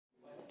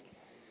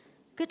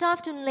Good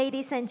afternoon,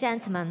 ladies and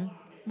gentlemen.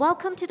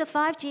 Welcome to the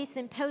 5G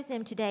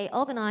Symposium today,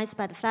 organized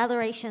by the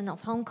Federation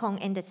of Hong Kong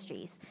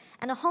Industries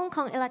and the Hong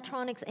Kong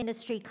Electronics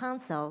Industry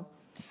Council.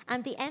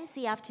 I'm the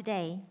MC of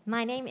today.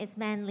 My name is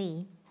Man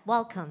Lee.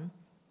 Welcome.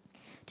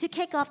 To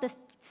kick off the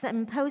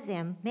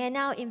symposium, may I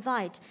now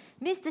invite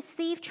Mr.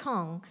 Steve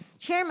Chong,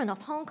 Chairman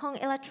of Hong Kong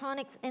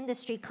Electronics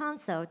Industry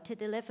Council, to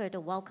deliver the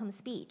welcome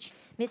speech.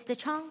 Mr.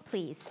 Chong,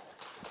 please.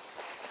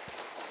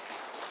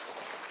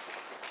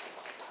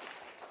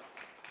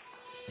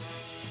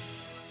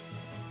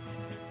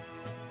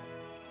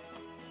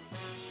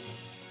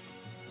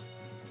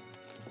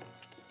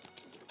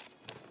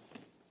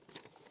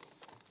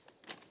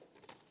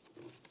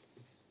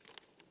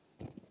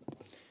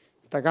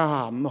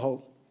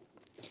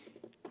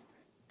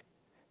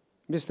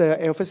 Mr.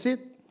 Alfred,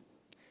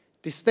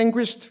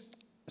 distinguished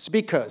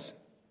speakers,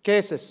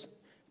 guests,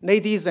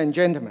 ladies and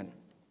gentlemen,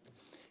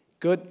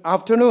 good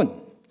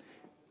afternoon.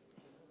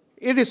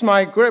 It is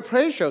my great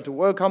pleasure to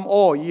welcome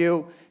all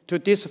you to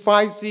this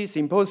 5G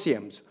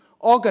Symposium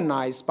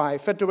organized by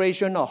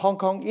Federation of Hong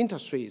Kong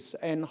Industries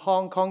and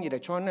Hong Kong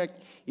Electronic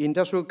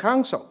Industrial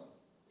Council.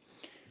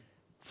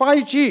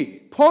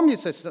 5G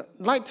promises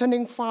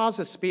lightning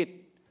fast speed,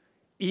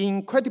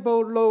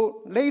 incredible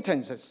low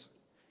latencies,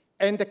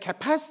 and the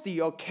capacity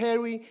of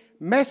carry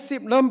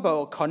massive number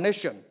of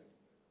connections.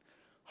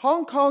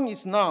 Hong Kong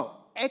is now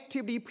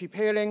actively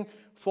preparing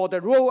for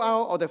the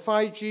rollout of the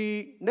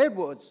 5G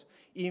networks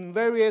in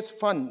various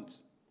fronts,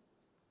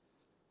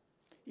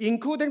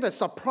 including the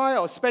supply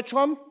of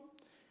spectrum,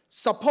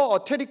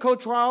 support of technical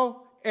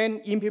trial, and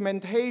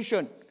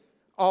implementation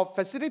of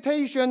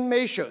facilitation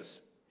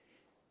measures.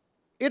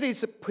 It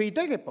is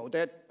predictable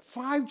that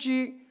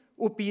 5G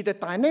would be the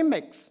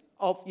dynamics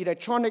of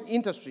electronic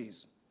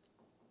industries.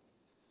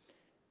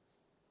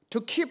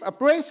 To keep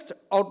abreast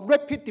of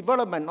rapid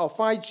development of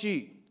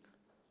 5G,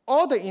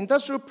 all the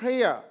industrial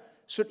players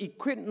should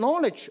equip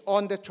knowledge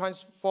on the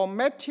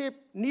transformative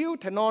new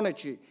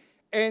technology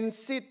and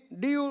seek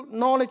new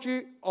knowledge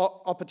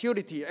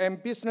opportunity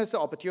and business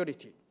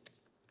opportunity.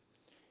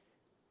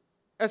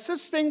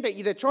 Assisting the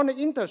electronic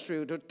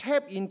industry to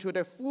tap into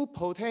the full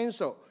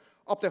potential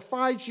of the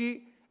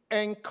 5G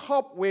and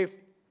cope with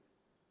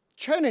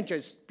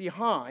challenges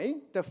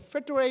behind, the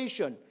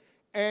Federation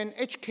and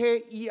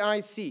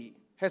FHKI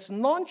has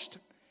launched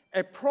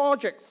a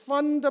project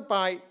funded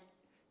by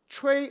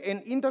Trade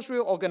and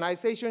Industrial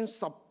Organization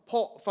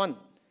Support Fund,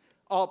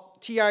 or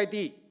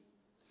TID,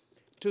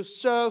 to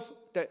serve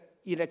the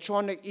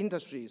electronic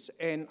industries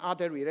and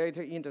other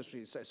related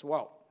industries as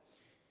well.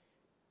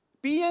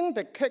 Being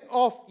the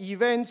kick-off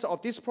events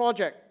of this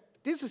project,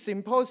 this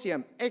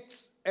symposium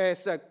acts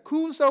as a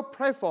crucial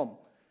platform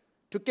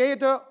to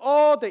gather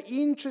all the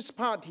interest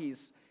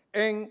parties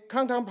and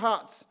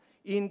counterparts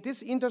in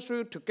this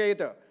industry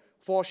together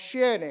for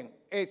sharing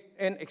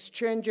and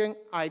exchanging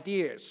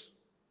ideas.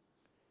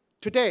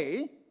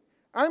 Today,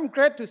 I'm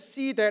glad to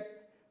see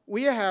that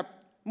we have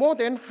more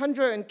than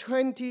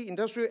 120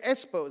 industrial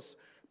experts,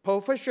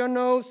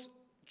 professionals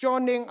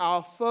joining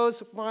our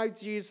first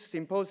 5G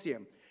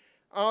symposium.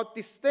 Our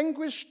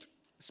distinguished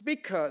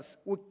speakers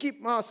will give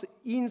us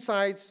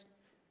insights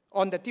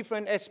on the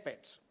different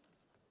aspects.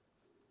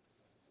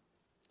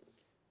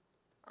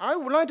 I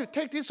would like to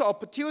take this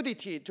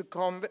opportunity to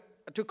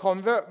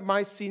convert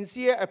my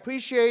sincere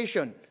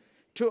appreciation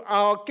to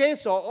our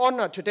guest of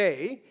honor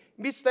today,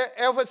 Mr.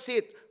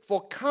 Alfred,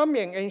 for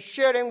coming and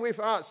sharing with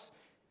us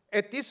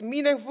at this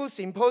meaningful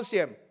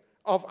symposium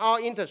of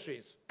our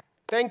industries.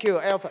 Thank you,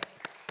 Alfred.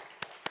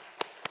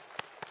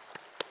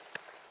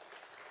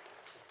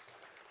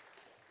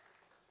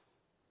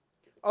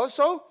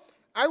 Also,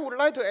 I would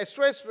like to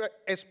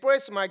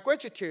express my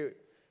gratitude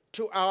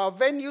to our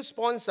venue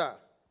sponsor,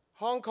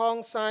 Hong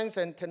Kong Science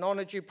and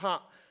Technology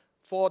Park,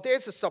 for their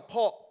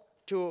support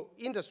to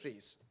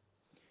industries.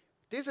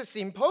 These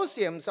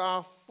symposiums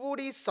are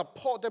fully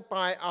supported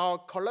by our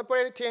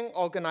collaborating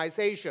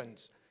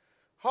organizations,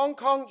 Hong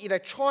Kong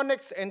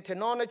Electronics and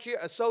Technology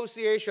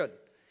Association,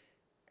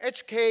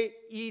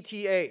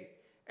 HKETA,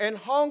 and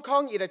Hong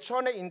Kong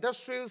Electronic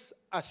Industries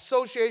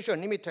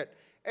Association Limited,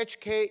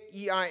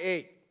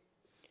 HKEIA.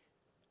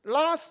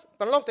 Last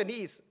but not the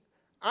least,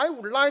 I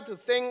would like to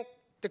thank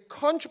the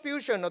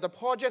contribution of the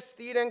Project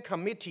Steering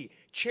Committee,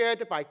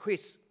 chaired by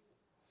Chris.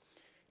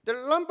 The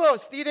number of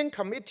steering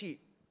committee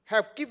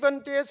have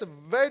given their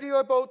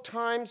valuable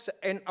times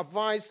and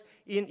advice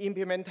in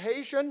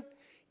implementation.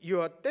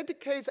 Your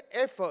dedicated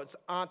efforts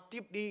are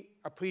deeply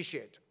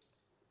appreciated.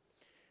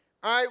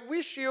 I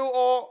wish you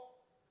all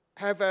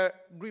have a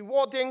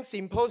rewarding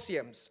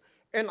symposiums,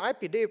 and I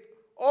believe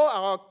all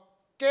our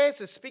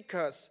guest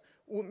speakers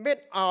will make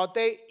our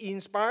day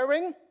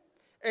inspiring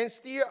and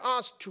steer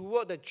us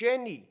toward the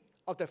journey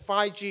of the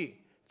 5G.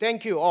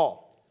 Thank you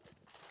all.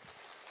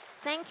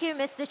 Thank you,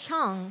 Mr.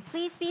 Chong.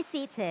 Please be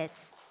seated.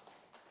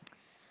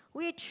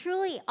 We are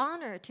truly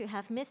honored to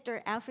have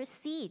Mr. Alfred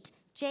Seed,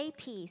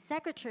 JP,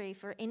 Secretary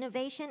for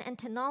Innovation and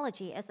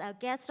Technology, as our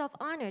guest of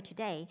honor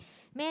today.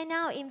 May I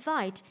now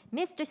invite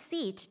Mr.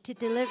 Seed to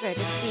deliver the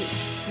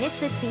speech.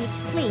 Mr. Seed,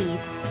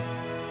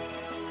 please.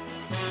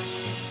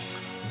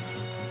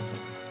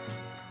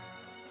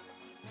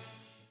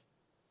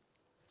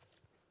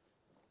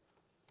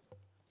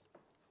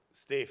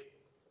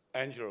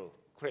 Angelo,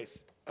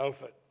 Chris,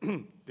 Alfred,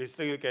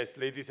 distinguished guests,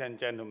 ladies and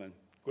gentlemen,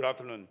 good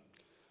afternoon.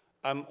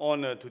 I'm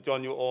honored to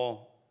join you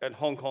all at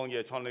Hong Kong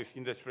Electronics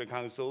Industry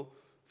Council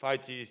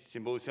 5G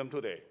Symposium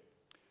today.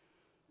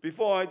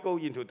 Before I go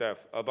into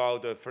depth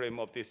about the frame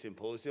of this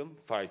symposium,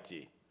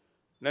 5G,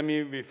 let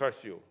me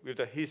refresh you with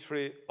the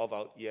history of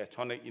our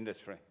electronic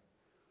industry.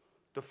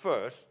 The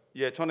first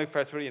electronic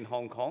factory in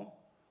Hong Kong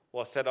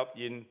was set up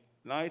in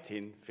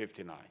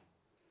 1959.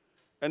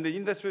 And the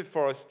industry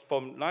flourished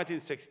from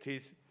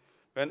 1960s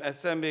when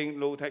assembling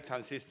low-tech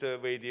transistor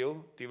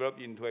radio developed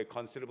into a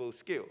considerable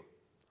skill.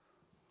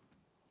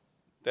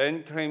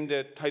 Then came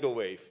the tidal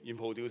wave in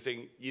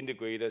producing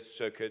integrated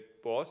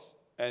circuit boards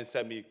and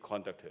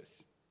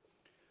semiconductors.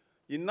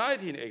 In the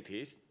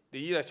 1980s,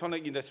 the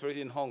electronic industry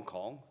in Hong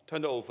Kong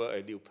turned over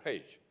a new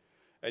page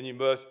and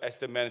emerged as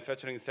the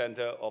manufacturing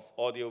center of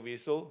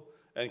audiovisual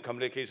and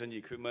communication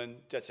equipment,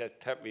 such as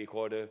tape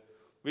recorder,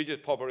 which is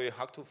probably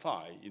hard to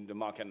find in the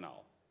market now.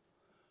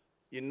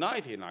 In the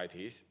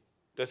 1990s,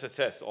 the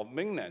success of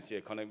mainland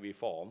economic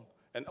reform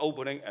and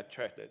opening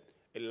attracted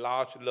a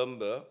large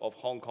number of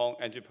Hong Kong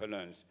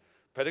entrepreneurs,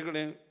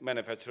 particularly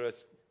manufacturers,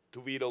 to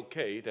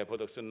relocate their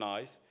production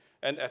lines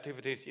and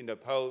activities in the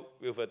Pearl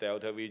River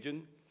Delta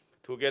region,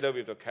 together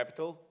with the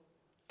capital,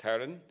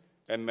 talent,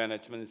 and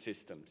management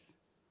systems.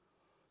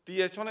 The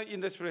electronic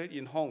industry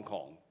in Hong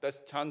Kong thus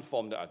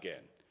transformed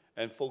again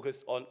and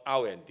focused on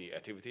R&D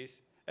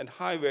activities and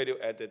high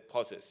value-added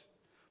process,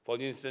 for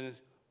instance,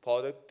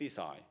 product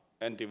design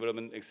and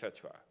development,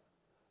 etc.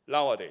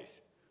 Nowadays,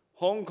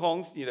 Hong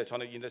Kong's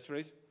electronic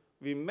industries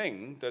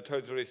remain the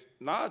territory's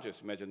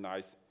largest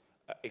mechanized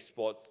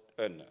export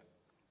earner,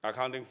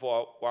 accounting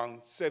for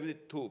around 72%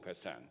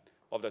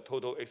 of the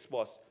total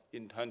exports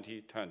in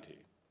 2020.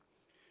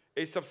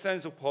 A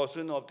substantial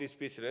portion of this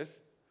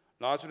business,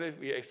 largely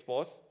via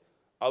exports,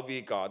 are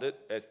regarded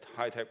as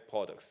high-tech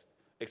products,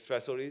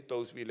 especially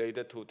those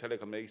related to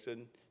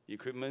telecommunication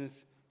equipment,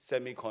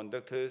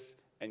 semiconductors,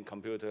 and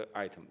computer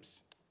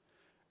items.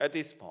 At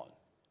this point,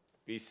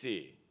 we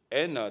see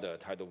another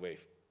tidal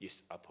wave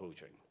is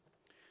approaching.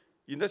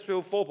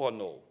 Industrial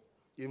 4.0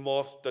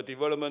 involves the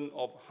development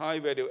of high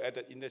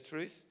value-added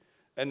industries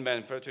and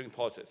manufacturing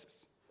processes,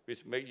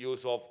 which make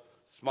use of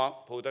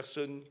smart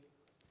production,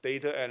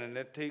 data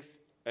analytics,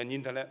 and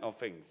Internet of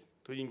Things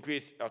to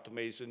increase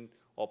automation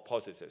of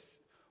processes,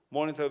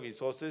 monitor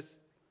resources,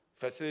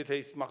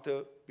 facilitate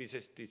smarter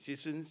business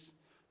decisions,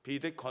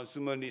 predict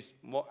consumer needs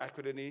more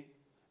accurately,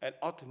 and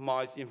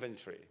optimize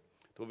inventory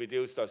to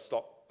reduce the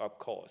stock-up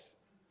costs.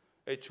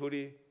 A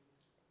truly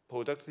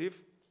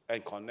productive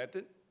and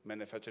connected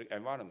manufacturing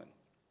environment.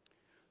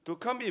 To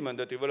complement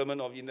the development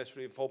of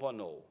Industry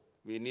 4.0,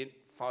 we need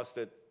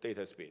faster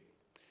data speed,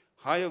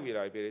 higher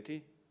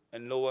reliability,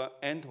 and lower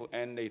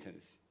end-to-end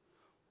latency,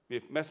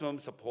 with maximum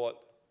support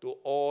to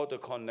all the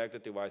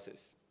connected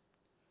devices.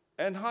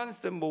 Enhance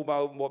the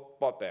mobile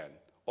broadband,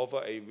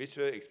 offer a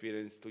richer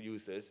experience to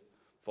users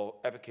for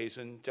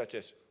applications such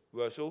as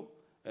virtual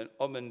and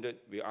augmented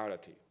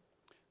reality,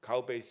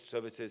 cloud-based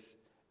services,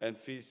 and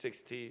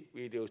 360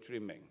 video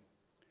streaming.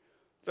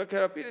 The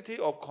capability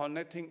of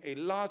connecting a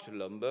large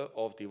number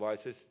of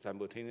devices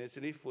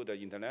simultaneously through the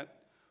Internet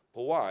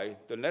provide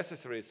the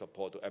necessary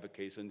support to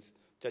applications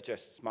such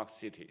as smart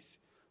cities,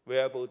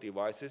 wearable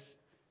devices,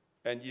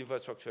 and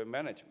infrastructure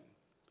management.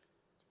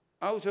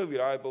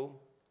 Ultra-reliable,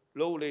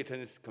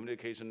 low-latency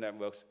communication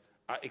networks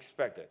are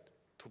expected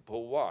to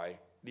provide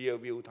near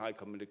real-time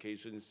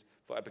communications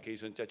for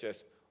applications such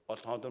as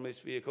autonomous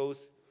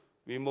vehicles,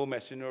 remote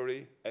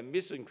machinery, and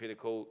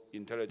mission-critical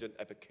intelligent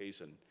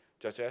applications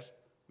such as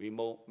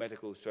remote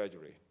medical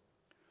surgery.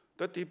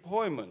 The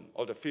deployment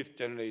of the 5th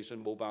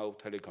generation mobile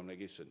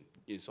telecommunication,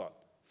 in short,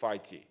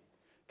 5G,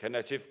 can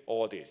achieve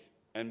all this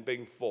and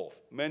bring forth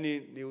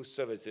many new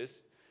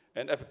services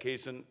and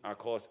applications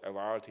across a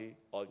variety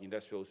of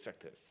industrial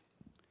sectors.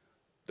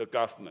 The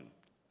government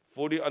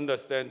fully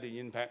understands the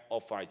impact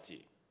of 5G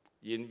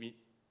in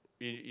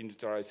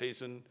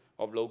industrialization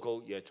of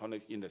local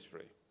electronics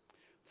industry.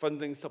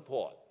 Funding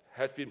support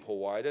has been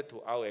provided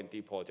to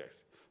R&D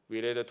projects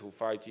related to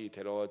 5G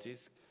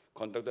technologies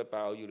conducted by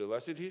our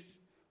universities,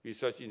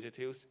 research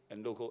institutes,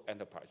 and local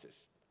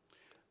enterprises.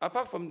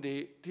 Apart from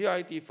the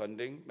TID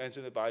funding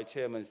mentioned by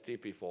Chairman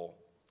Steve before,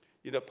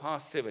 in the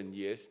past 7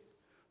 years,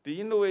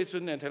 the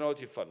Innovation and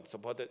Technology Fund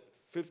supported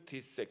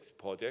 56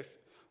 projects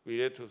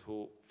related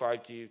to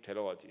 5G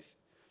technologies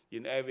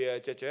in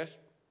areas such as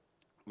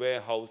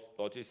warehouse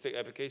logistic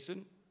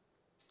application,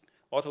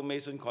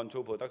 automation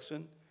control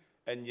production,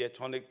 and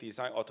electronic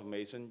design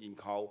automation in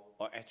cloud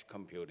or edge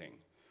computing,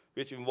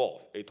 which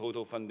involve a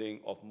total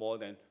funding of more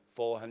than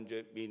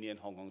 400 million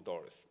Hong Kong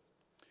dollars.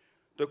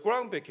 The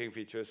groundbreaking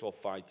features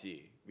of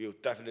 5G will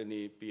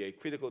definitely be a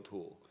critical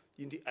tool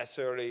in the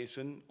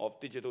acceleration of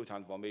digital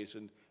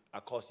transformation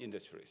across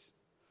industries,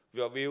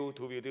 with a view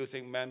to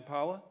reducing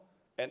manpower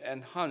and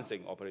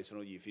enhancing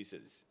operational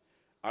efficiency,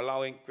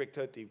 allowing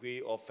greater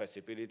degree of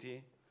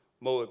flexibility,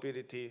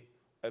 mobility,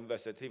 and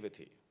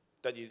versatility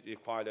that is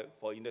required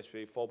for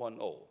Industry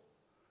 4.0.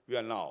 We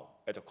are now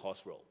at a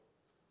crossroad,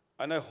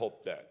 and I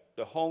hope that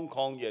the Hong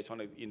Kong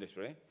electronic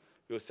industry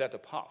will set a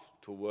path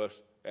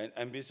towards an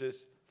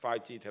ambitious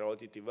 5G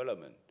technology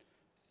development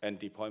and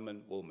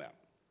deployment roadmap.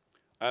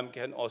 I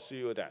can assure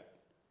you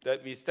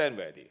that we stand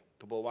ready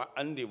to provide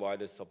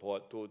undivided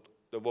support to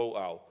the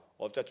rollout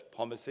of such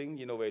promising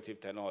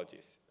innovative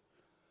technologies.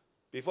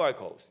 Before I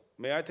close,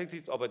 may I take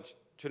this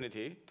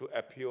opportunity to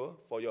appeal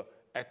for your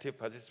active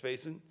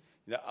participation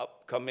in the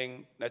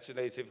upcoming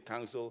Legislative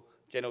Council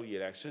General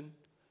Election,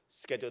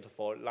 scheduled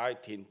for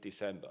 19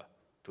 December,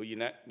 to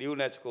elect new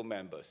legislative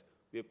members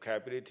with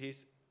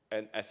capabilities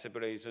and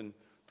aspirations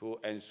to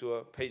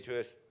ensure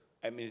patriots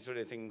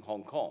administrating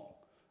Hong Kong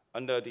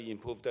under the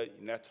improved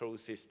electoral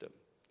system.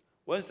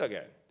 Once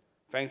again,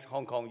 thanks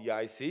Hong Kong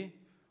EIC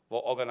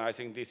for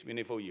organizing this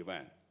meaningful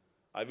event.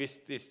 I wish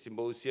this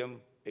symposium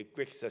a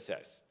great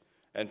success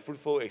and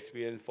fruitful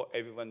experience for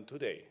everyone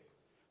today.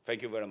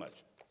 Thank you very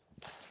much.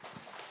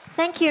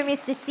 Thank you,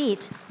 Mr.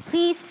 Seat.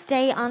 Please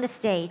stay on the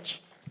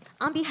stage.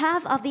 On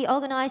behalf of the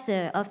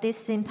organizer of this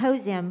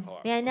symposium,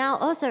 may I now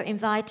also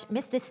invite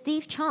Mr.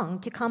 Steve Chung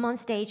to come on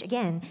stage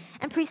again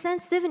and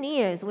present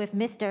souvenirs with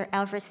Mr.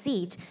 Alfred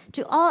Seat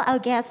to all our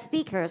guest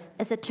speakers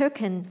as a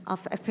token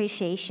of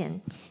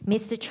appreciation.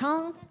 Mr.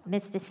 Chung,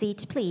 Mr.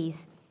 Seat,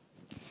 please.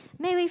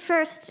 May we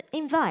first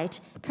invite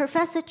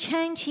Professor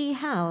Chang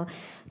Chi-Hao,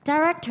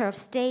 Director of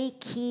State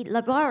Key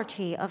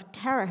Laboratory of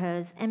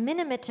Terahertz and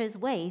Millimeters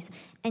Waves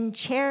and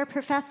Chair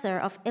Professor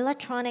of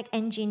Electronic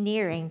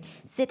Engineering,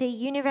 City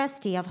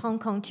University of Hong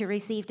Kong, to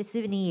receive the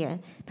souvenir.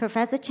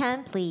 Professor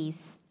Chan,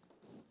 please.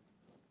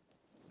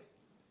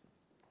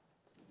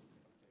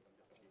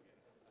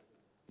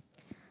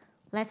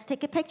 Let's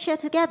take a picture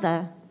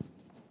together.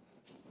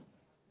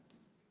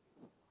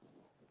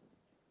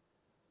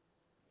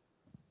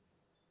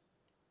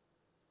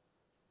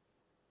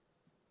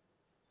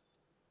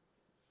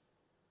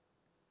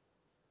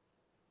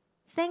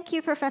 Thank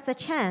you, Professor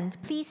Chan.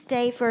 Please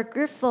stay for a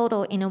group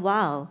photo in a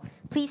while.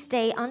 Please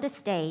stay on the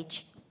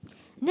stage.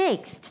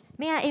 Next,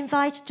 may I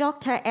invite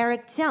Dr.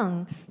 Eric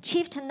Zhang,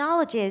 Chief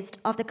Technologist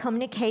of the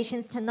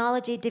Communications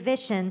Technology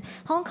Division,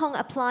 Hong Kong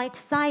Applied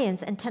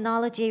Science and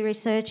Technology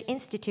Research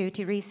Institute,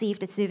 to receive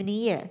the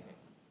souvenir.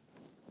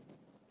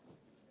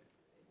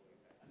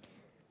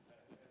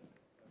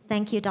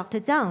 Thank you, Dr.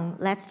 Zhang.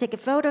 Let's take a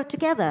photo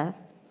together.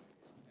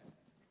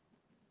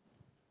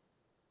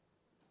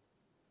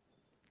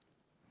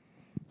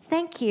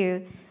 Thank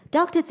you.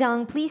 Dr.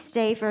 Zhang, please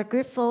stay for a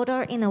group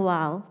photo in a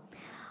while.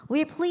 We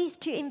are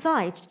pleased to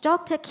invite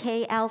Dr.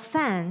 K.L.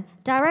 Fan,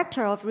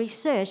 Director of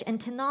Research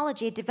and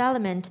Technology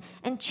Development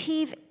and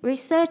Chief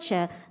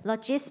Researcher,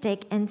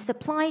 Logistic and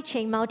Supply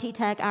Chain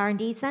MultiTech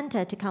R&D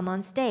Center, to come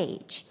on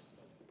stage.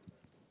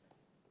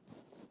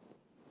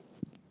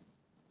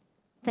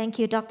 Thank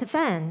you, Dr.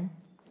 Fan.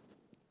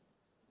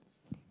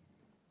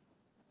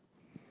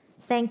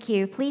 Thank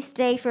you. Please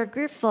stay for a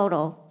group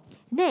photo.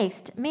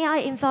 Next, may I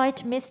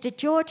invite Mr.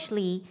 George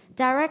Lee,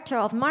 Director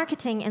of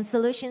Marketing and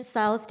Solution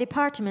Sales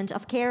Department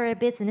of Carrier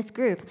Business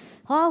Group,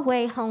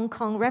 Huawei Hong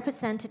Kong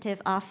Representative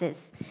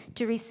Office,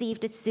 to receive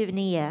the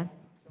souvenir.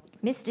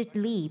 Mr.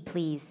 Lee,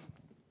 please.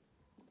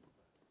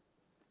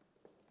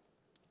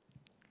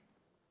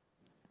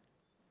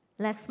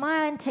 Let's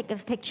smile and take a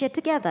picture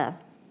together.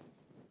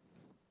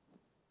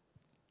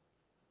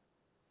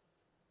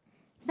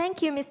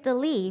 Thank you, Mr.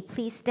 Lee.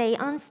 Please stay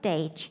on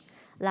stage.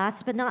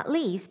 Last but not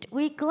least,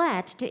 we're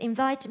glad to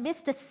invite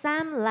Mr.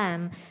 Sam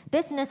Lam,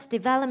 Business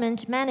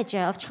Development Manager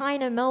of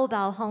China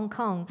Mobile Hong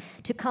Kong,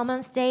 to come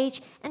on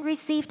stage and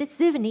receive the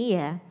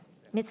souvenir.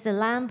 Mr.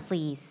 Lam,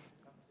 please.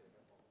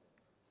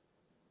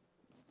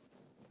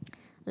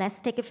 Let's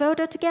take a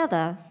photo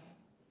together.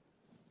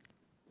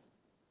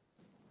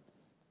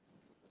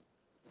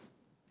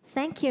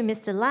 Thank you,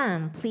 Mr.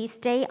 Lam. Please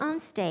stay on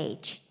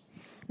stage.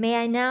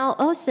 May I now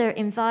also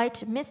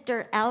invite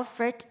Mr.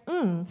 Alfred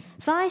Ng,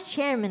 Vice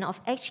Chairman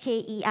of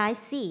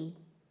FHKI,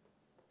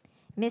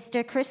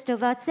 Mr.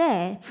 Christopher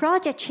Tse,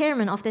 Project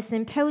Chairman of the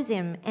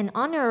Symposium and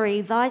Honorary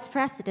Vice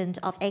President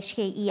of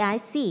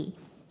FHKI,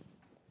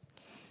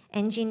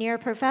 Engineer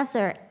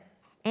Professor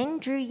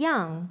Andrew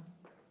Young,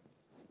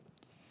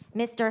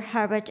 Mr.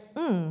 Herbert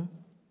Ng,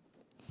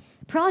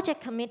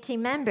 Project Committee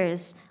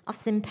members of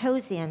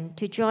Symposium,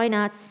 to join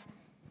us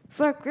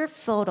for a group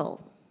photo.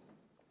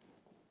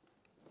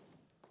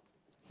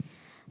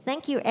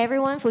 Thank you,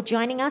 everyone, for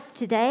joining us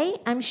today.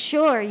 I'm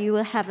sure you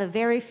will have a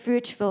very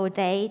fruitful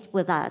day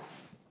with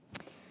us.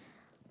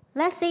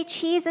 Let's say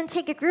cheese and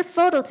take a group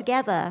photo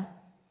together.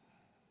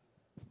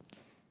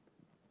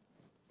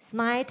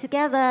 Smile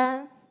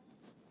together.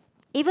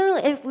 Even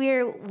if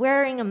we're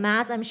wearing a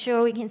mask, I'm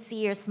sure we can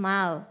see your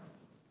smile.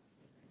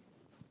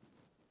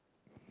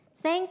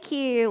 Thank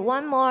you.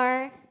 One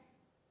more.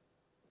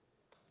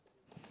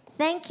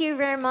 Thank you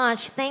very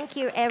much. Thank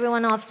you, every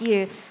one of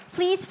you.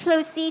 Please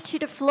proceed to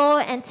the floor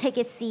and take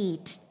a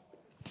seat.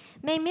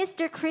 May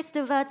Mr.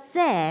 Christopher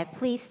Tse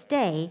please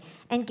stay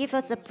and give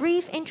us a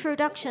brief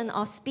introduction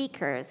of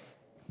speakers.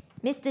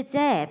 Mr.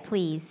 Tse,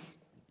 please.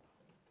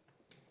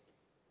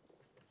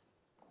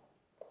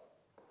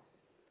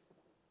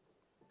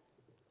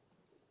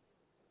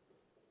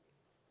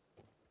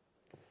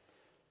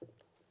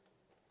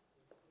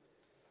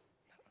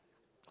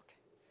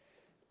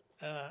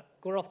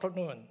 Good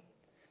afternoon,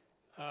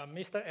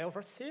 Mr.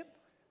 Alfred,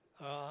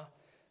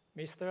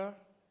 Mr.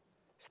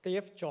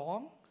 Steve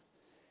John,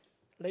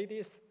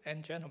 ladies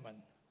and gentlemen.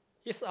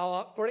 It's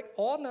our great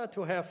honor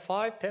to have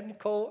 5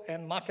 technical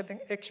and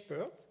marketing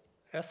experts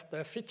as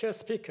the featured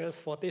speakers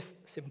for this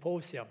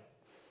symposium.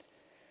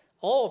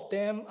 All of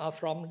them are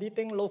from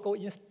leading local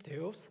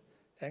institutes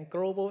and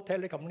global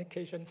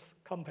telecommunications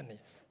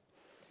companies.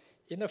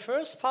 In the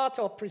first part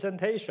of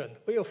presentation,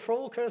 we will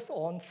focus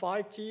on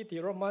 5G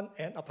development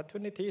and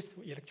opportunities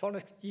to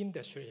electronics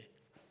industry.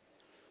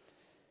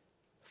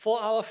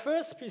 For our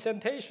first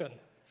presentation,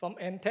 From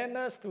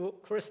Antennas to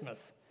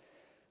Christmas,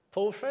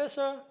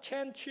 Professor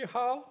Chen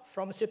Chi-Hao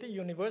from City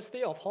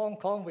University of Hong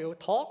Kong will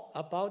talk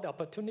about the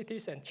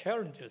opportunities and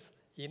challenges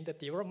in the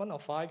development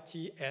of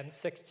 5G and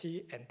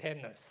 6G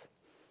antennas.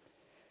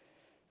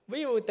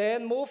 We will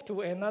then move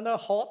to another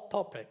hot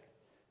topic,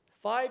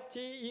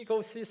 5G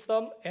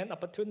ecosystem and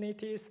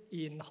opportunities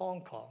in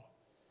Hong Kong,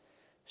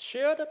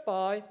 shared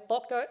by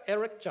Dr.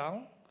 Eric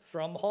Zhang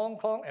from Hong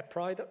Kong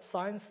Applied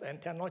Science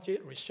and Technology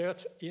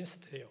Research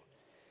Institute.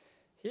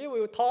 He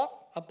will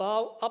talk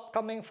about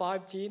upcoming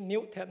 5G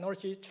new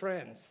technology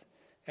trends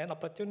and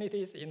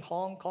opportunities in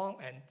Hong Kong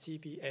and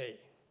GBA.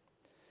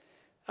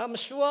 I'm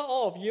sure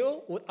all of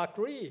you would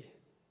agree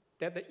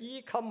that the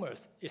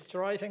e-commerce is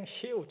driving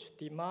huge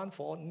demand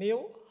for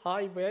new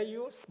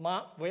high-value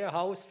smart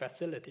warehouse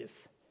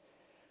facilities.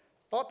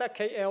 Dr.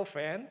 K.L.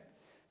 Fan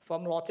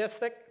from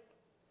Logistics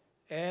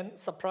and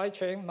Supply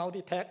Chain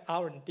MultiTech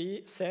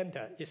R&D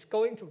Center is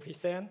going to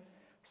present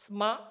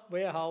smart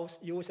warehouse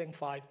using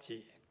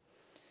 5G.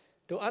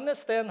 To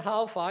understand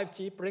how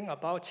 5G brings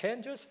about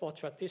changes for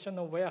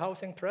traditional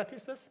warehousing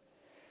practices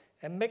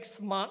and makes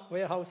smart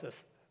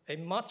warehouses a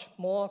much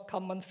more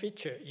common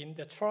feature in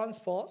the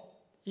transport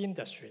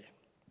industry.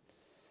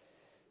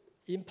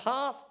 In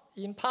part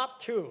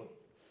 2,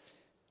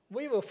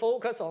 we will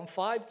focus on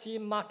 5G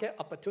market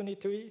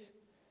opportunities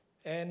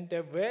and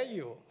the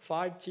value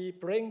 5G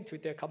brings to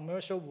the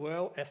commercial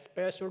world,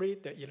 especially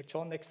the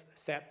electronics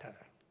sector.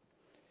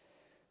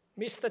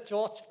 Mr.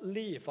 George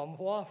Lee from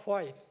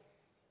Huawei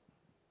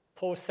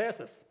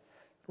possesses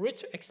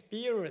rich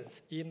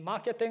experience in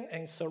marketing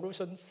and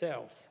solution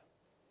sales.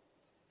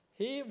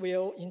 He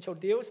will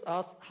introduce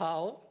us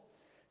how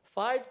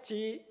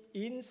 5G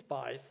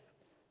inspires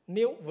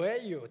new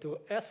value to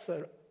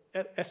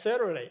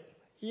accelerate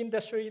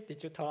industry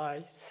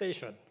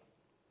digitalization.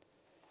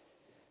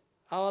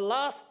 Our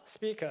last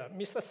speaker,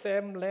 Mr.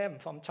 Sam Lam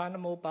from China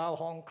Mobile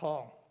Hong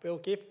Kong, will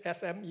give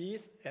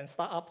SMEs and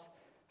startups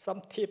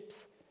some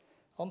tips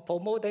on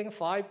promoting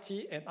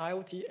 5G and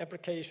IoT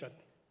application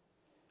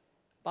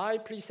by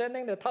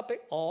presenting the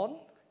topic on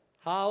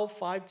how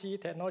 5G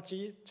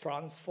technology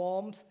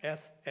transforms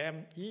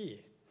SME.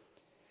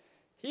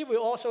 He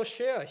will also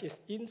share his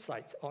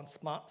insights on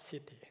smart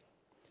city.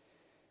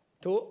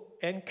 To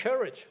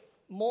encourage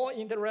more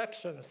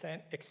interactions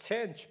and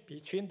exchange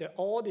between the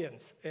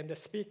audience and the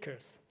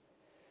speakers,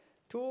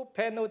 2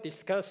 panel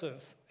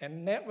discussions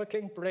and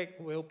networking break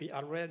will be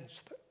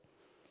arranged.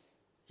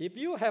 If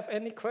you have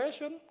any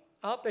question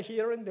after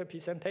hearing the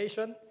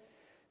presentation,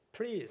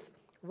 please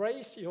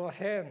raise your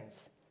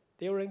hands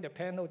during the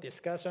panel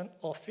discussion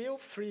or feel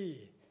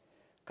free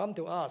come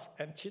to us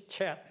and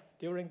chit-chat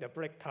during the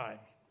break time.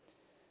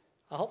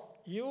 I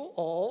hope you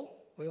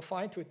all will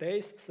find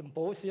today's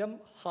symposium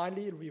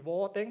highly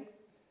rewarding.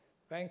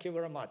 Thank you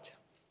very much.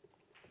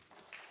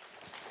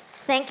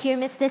 Thank you,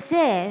 Mr.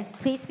 Tse.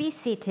 Please be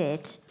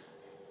seated.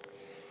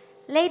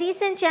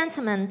 Ladies and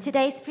gentlemen,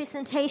 today's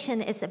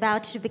presentation is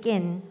about to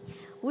begin.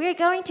 We're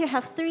going to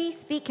have 3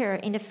 speakers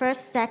in the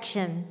first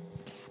section,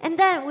 and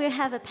then we'll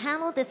have a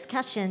panel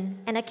discussion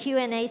and a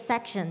Q&A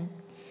section.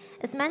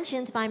 As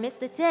mentioned by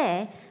Mr.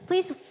 Tse,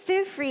 please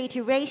feel free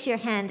to raise your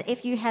hand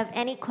if you have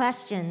any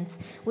questions.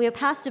 We'll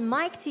pass the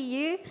mic to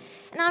you,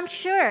 and I'm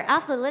sure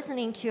after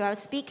listening to our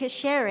speakers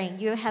sharing,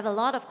 you have a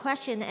lot of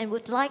questions and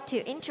would like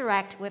to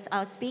interact with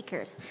our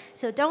speakers.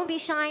 So don't be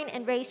shy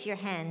and raise your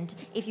hand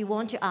if you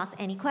want to ask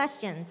any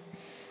questions.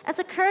 As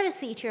a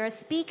courtesy to our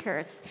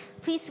speakers,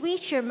 please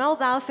switch your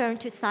mobile phone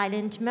to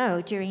silent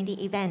mode during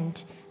the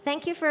event.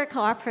 Thank you for your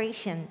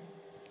cooperation.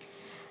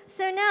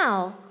 So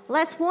now,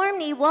 let's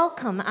warmly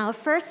welcome our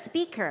first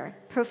speaker,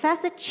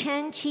 Professor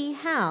Chen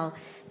Chi-Hao,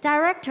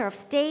 Director of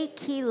State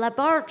Key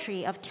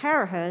Laboratory of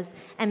Terahertz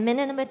and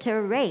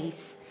Millimeter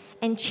Waves,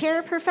 and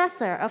Chair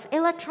Professor of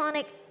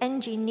Electronic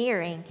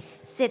Engineering,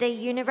 City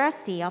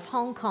University of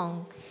Hong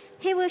Kong.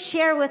 He will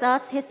share with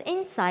us his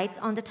insights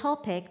on the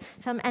topic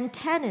From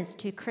Antennas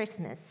to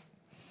Christmas.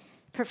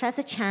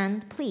 Professor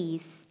Chan,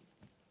 please.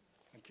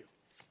 Thank you.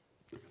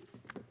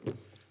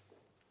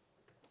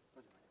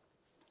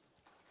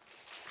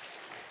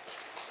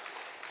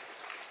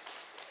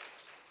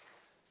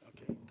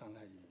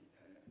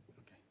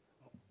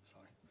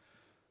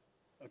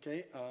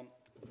 Okay,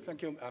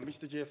 thank you,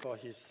 Mr. Jie, for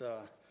his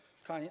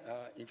kind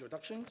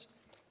introductions.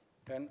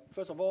 And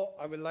first of all,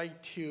 I would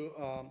like to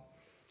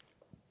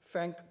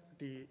thank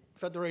the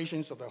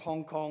Federations of the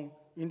Hong Kong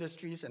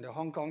Industries and the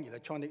Hong Kong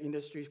Electronic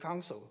Industries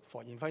Council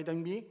for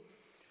inviting me.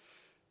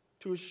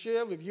 to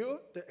share with you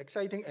the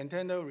exciting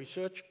antenna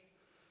research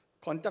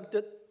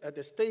conducted at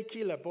the State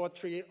Key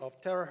Laboratory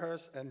of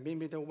Terahertz and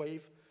Millimeter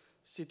Wave,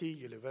 City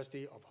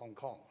University of Hong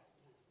Kong.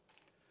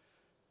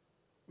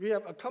 We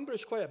have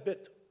accomplished quite a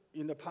bit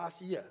in the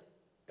past year,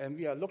 and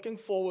we are looking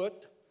forward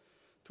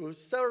to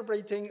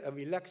celebrating a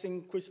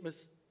relaxing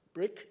Christmas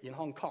break in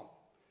Hong Kong,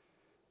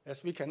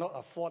 as we cannot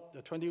afford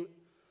the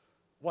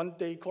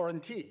 21-day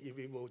quarantine if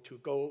we were to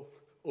go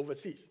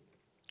overseas.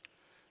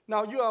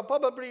 Now, you are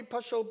probably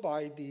puzzled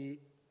by the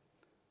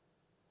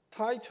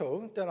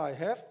title that I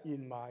have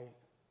in my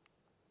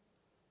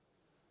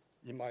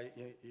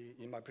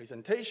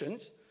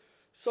presentations.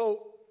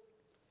 So,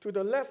 to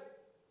the left,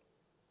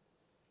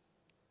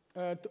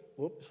 to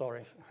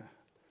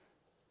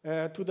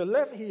the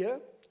left here,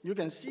 you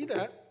can see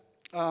that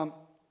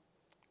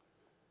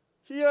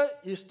here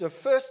is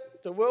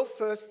the world's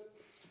first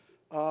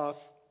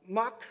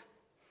smart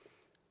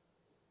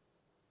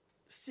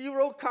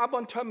zero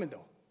carbon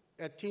terminal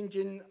at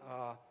Tianjin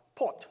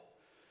port.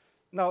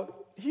 Now,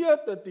 here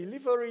the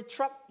delivery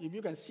truck, if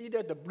you can see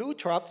that the blue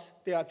trucks,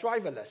 they are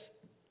driverless,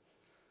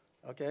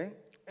 okay?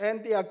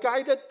 And they are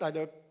guided by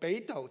the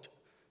Beidou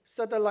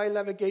satellite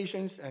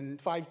navigations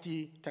and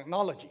 5G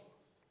technology.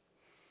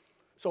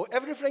 So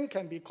everything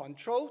can be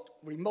controlled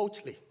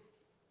remotely.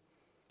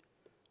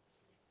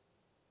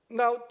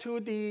 Now, to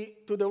the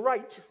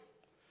right,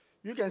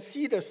 you can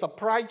see the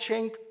supply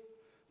chain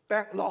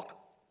backlog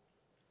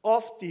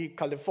of the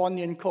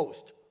Californian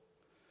coast,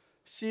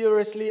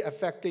 seriously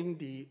affecting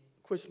the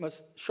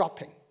Christmas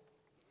shopping.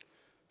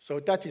 So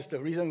that is the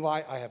reason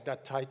why I have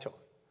that title.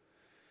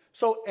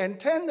 So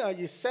antenna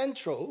is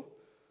central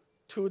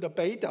to the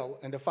Beidou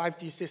and the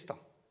 5G system.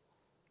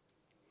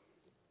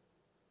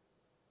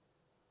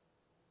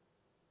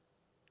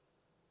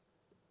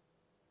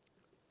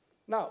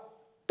 Now,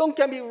 don't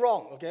get me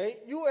wrong, okay?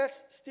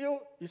 US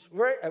still is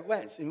very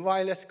advanced in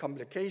wireless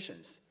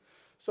communications.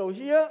 So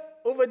here,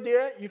 over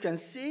there, you can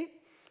see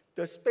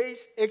the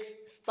SpaceX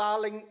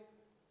Starlink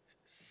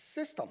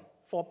system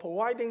for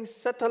providing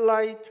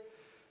satellite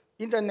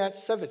internet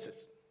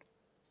services.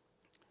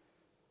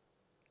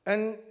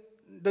 And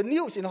the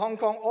news in Hong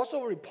Kong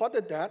also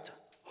reported that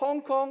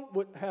Hong Kong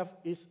would have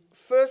its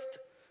first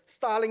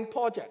Starlink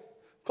project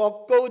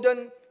called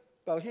Golden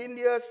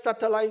Bohemia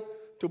Satellite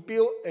to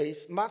build a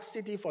smart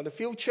city for the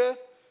future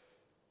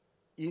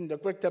in the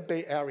Greater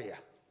Bay Area.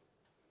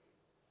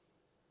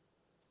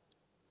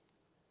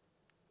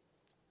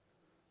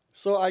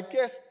 So I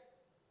guess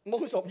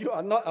most of you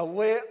are not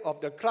aware of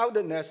the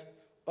cloudedness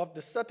of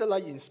the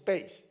satellite in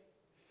space.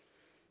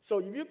 So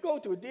if you go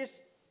to this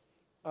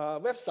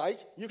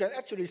website, you can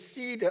actually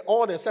see that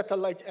all the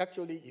satellites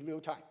actually in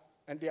real time,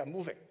 and they are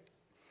moving.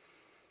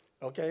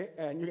 Okay,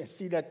 and you can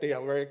see that they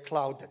are very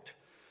clouded.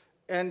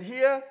 And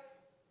here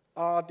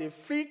are the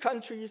 3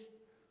 countries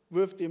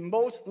with the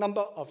most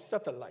number of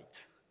satellites,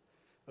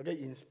 okay,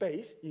 in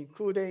space,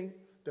 including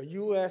the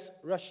US,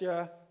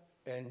 Russia,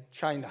 and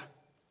China.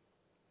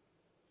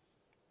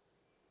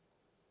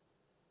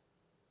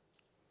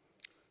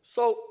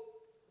 So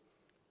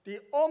the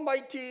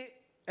almighty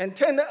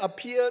antenna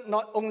appear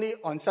not only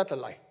on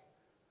satellite,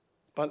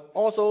 but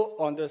also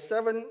on the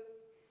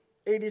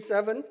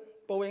 787,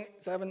 Boeing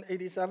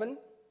 787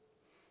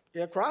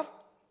 aircraft,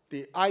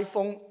 the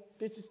iPhone,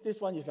 this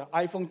one is an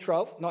iPhone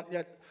 12, not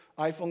yet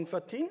iPhone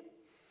 13.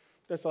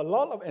 There's a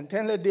lot of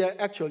antenna there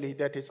actually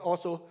that is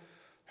also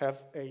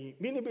have a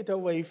millimeter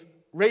wave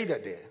radar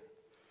there,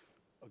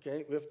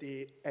 okay, with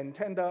the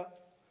antenna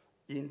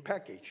in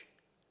package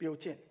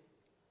built in.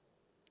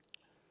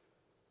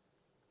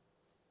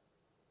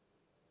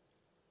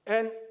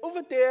 And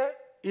over there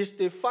is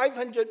the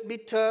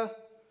 500-meter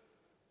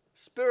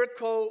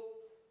spherical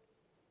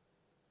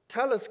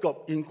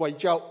telescope in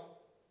Guizhou.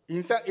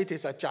 In fact, it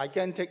is a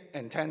gigantic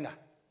antenna.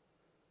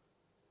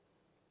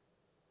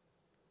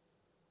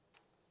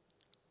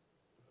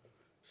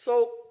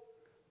 So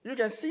you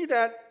can see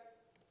that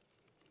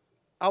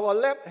our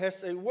lab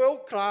has a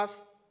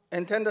world-class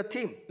antenna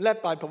team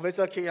led by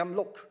Professor K.M.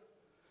 Look.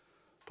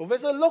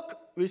 Professor Look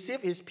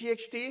received his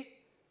PhD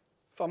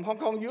from Hong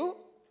Kong U,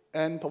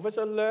 and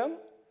Professor Leung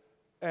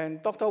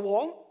and Dr.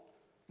 Wong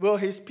were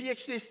his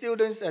PhD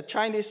students at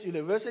Chinese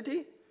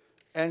University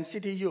and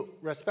CTU,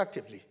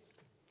 respectively.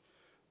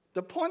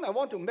 The point I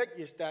want to make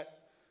is that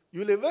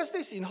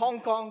universities in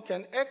Hong Kong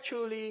can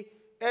actually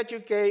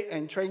educate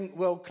and train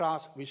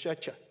world-class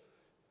researchers,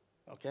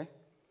 okay?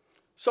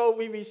 So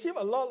we receive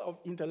a lot of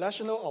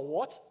international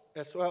awards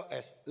as well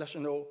as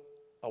national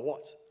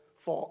awards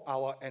for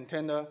our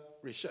antenna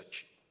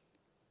research.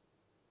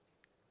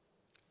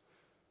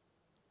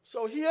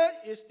 So here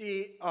is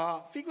the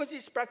frequency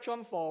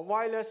spectrum for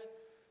wireless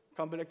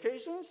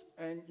communications.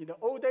 And in the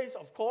old days,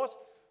 of course,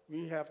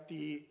 we have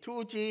the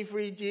 2G,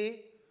 3G,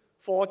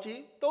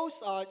 4G. Those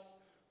are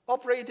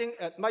operating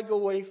at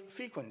microwave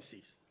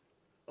frequencies,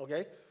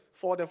 okay?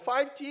 For the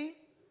 5G,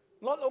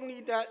 not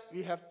only that,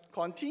 we have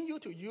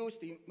continued to use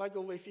the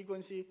microwave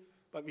frequency,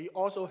 but we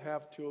also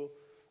have to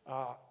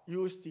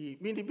use the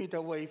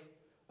millimeter wave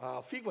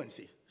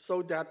frequency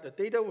so that the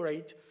data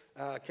rate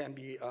can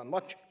be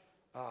much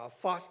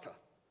faster.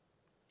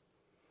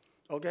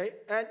 Okay,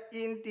 and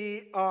in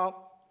the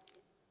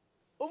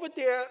over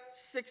there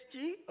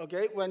 6G,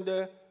 okay,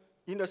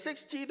 in the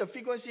 6G the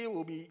frequency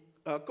will be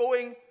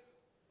going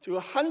to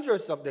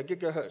hundreds of the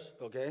gigahertz.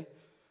 Okay,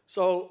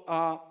 so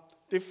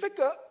the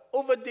figure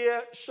over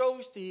there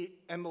shows the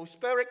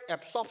atmospheric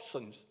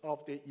absorption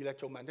of the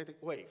electromagnetic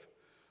wave.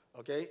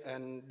 Okay,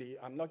 and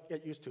I'm not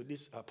yet used to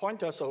this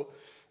pointer. So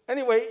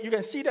anyway, you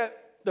can see that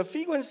the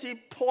frequency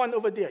point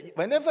over there,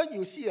 whenever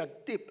you see a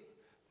dip,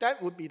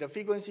 that would be the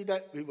frequency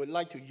that we would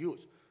like to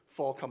use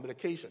for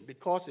communication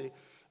because the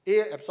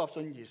air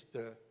absorption is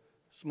the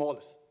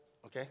smallest.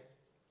 Okay.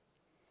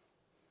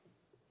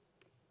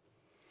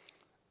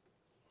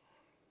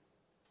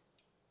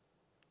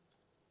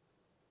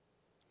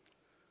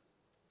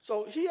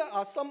 So here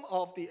are some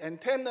of the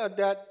antenna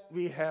that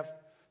we have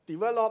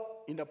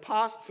developed in the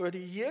past 30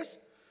 years,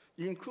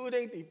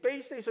 including the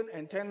base station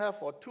antenna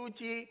for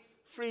 2G,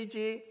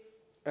 3G,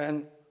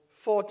 and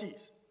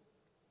 4Gs.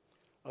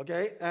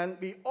 Okay, and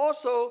we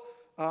also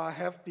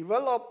have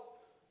developed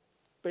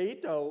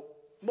Beidou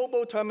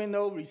mobile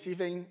terminal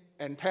receiving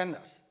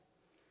antennas,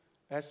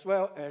 as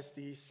well as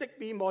the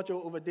Zigbee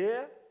module over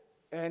there,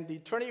 and the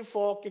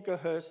 24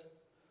 gigahertz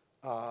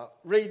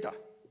radar.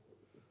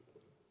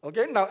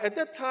 Okay, now at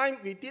that time,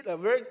 we did a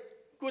very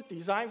good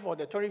design for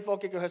the 24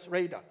 gigahertz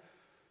radar.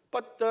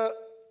 But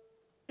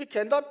it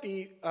cannot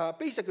be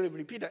basically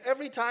repeated.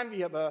 Every time we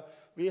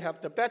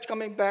have the batch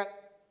coming back,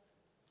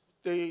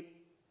 the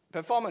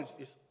performance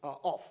is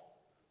off.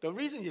 The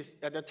reason is,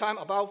 at the time,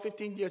 about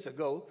 15 years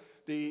ago,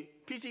 the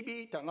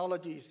PCB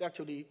technology is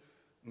actually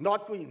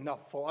not good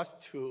enough for us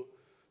to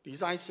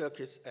design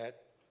circuits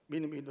at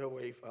millimeter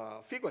wave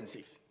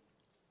frequencies.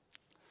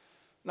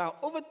 Now,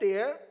 over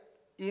there,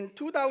 in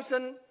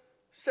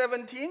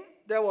 2017,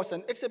 there was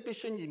an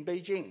exhibition in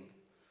Beijing,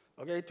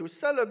 okay, to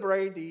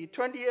celebrate the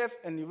 20th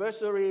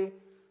anniversary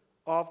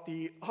of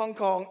the Hong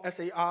Kong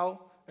SAR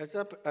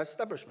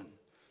establishment.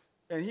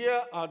 And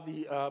here are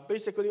the,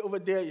 basically over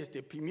there is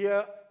the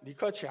Premier Li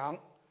Keqiang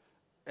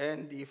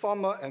and the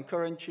former and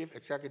current chief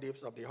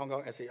executives of the Hong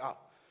Kong SAR.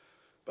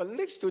 But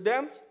next to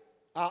them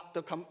are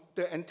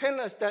the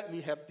antennas that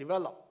we have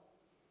developed,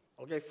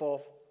 okay,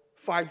 for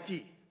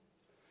 5G.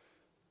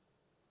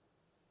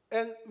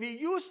 And we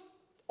use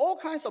all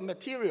kinds of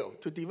material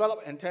to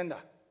develop antenna,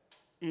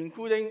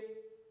 including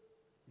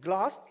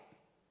glass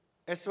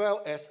as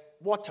well as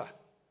water.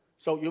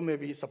 So you may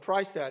be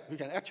surprised that we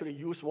can actually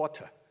use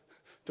water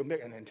to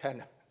make an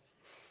antenna.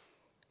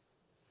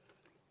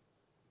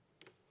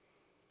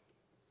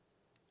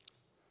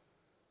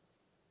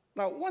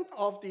 Now, one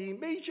of the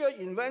major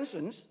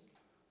inventions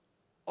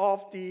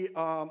of the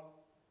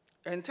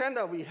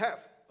antenna we have,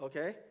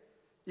 okay,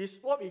 is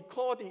what we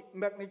call the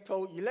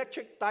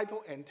magnetoelectric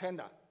dipole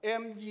antenna,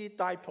 ME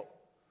dipole.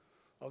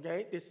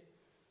 Okay, this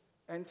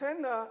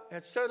antenna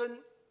has certain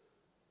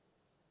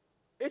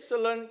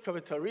excellent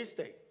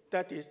characteristic.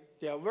 That is,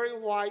 they are very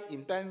wide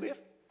in bandwidth.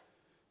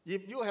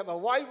 If you have a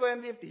wide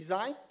bandwidth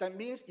design, that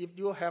means if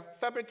you have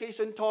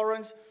fabrication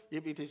tolerance,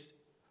 if it is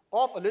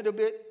off a little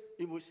bit,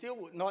 it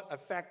would not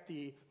affect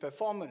the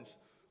performance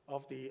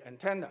of the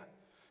antenna.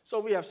 So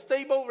we have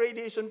stable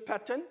radiation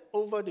pattern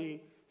over the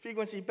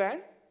frequency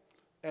band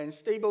and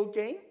stable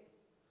gain.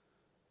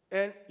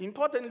 And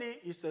importantly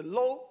is the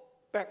low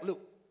back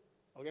loop.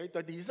 Okay,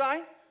 the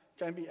design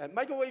can be at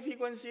microwave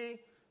frequency.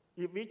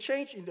 If we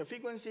change in the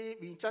frequency,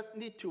 we just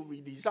need to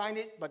redesign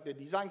it, but the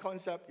design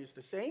concept is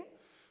the same.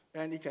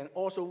 And it can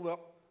also work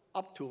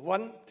up to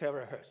 1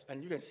 terahertz.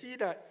 And you can see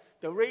that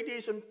the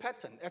radiation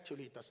pattern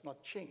actually does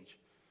not change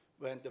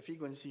when the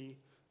frequency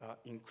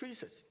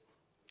increases.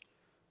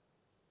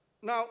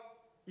 Now,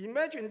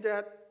 imagine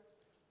that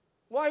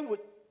why would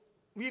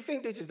we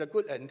think this is a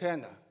good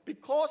antenna?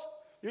 Because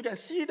you can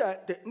see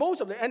that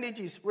most of the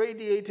energy is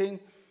radiating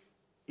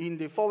in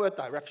the forward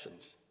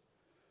directions.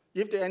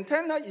 If the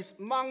antenna is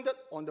mounted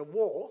on the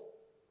wall,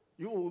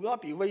 you will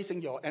not be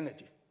wasting your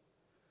energy.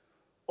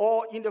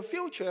 Or in the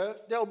future,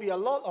 there will be a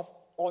lot of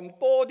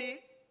on-body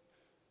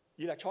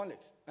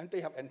electronics, and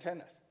they have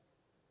antennas.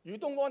 You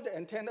don't want the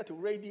antenna to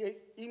radiate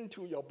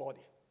into your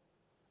body.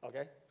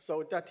 Okay?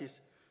 So that is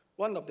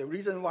one of the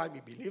reasons why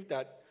we believe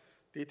that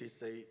it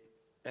is an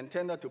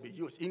antenna to be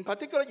used. In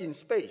particular, in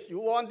space, you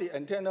want the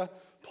antenna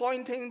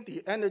pointing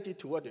the energy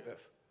toward the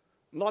Earth,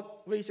 not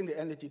raising the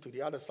energy to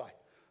the other side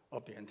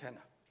of the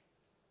antenna.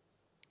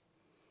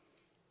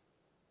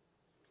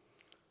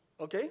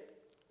 Okay?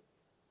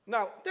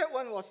 Now, that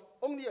one was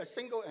only a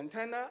single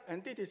antenna,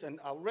 and this is an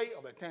array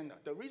of antenna.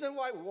 The reason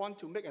why we want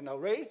to make an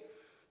array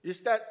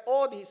is that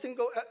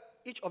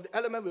each of the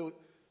elements will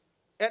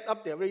add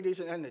up their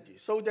radiation energy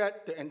so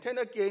that the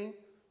antenna gain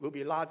will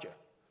be larger.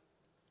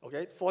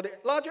 Okay? For the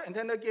larger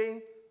antenna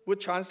gain would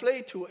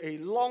translate to a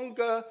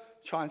longer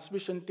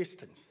transmission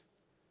distance.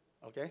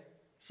 Okay?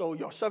 So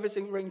your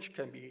servicing range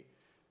can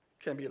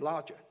be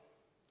larger.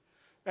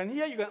 And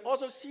here you can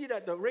also see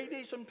that the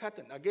radiation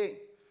pattern, again,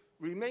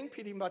 remain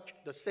pretty much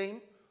the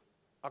same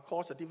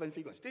across a different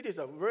frequency. This is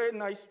a very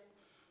nice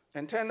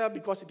antenna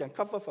because it can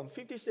cover from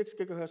 56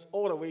 gigahertz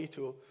all the way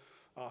to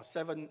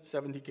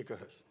 770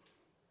 gigahertz.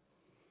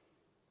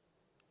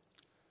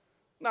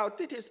 Now,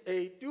 this is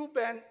a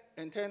dual-band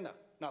antenna.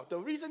 Now, the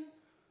reason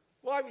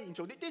why we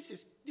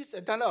introduced this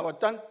antenna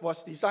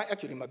was designed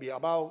actually maybe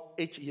about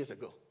 8 years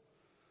ago.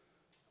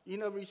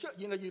 In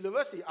a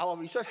university, our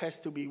research has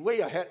to be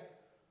way ahead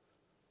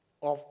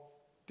of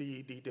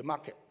the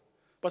market.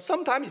 But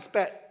sometimes it's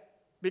bad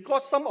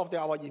because some of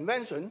our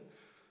invention,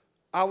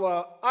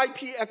 our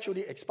IP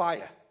actually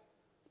expire,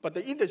 but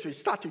the industry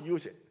start to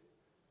use it.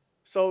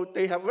 So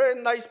they have very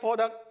nice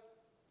product,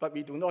 but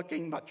we do not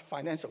gain much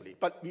financially.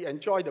 But we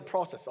enjoy the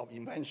process of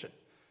invention.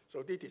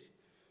 So this is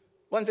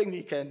one thing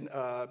we can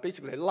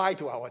basically lie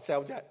to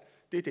ourselves that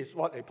this is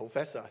what a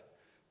professor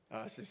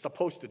is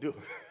supposed to do.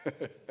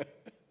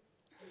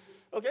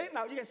 Okay,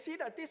 now you can see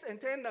that this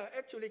antenna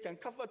actually can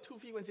cover 2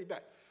 frequency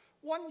bands.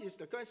 One is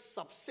the current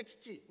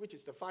sub-6 G, which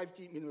is the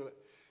 5G millimeter wave.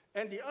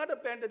 And the other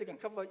band that they can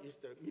cover is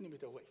the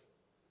millimeter wave.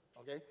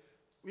 Okay?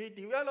 We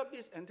developed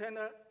this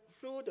antenna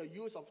through the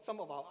use of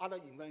some of our other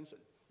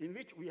inventions, in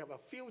which we have a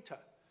filter,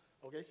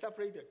 okay,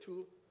 separate the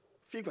 2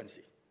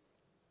 frequencies.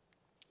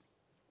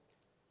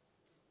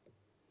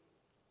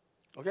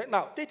 Okay,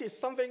 now this is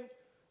something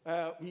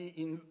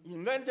we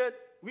invented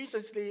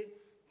recently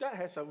that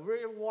has a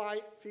very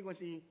wide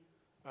frequency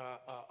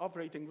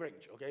operating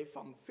range, okay,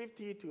 from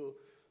 50 to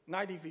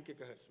 93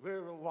 gigahertz,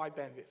 very wide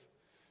bandwidth.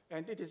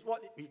 And this is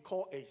what we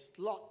call a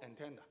slot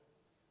antenna,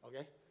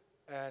 okay?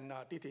 And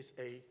this is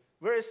a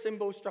very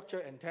simple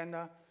structure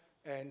antenna,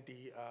 and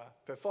the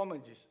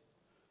performance is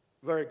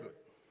very good.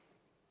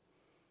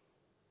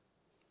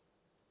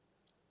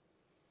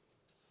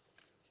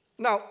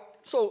 Now,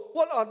 so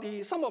what are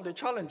some of the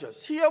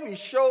challenges? Here we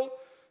show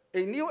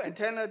a new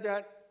antenna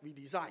that we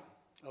designed,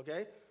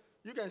 okay?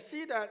 You can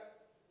see that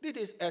this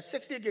is at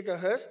 60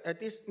 gigahertz at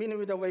this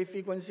millimeter wave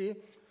frequency.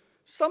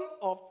 Some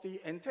of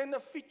the antenna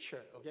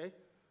feature, okay,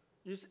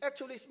 is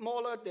actually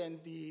smaller than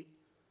the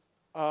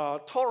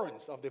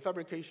tolerance of the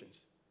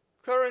fabrications.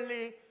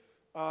 Currently,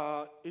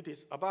 it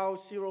is about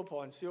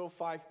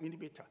 0.05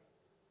 millimeter.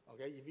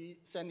 Okay, if we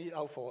send it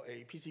out for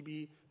a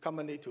PCB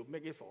company to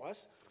make it for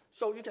us.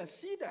 So you can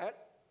see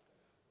that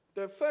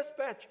the first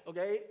batch,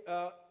 okay,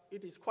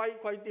 it is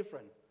quite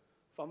different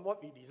from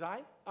what we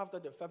designed after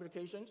the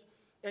fabrications.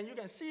 And you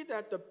can see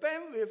that the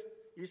bandwidth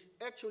is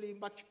actually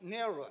much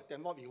narrower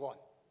than what we want.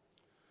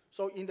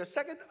 So in the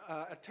second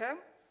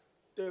attempt,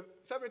 the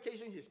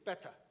fabrication is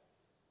better,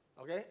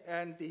 okay?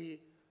 And the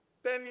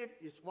bandwidth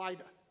is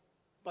wider,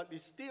 but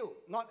it's still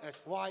not as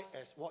wide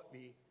as what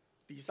we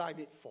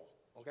designed it for,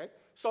 okay?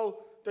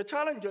 So the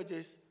challenge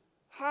is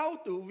how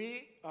do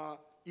we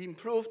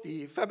improve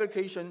the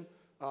fabrication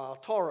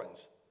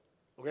tolerance,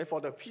 okay,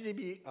 for the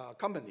PCB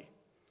company?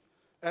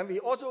 And we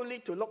also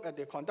need to look at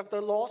the conductor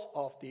loss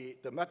of the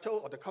metal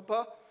or the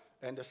copper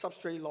and the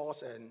substrate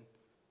loss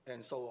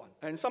and so on.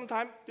 And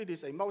sometimes it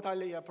is a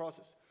multi-layer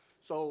process.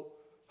 So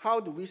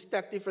how do we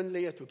stack different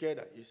layers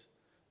together is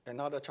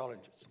another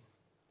challenge.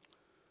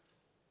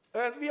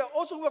 And we are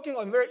also working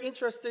on very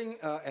interesting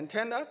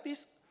antenna.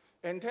 These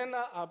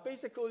antenna are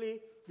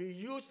basically, we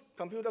use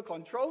computer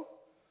control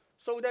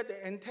so that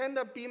the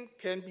antenna beam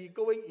can be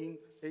going in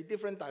a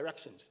different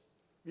directions.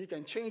 We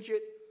can change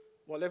it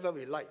whatever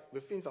we like,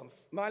 within from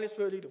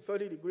 -30 to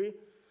 30 degrees,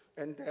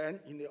 and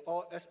then in the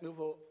all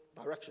azimuthal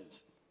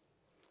directions.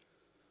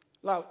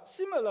 Now,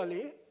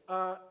 similarly,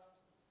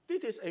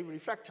 this is a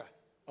reflector,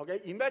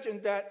 okay?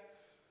 Imagine that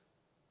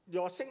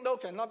your signal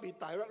cannot be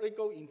directly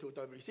go into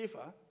the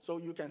receiver, so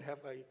you can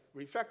have a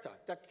reflector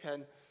that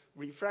can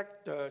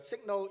reflect the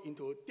signal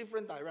into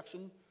different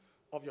direction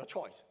of your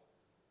choice.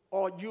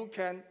 Or you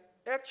can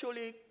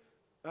actually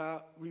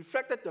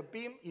reflected the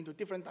beam into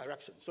different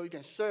directions, so you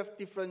can serve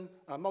different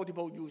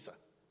multiple users,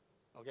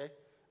 okay?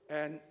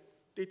 And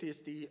this is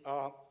the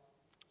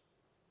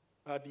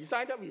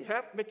design that we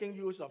have, making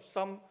use of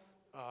some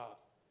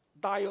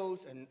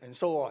diodes and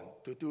so on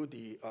to do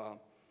the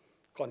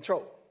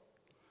control.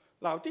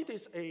 Now, this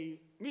is a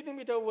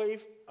millimeter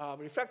wave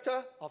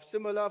reflector of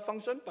similar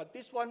function, but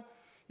this one,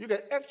 you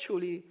can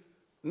actually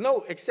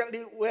know exactly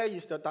where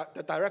is the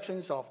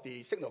directions of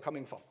the signal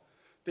coming from.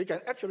 They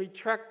can actually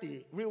track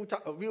the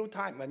real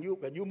time when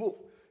you move.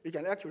 You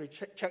can actually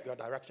check your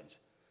directions.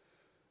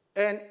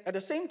 And at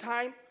the same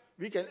time,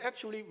 we can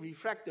actually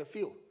refract the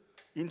field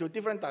into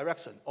different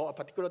direction or a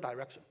particular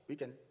direction. We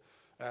can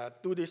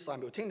do this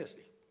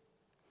simultaneously.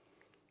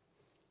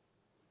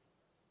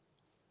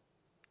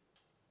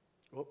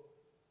 Oh,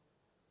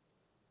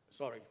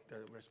 sorry,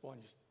 the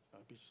response is a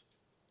bit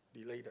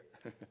delayed.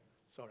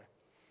 Sorry.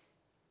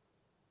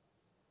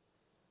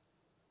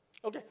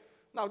 Okay,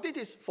 now this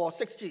is for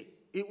 6G.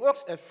 It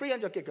works at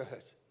 300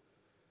 gigahertz.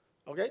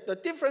 Okay, the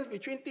difference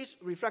between this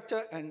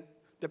reflector and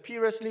the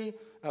previously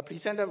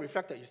presented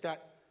reflector is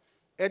that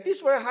at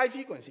this very high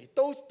frequency,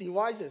 those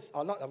devices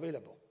are not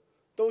available.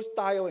 Those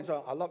diodes and so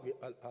on are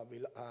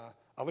not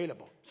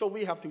available. So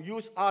we have to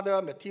use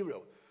other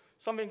material,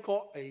 something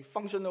called a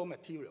functional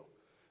material.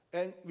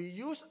 And we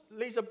use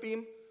laser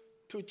beam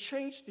to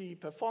change the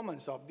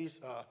performance of these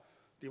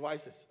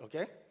devices,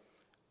 okay?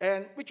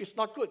 And which is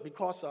not good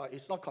because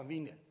it's not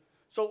convenient.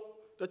 So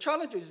the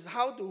challenge is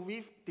how do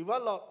we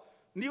develop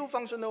new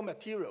functional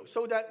material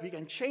so that we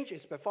can change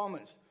its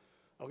performance,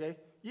 okay,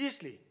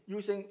 easily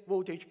using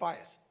voltage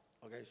bias,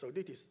 okay? So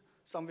this is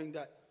something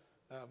that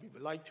we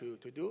would like to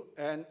do.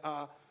 And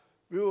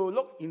we will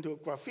look into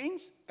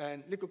graphenes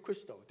and liquid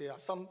crystal. There are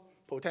some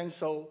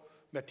potential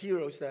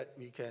materials that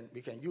we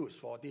can use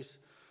for this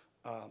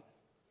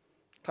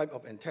type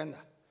of antenna.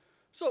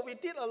 So we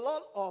did a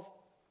lot of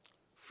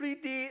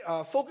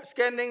 3D focus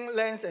scanning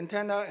lens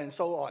antenna and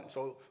so on.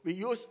 So we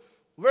use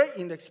very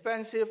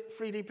inexpensive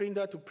 3D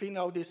printer to print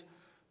out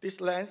this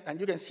lens. And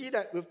you can see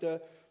that with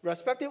the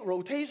respective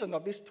rotation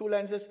of these two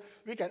lenses,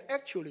 we can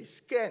actually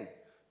scan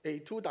a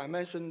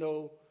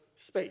two-dimensional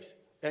space.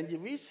 And if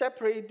we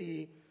separate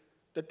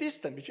the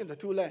distance between the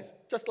two lenses,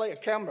 just like a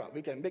camera,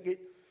 we can make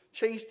it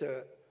change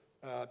the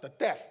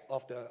depth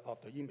of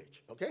the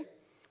image, okay?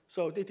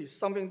 So this is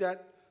something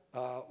that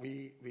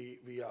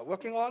we are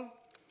working on.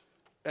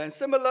 And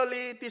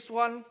similarly, this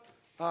one,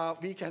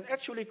 we can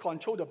actually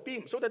control the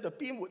beam so that the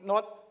beam would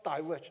not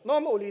diverge.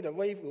 Normally, the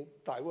wave will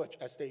diverge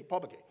as they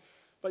propagate.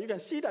 But you can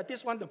see that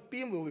this one, the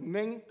beam will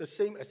remain the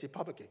same as it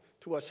propagates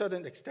to a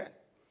certain extent.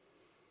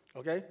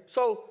 Okay?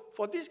 So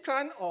for this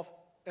kind of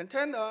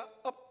antenna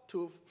up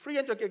to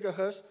 300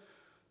 gigahertz,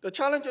 the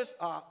challenges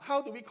are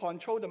how do we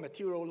control the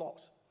material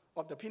loss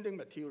of the printing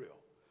material?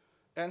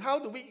 And how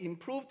do we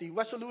improve the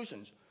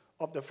resolutions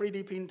of the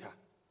 3D printer?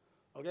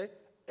 Okay?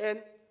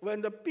 And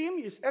when the beam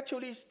is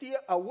actually steered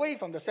away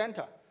from the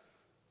center,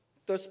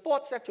 the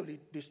spot's actually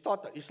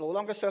distorted. It's no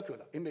longer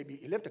circular. It may be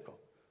elliptical.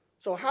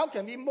 So how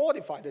can we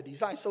modify the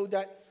design so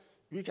that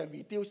we can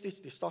reduce this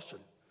distortion?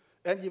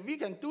 And if we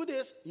can do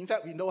this, in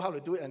fact, we know how to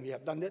do it, and we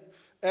have done it,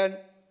 and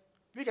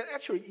we can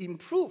actually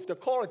improve the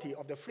quality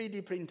of the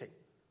 3D printing.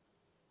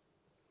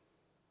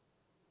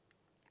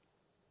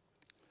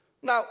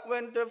 Now,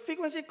 when the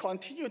frequency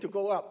continues to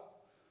go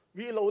up,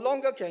 we no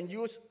longer can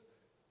use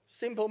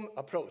simple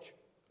approach.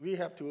 We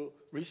have to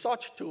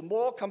resort to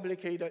more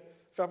complicated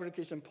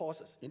fabrication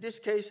process. In this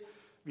case,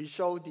 we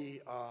show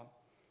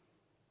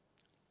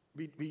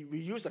we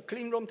use the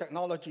clean room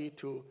technology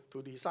to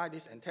design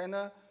this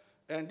antenna.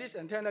 And this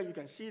antenna, you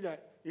can see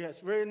that it has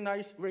very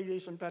nice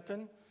radiation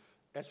pattern,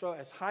 as well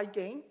as high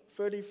gain,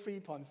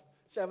 33.7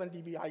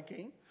 dB high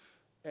gain.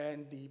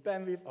 And the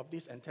bandwidth of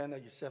this antenna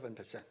is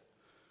 7%.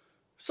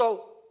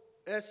 So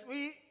as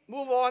we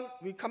move on,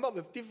 we come up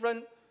with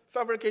different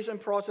fabrication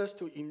process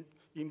to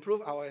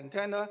improve our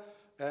antenna.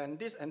 And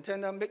this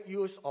antenna make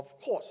use of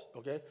quartz,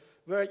 okay,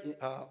 very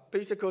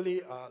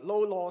basically low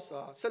loss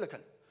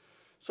silicon,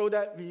 so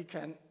that we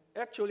can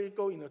actually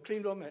go in a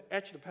clean room and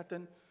etch the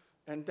pattern,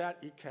 and that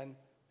it can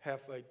have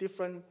a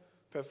different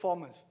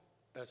performance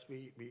as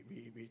we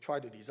try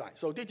to design.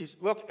 So this is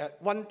work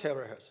at 1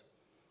 terahertz.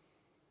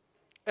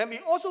 And we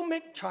also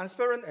make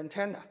transparent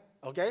antenna,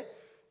 okay?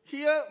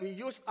 Here we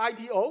use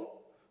ITO,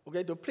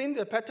 okay, to print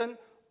the pattern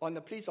on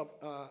a piece of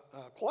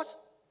quartz.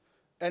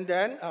 And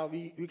then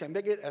we can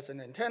make it as an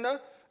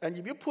antenna. And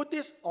if you put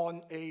this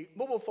on a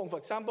mobile phone, for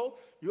example,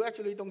 you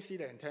actually don't see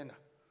the antenna,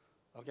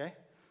 okay?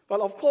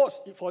 But of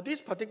course, for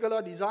this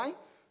particular design,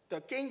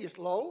 the gain is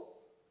low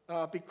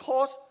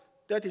because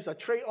that is a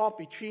trade-off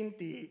between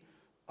the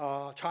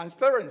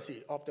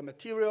transparency of the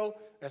material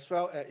as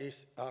well as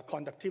its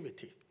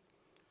conductivity.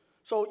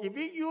 So if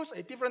we use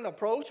a different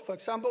approach, for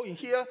example, in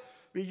here,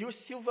 we use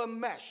silver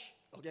mesh,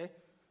 okay,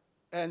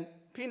 and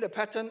print the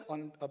pattern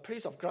on a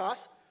piece of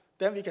glass,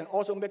 then we can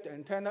also make the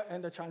antenna,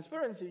 and the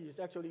transparency is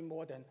actually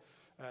more than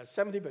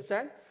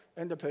 70%,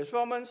 and the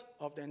performance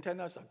of the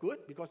antennas are good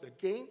because the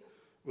gain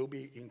will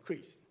be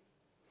increased.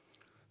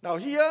 Now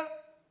here,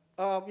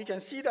 we can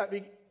see that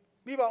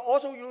we were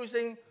also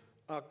using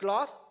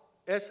glass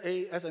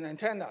as an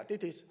antenna.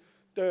 This is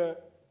the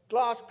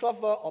glass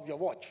cover of your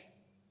watch,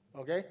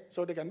 okay?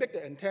 So they can make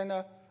the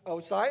antenna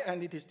outside,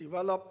 and it is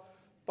developed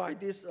by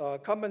this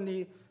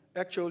company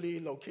actually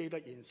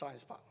located in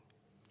Science Park.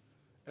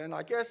 And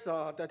I guess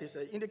that is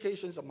an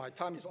indication of my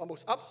time is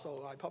almost up,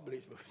 so I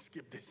probably will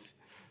skip this.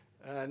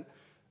 And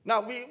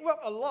now we work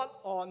a lot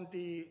on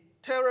the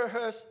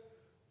terahertz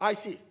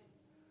IC.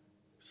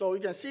 So you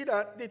can see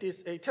that this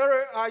is a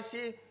terahertz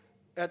IC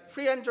at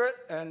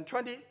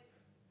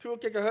 322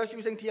 gigahertz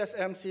using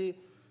TSMC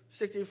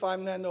 65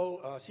 nano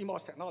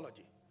CMOS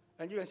technology.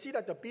 And you can see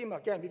that the beam,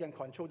 again, we can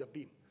control the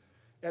beam.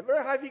 At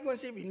very high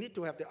frequency, we need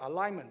to have the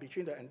alignment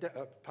between the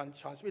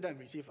transmitter and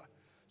receiver.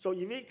 So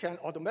if we can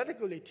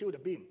automatically tilt the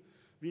beam,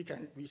 we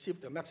can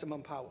receive the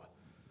maximum power.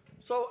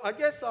 So I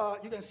guess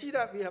you can see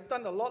that we have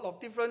done a lot of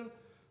different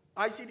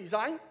IC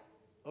design,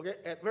 okay,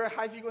 at very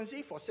high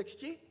frequency for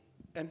 6G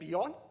and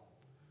beyond.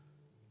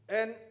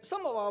 And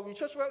some of our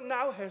research work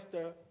now has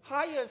the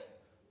highest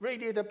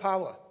radiated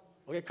power,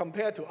 okay,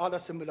 compared to other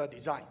similar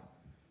design.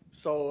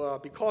 So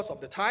because of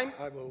the time,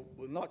 I will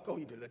not go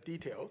into the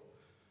detail.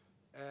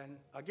 And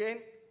again,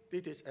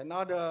 this is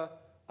another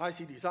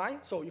IC design.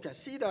 So you can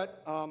see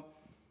that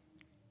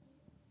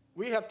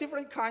we have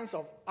different kinds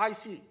of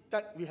IC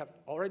that we have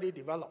already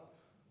developed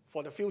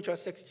for the future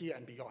 6G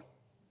and beyond.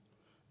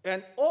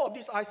 And all of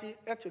these IC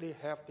actually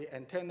have the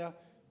antenna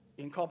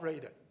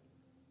incorporated.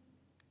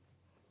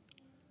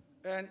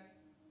 And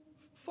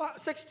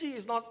 6G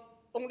is not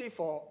only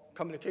for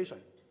communication,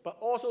 but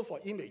also for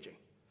imaging.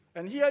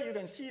 And here you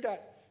can see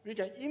that we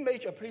can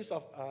image a piece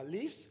of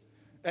leaves,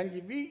 and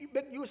if we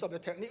make use of the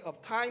technique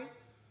of time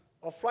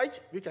of flight,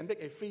 we can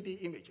make a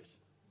 3D images.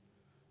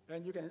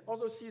 And you can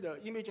also see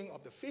the imaging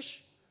of the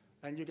fish,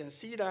 and you can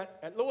see that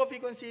at lower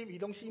frequency, we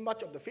don't see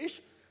much of the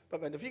fish,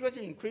 but when the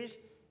frequency increases,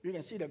 you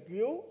can see the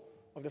gill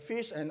of the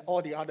fish and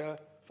all the other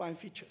fine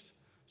features.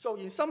 So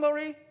in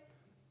summary,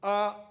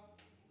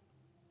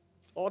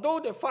 although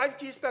the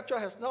 5G spectrum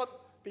has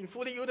not been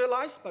fully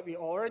utilized, but we're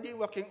already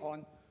working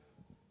on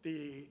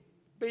the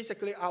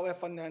basically RF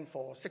front end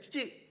for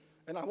 6G.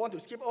 And I want to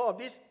skip all of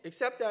this,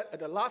 except that at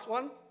the last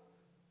one,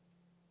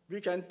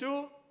 we can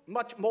do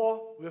much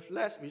more with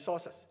less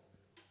resources.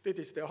 This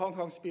is the Hong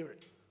Kong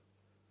spirit.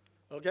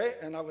 Okay,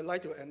 and I would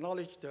like to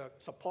acknowledge the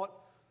support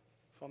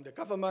from the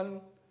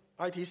government,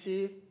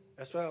 ITC,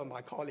 as well as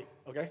my colleague.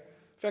 Okay,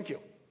 thank you.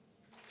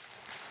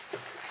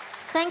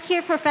 Thank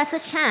you, Professor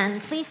Chan.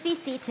 Please be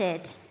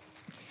seated.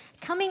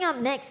 Coming up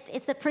next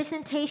is the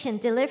presentation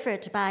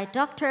delivered by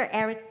Dr.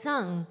 Eric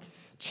Zhang,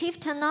 Chief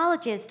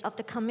Technologist of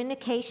the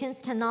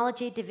Communications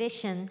Technology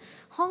Division,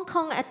 Hong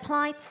Kong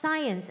Applied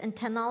Science and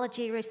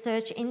Technology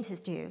Research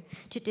Institute,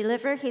 to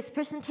deliver his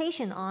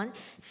presentation on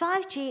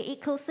 5G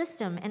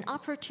ecosystem and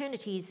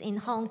opportunities in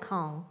Hong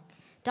Kong.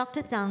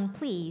 Dr. Zhang,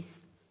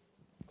 please.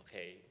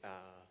 Okay,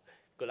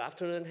 good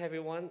afternoon,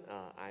 everyone.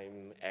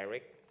 I'm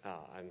Eric.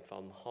 I'm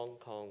from Hong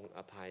Kong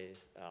Applied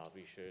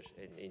Research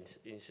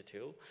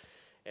Institute.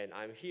 And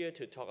I'm here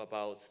to talk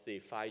about the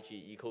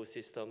 5G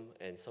ecosystem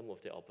and some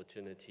of the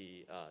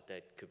opportunity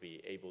that could be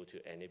able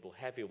to enable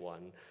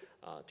everyone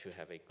to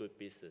have a good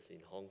business in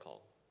Hong Kong.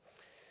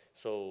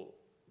 So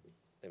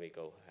let me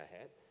go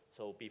ahead.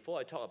 So before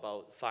I talk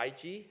about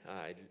 5G,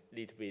 I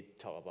need to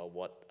talk about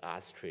what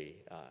ASTRI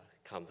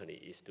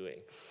company is doing.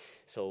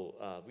 So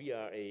we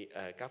are a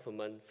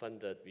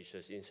government-funded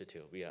research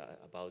institute. We are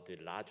about the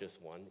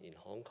largest one in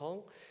Hong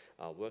Kong,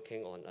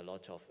 working on a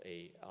lot of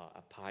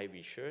applied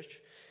research.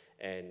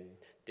 And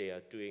they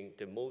are doing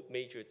the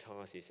major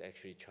task is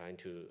actually trying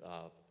to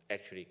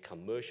actually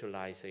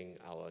commercializing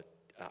our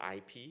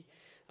IP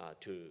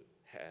to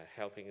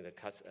helping the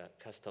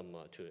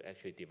customer to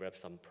actually develop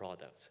some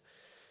products.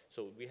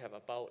 So we have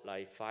about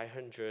like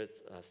 500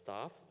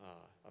 staff,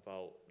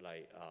 about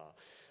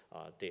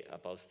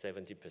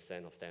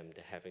 70% of them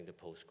having the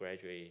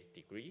postgraduate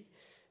degree,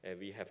 and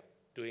we have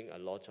doing a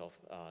lot of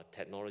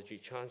technology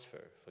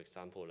transfer. For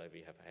example, like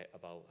we have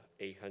about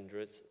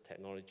 800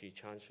 technology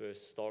transfer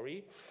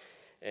story,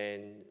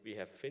 and we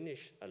have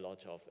finished a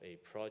lot of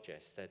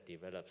projects that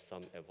develop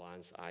some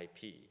advanced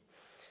IP,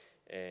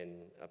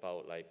 and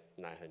about like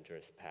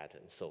 900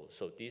 patents.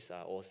 So these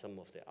are all some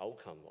of the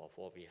outcome of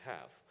what we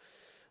have.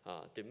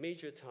 The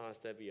major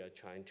task that we are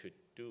trying to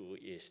do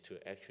is to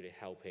actually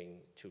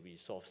helping to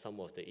resolve some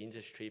of the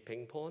industry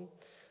ping pong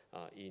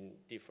in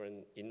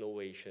different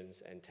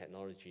innovations and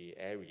technology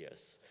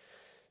areas.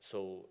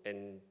 So,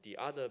 and the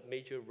other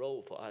major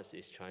role for us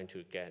is trying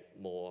to get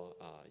more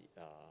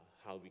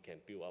how we can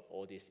build up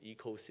all this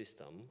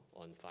ecosystem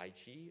on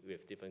 5G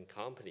with different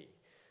companies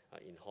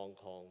in Hong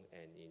Kong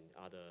and in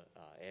other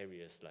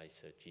areas like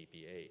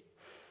GBA.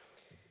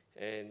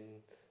 And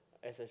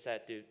as I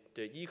said,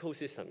 the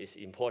ecosystem is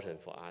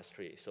important for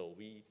ASTRI. So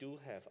we do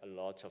have a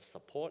lot of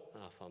support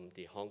from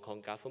the Hong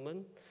Kong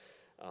government,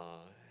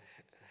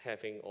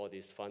 having all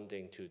this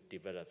funding to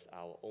develop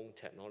our own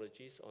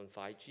technologies on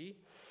 5G.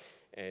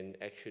 And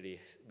actually,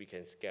 we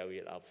can scale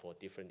it up for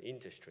different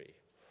industry.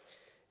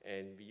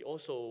 And we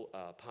also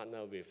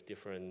partner with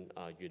different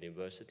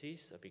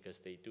universities because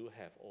they do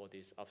have all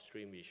this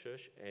upstream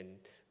research. And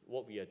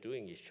what we are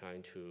doing is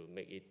trying to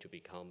make it to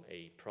become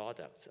a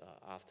product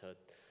after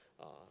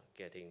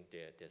getting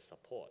their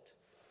support.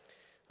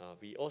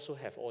 We also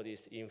have all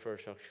these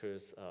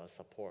infrastructures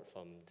support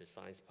from the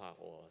Science Park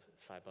or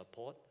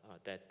Cyberport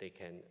that they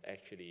can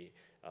actually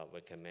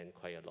recommend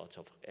quite a lot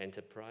of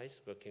enterprise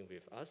working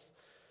with us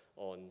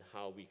on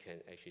how we can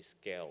actually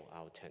scale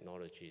our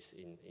technologies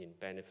in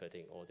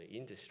benefiting all the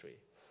industry.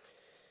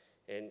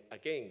 And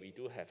again, we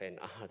do have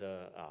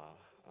another,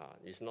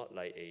 it's not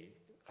like a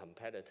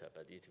competitor,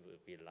 but it will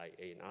be like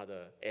in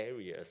other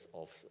areas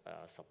of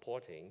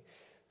supporting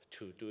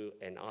to do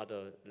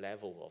another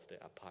level of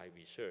the applied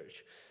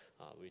research,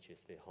 which is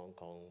the Hong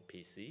Kong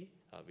PC.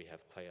 We have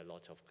quite a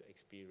lot of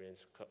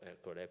experience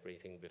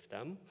collaborating with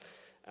them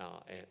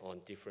and on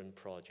different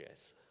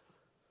projects.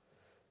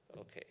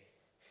 Okay,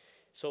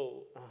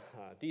 so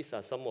these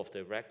are some of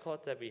the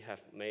records that we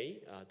have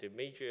made.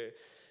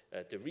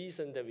 The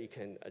reason that we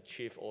can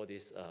achieve all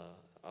this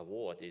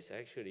award is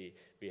actually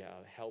we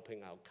are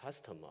helping our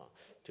customer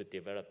to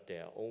develop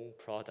their own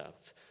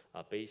products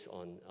based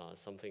on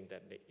something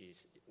that is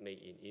made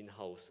in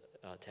in-house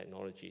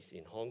technologies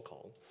in Hong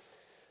Kong.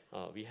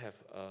 We have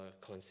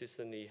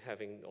consistently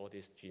having all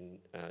this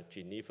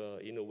Geneva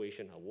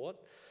Innovation Award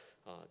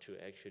to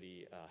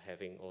actually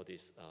having all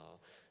this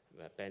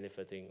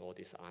benefiting all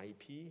this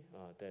IP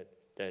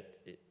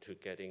to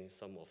getting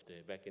some of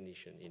the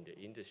recognition in the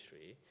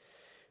industry.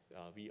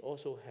 We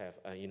also have,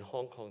 in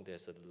Hong Kong,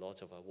 there's a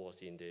lot of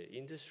awards in the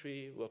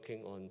industry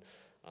working on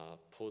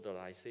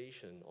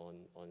polarization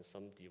on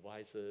some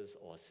devices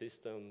or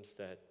systems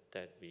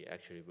that we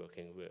actually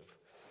working with.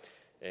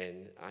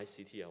 And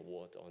ICT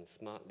award on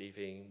smart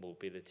living,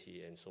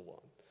 mobility, and so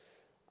on.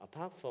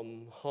 Apart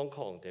from Hong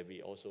Kong, that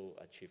we also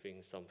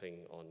achieving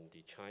something on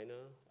the China,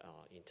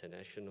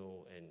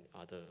 international, and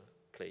other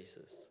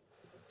places.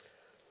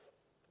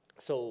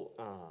 So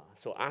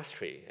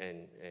ASTRI,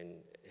 and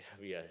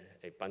we are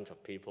a bunch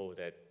of people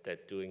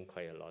that doing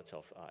quite a lot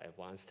of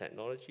advanced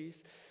technologies.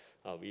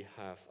 We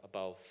have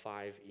about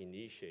 5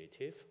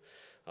 initiatives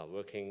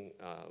working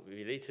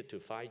related to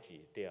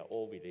 5G. They are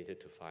all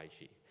related to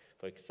 5G.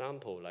 For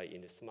example, like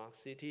in the smart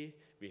city,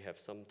 we have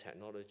some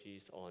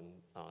technologies on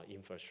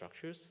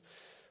infrastructures.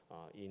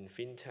 In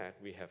fintech,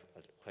 we have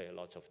quite a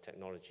lot of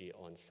technology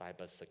on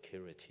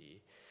cybersecurity.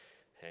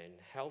 And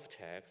health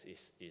tech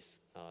is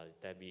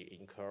that we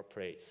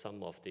incorporate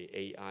some of the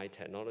AI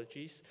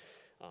technologies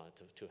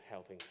to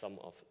helping some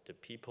of the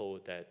people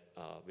that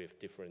with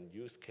different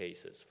use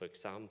cases, for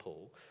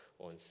example,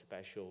 on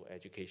special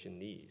education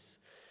needs.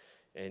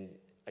 And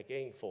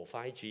again, for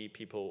 5G,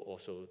 people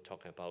also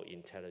talk about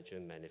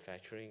intelligent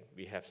manufacturing.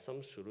 We have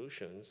some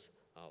solutions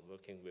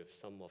working with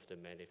some of the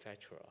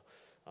manufacturer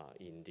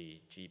in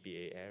the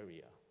GBA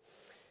area.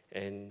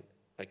 And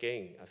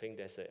again, I think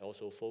there's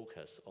also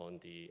focus on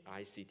the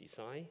IC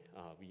design.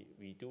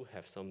 We do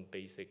have some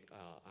basic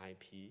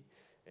IP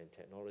and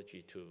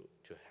technology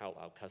to help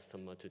our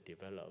customer to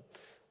develop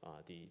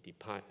the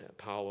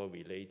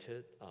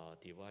power-related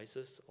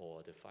devices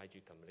or the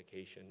 5G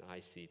communication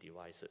IC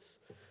devices.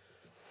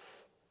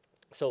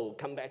 So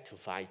come back to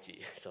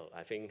 5G. So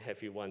I think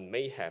everyone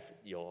may have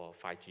your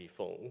 5G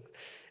phone,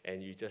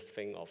 and you just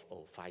think of,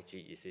 oh,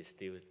 5G, is it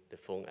still the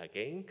phone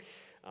again?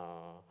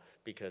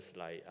 Because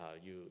like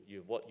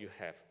what you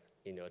have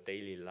in your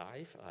daily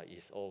life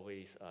is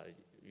always,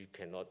 you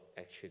cannot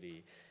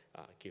actually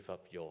give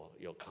up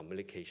your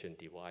communication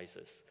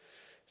devices.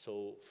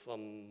 So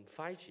from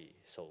 5G,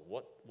 so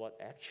what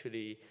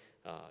actually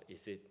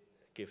is it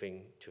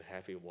giving to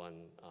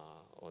everyone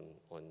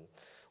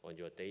on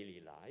your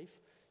daily life?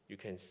 You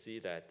can see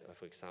that,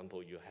 for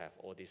example, you have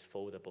all these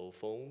foldable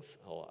phones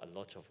or a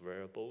lot of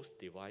wearables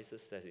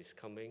devices that is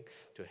coming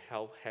to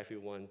help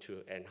everyone to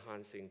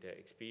enhancing their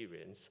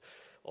experience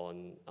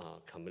on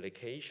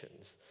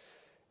communications.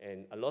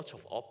 And a lot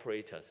of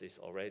operators is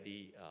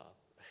already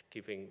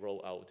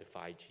roll out the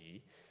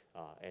 5G,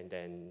 and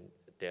then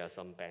there are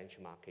some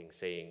benchmarking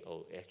saying,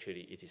 oh,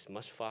 actually it is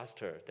much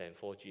faster than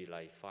 4G,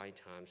 like 5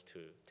 times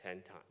to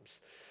 10 times.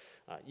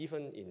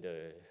 Even in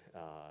the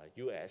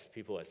US,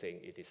 people are saying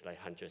it is like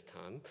 100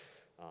 times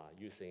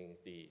using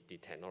the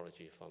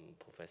technology from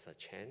Professor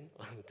Chen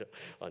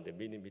on the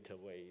millimeter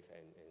wave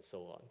and so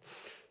on.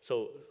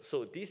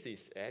 So this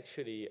is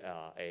actually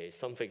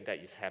something that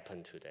is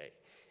happened today.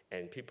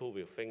 And people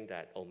will think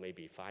that, oh,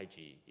 maybe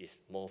 5G is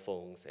more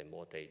phones and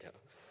more data.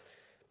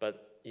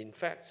 But in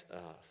fact,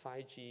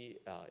 5G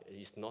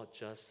is not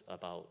just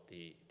about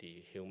the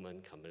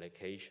human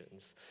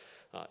communications.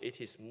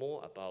 It is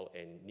more about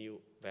a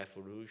new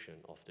revolution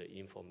of the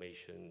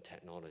information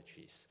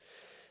technologies.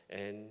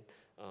 And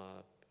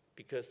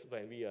because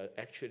when we are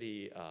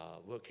actually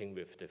working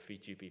with the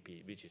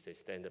 3GPP, which is a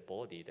standard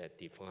body that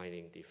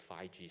defining the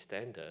 5G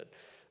standard,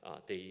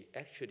 they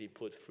actually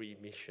put 3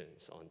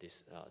 missions on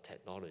these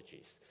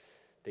technologies.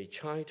 They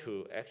try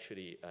to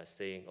actually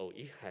saying, oh,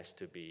 it has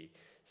to be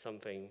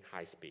something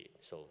high speed.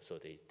 So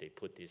they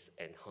put this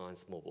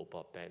enhanced mobile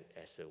broadband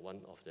as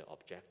one of the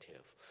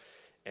objectives.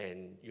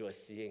 And you are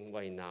seeing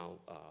right now,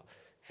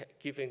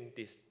 given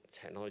this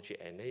technology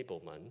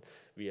enablement,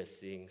 we are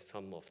seeing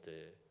some of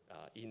the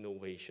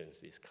innovations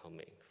is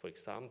coming. For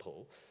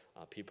example,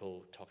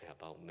 people talking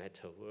about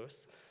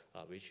metaverse,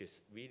 which is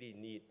really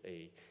need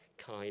a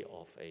kind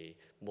of a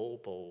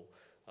mobile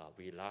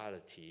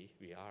reality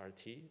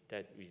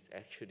that is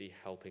actually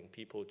helping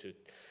people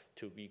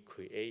to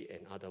recreate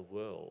another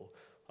world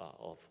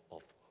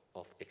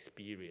of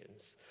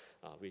experience,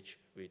 which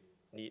we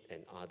need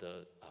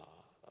another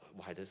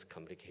wireless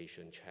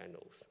communication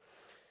channels.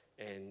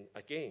 And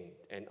again,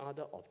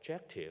 another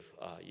objective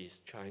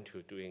is trying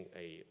to doing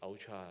a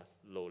ultra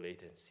low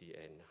latency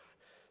and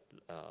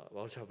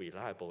ultra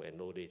reliable and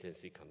low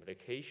latency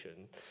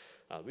communication,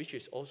 which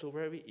is also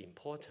very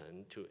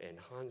important to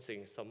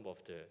enhancing some of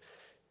the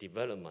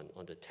development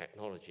on the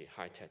technology,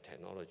 high-tech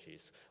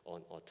technologies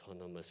on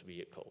autonomous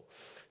vehicle.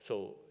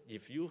 So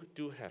if you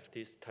do have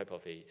this type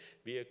of a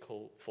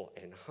vehicle for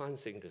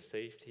enhancing the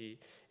safety,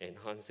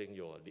 enhancing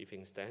your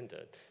living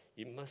standard,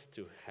 it must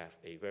to have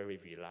a very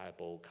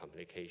reliable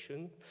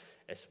communication,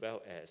 as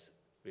well as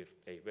with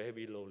a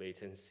very low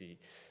latency,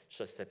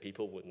 such that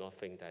people would not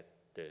think that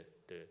the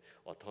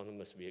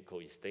autonomous vehicle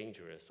is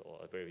dangerous or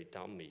a very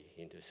dummy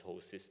in this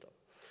whole system.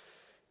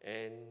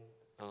 And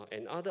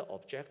another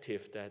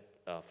objective that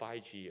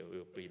 5G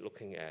will be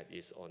looking at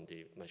is on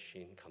the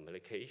machine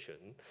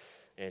communication.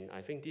 And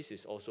I think this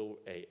is also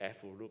a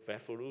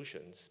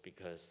revolution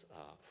because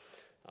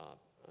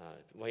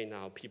right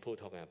now people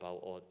talking about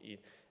all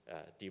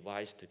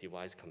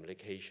device-to-device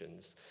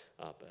communications,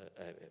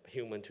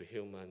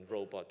 human-to-human,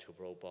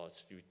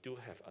 robot-to-robots. You do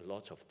have a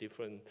lot of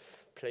different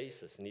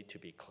places need to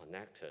be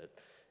connected,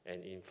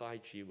 and in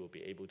 5G we'll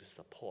be able to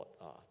support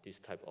this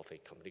type of a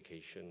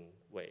communication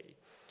way.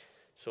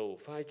 So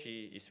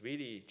 5G is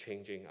really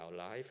changing our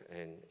life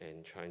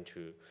and trying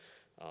to,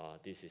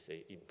 this is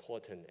an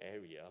important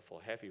area for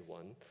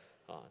everyone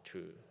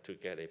to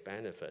get a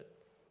benefit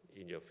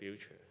in your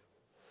future.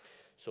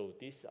 So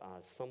these are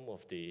some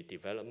of the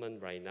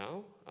development right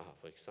now.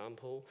 For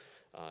example,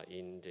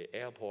 in the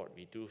airport,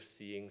 we do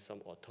seeing some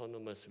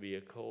autonomous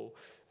vehicle,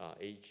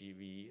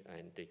 AGV,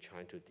 and they're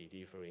trying to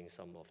delivering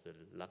some of the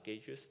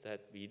luggages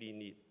that really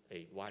need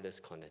a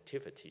wireless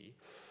connectivity.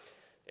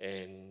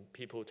 And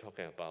people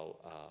talking about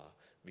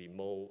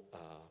remote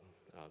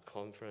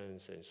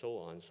conference and so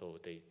on, so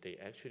they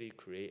actually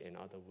create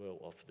another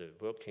world of the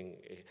working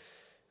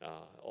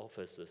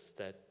offices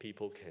that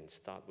people can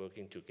start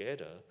working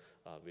together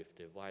with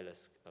the wireless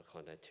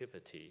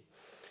connectivity.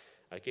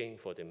 Again,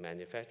 for the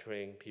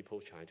manufacturing, people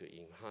trying to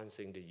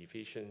enhancing the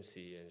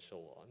efficiency and so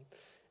on.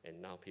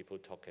 And now people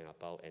talking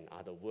about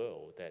another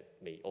world that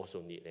may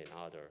also need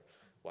another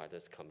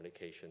wireless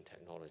communication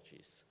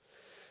technologies.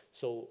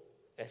 So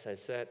as I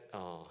said,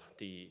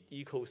 the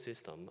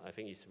ecosystem, I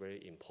think, is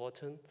very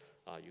important.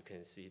 You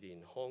can see it in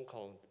Hong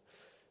Kong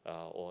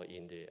or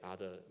in the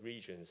other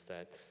regions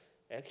that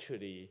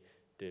actually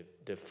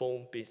the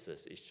phone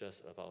business is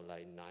just about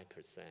like 9%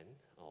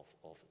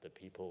 of the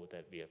people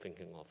that we are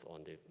thinking of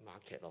on the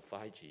market of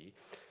 5G.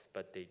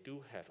 But they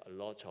do have a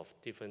lot of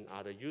different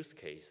other use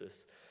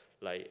cases,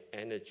 like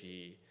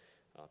energy,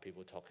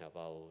 people talking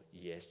about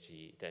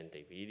ESG, then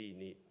they really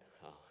need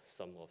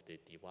some of the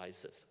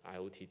devices,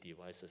 IoT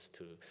devices,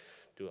 to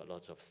do a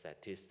lot of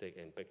statistics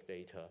and big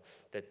data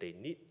that they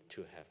need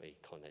to have a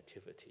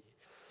connectivity.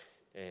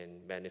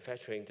 And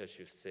manufacturing, as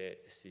you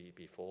see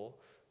before,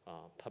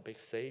 public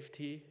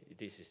safety,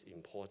 this is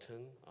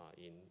important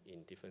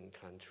in different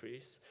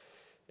countries.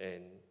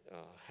 And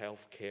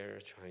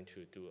healthcare, trying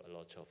to do a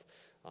lot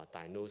of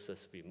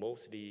diagnosis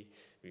remotely,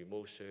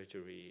 remote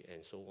surgery,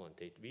 and so on.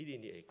 They really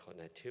need a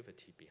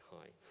connectivity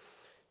behind.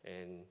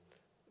 And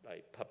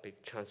like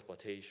public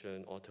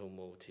transportation,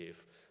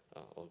 automotive,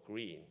 or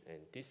green,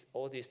 and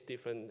all these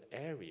different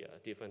areas,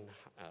 different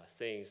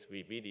things,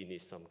 we really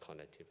need some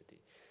connectivity.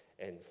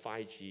 And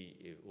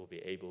 5G will be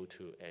able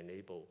to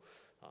enable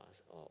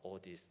all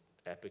these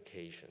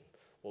applications.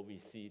 What we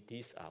see,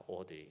 these are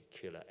all the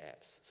killer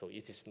apps. So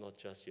it is not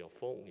just your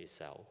phone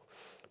itself,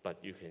 but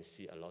you can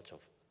see a lot of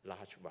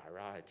large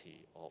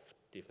variety of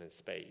different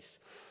space.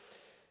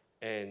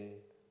 And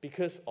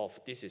because of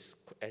this is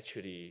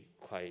actually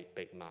quite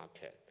big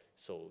market,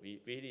 so we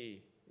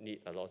really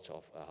need a lot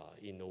of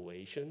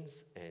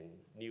innovations and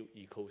new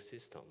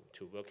ecosystem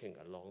to working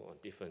along on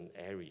different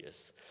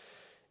areas.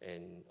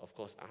 And of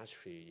course,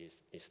 ASTRI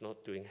is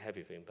not doing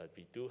everything, but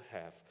we do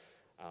have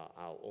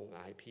our own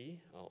IP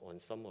on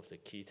some of the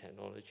key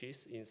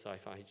technologies inside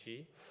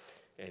 5G.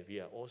 And we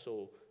are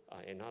also,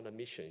 another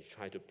mission is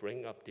trying to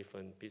bring up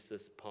different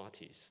business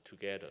parties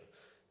together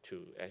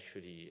to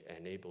actually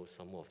enable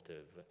some of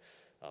the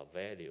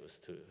values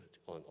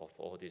of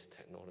all these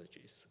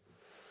technologies.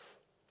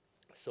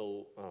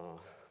 So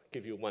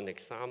give you one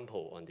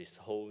example on this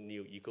whole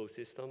new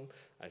ecosystem.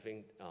 I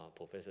think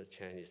Professor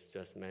Chen has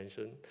just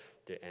mentioned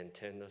the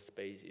antenna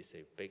space is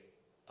a big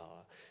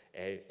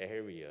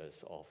areas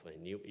of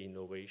new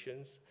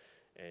innovations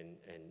and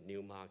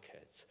new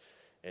markets.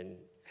 And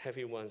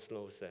everyone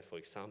knows that, for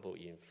example,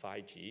 in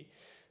 5G,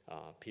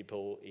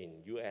 people in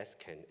US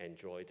can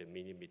enjoy the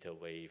millimeter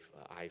wave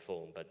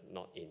iPhone, but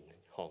not in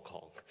Hong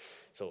Kong.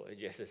 So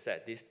as I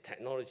said, this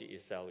technology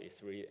itself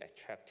is really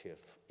attractive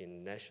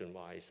in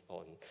nationwide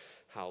on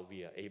how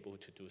we are able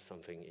to do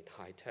something in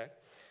high tech,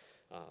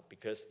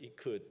 because it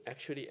could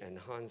actually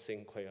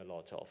enhancing quite a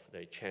lot of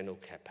the channel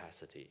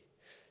capacity.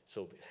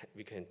 So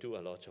we can do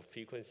a lot of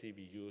frequency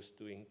we use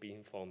doing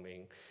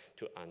beamforming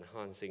to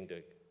enhancing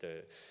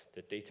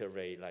the data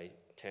rate like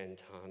 10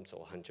 times or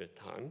 100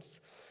 times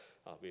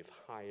with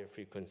higher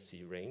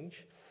frequency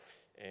range.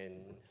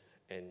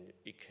 And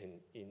it can,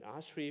 in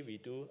ASTRI, we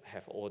do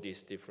have all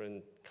these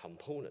different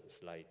components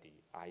like the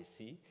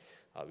IC.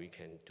 We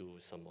can do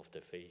some of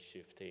the phase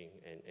shifting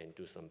and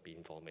do some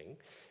beamforming.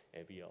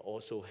 And we are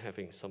also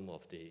having some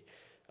of the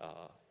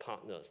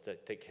partners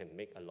that they can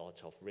make a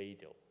lot of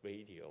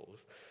radios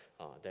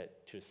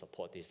that to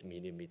support this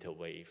millimeter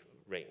wave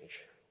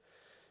range.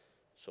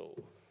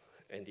 So,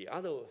 and the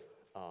other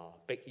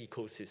big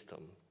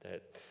ecosystem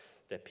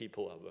that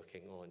people are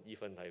working on,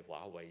 even like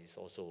Huawei is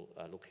also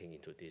looking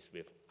into this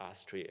with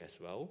ASTRI as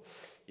well,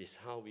 is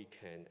how we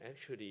can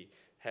actually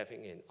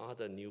having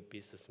other new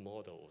business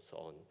models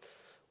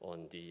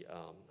on the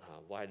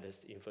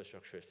wireless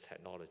infrastructure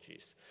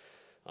technologies.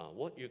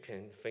 What you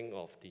can think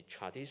of the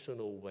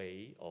traditional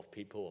way of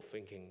people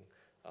thinking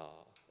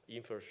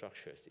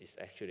infrastructures is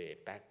actually a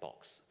black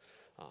box.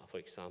 For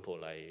example,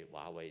 like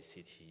Huawei,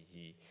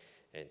 CTE,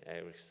 and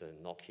Ericsson,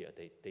 Nokia,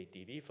 they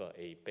deliver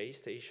a base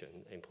station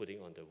and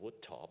putting on the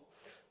rooftop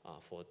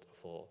for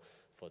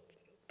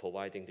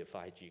providing the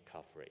 5G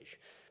coverage.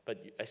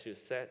 But as you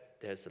said,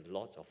 there's a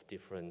lot of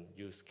different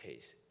use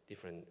cases,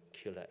 different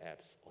killer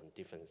apps on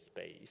different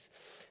space,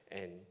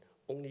 and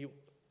only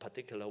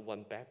particular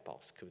one black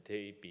box could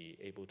they be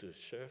able to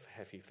serve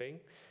everything.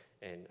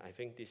 And I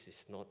think this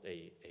is not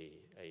a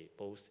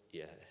most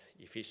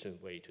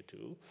efficient way to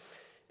do.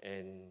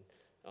 And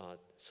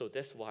so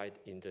that's why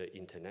in the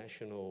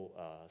international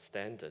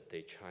standard,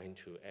 they're trying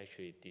to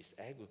actually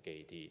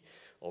disaggregate the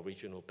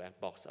original black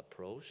box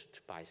approach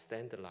by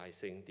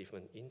standardizing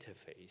different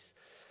interface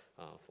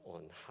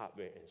on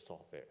hardware and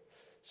software.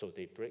 So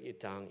they break it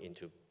down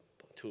into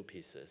two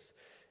pieces,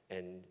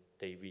 and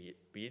they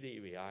really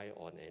rely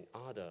on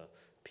other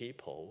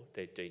people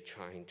that they're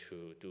trying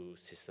to do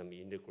system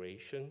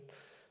integration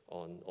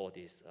on all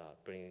these,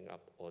 bringing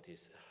up all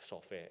these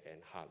software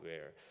and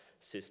hardware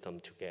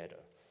system together.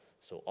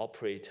 So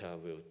operator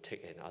will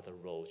take another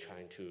role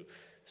trying to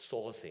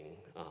sourcing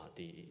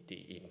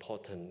the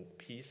important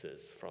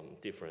pieces from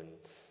different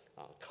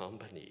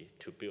companies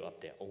to build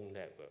up their own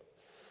network.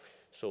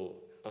 So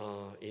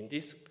in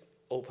this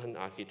open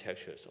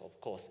architectures, of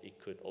course,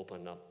 it could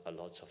open up a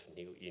lot of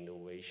new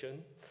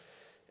innovation,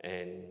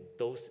 and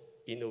those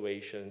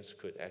innovations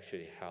could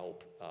actually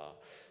help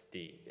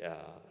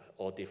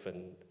all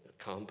different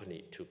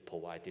companies to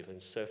provide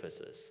different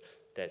services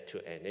that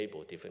to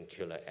enable different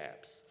killer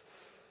apps.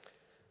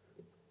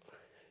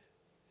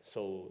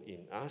 So in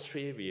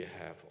ASTRI, we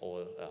have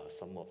all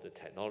some of the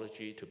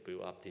technology to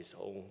build up this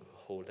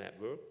whole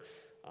network.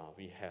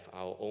 We have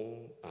our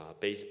own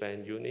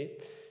baseband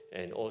unit,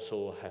 and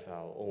also have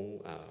our own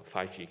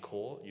 5G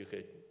core. You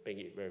could make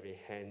it very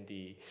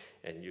handy,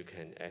 and you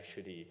can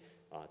actually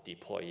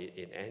deploy it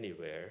in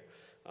anywhere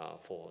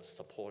for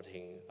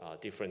supporting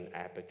different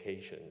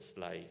applications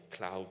like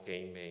cloud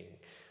gaming,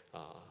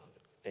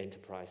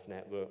 enterprise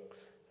network,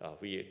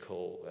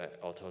 vehicle,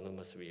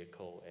 autonomous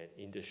vehicle, and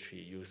industry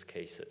use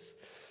cases.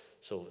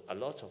 So a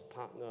lot of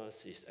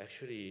partners is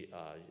actually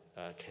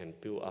can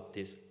build up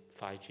this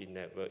 5G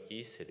network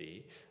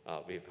easily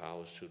with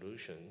our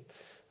solution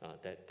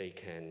that they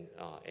can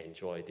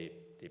enjoy the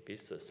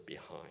business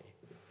behind.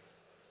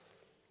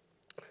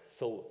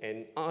 So,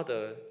 and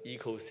other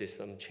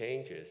ecosystem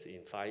changes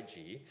in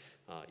 5G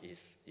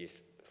is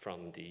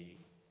from the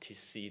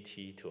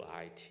CT to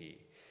IT.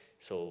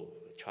 So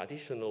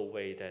traditional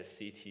way that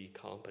CT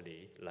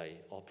company,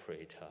 like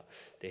operator,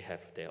 they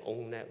have their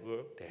own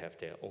network, they have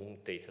their own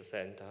data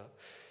center.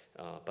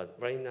 But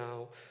right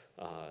now,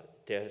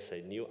 there's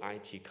a new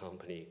IT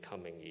company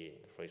coming in,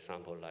 for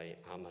example, like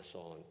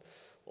Amazon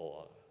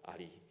or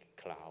Ali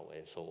Cloud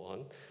and so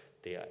on.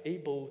 They are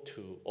able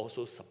to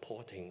also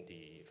supporting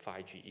the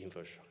 5G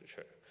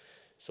infrastructure.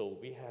 So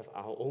we have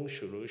our own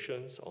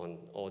solutions on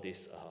all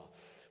this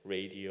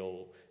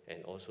radio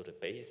and also the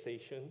base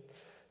station,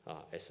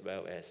 as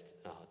well as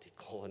the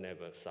core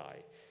network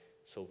side.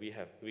 So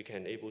we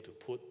can able to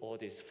put all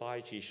this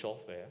 5G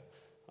software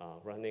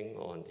running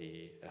on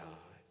the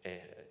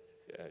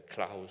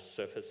cloud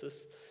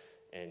services,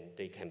 and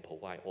they can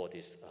provide all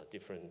these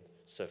different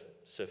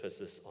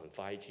services on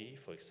 5G,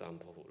 for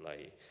example,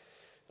 like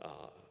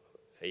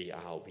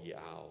AR,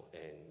 VR,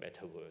 and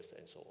metaverse,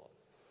 and so on.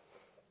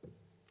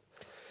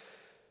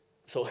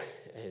 So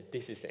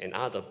this is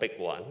another big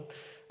one.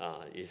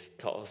 Is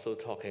also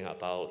talking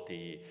about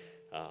the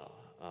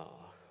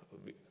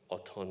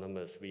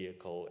autonomous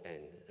vehicle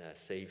and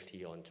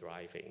safety on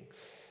driving.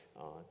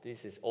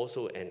 This is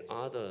also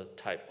another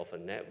type of a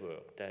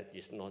network that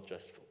is not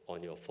just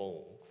on your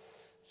phone.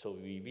 So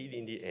we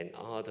really need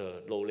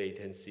another low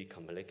latency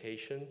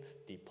communication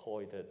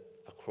deployed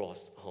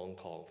across Hong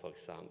Kong, for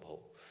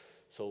example.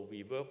 So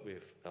we work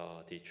with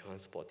the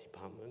transport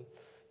department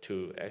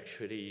to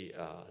actually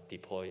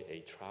deploy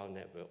a trial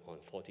network on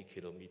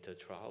 40-kilometer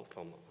trial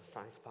from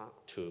Science Park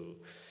to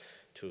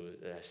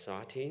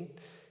Sartine.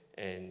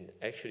 And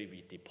actually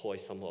we deploy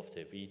some of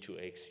the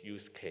V2X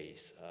use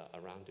case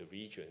around the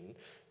region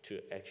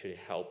to actually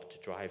help the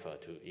driver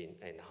to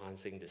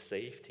enhancing the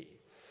safety.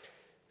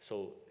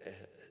 So,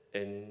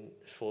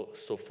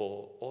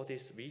 for all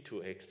this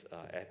V2X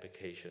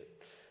application,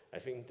 I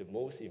think the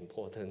most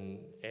important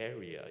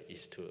area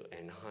is to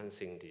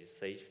enhancing the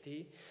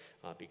safety,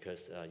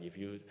 because if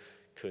you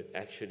could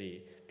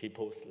actually,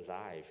 people's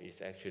life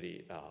is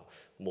actually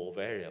more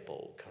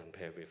variable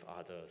compared with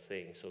other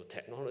things. So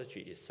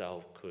technology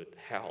itself could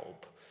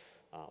help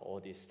all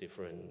these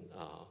different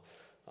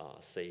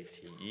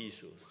safety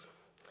issues.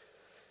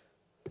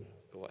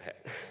 Go ahead.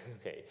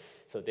 Okay,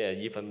 so there are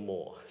even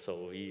more.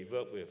 So we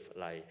work with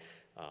like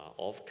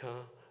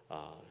OFCA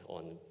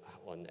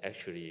on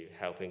actually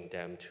helping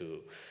them to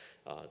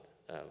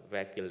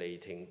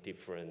regulating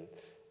different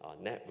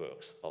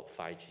networks of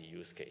 5G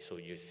use case. So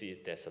you see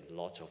there's a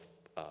lot of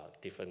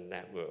different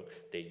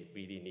network, they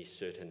really need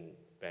certain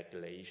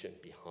regulation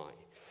behind.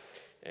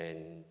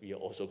 And we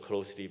also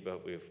closely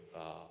work with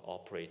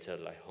operators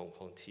like Hong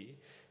Kong T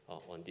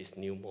on these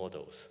new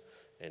models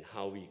and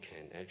how we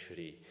can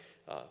actually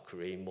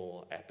create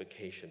more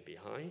application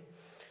behind.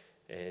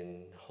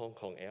 And Hong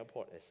Kong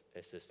Airport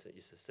is the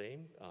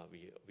same.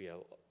 We are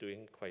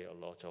doing quite a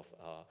lot of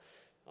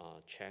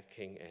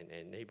checking and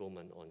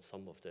enablement on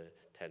some of the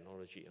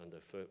technology on the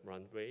third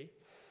runway.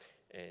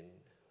 And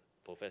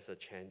Professor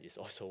Chen is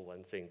also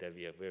one thing that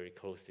we are very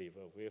closely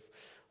work with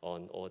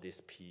on all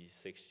this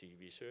P6G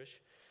research.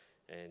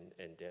 And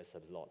there's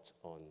a lot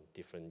on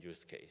different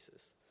use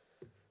cases.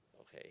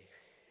 Okay.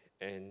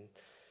 And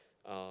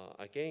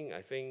again,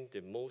 I think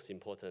the most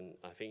important,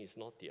 I think it's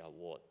not the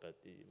award, but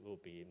it will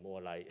be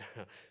more like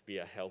we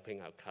are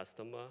helping our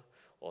customer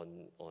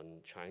on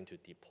trying to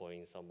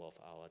deploy some of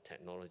our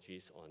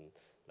technologies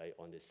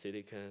on the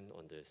silicon,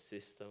 on the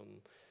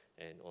system,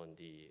 and on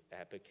the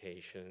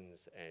applications,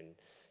 and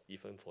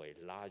even for a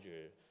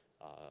larger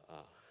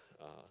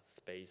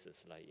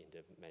spaces like in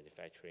the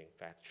manufacturing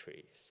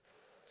factories.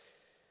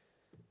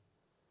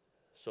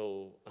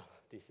 So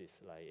this is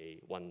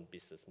like one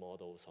business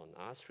models on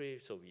ASTRI.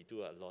 So we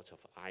do a lot of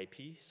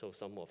IP. So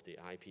some of the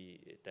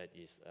IP that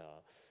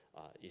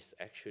is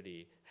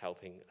actually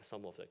helping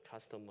some of the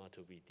customer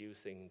to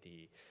reducing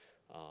the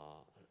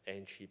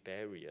entry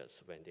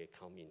barriers when they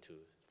come into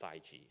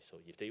 5G. So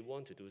if they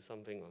want to do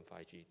something on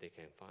 5G, they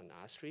can find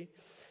ASTRI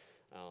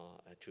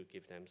to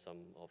give them some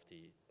of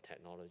the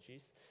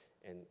technologies.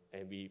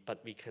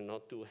 But we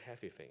cannot do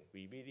everything.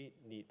 We really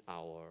need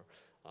our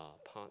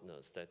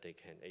partners that they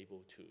can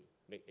able to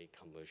make a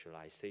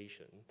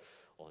commercialization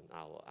on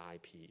our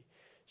IP.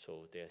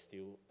 So there's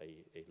still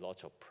a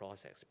lot of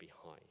process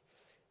behind.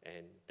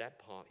 And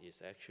that part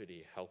is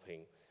actually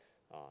helping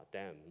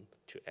them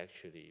to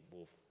actually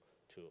move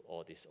to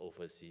all this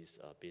overseas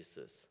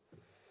business.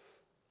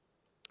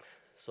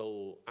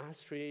 So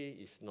ASTRI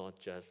is not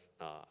just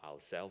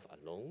ourselves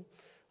alone,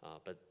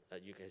 but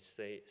you can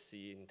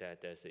seeing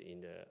that there's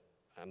in the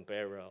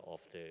umbrella of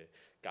the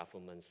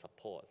government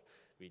support.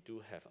 We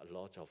do have a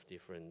lot of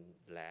different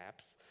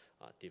labs,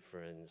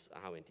 different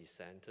R&D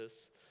centers,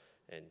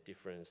 and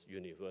different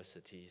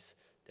universities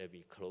that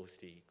we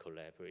closely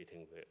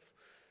collaborating with.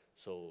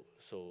 So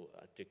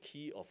the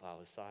key of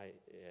our side,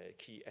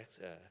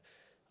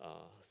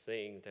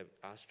 thing that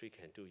ASTRI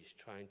can do is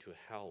trying to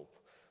help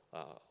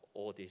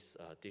all these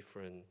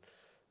different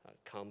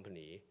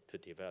company to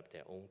develop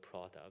their own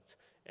products,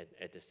 and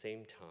at the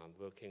same time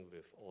working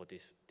with all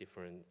these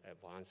different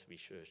advanced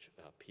research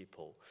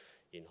people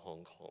in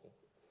Hong Kong.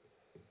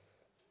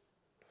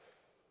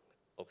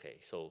 Okay,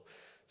 so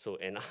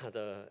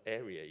another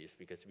area is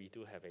because we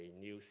do have a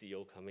new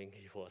CEO coming.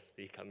 He was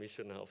the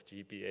commissioner of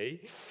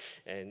GBA,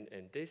 and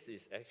this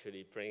is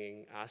actually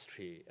bringing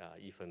ASTRI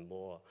even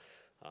more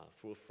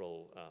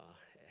fruitful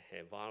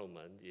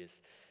environment.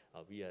 Is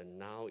we are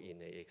now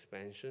in an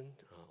expansion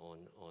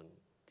on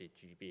the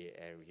GBA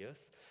areas.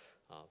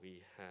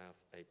 We have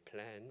a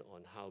plan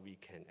on how we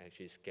can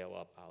actually scale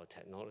up our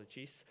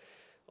technologies,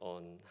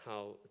 on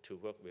how to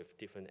work with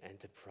different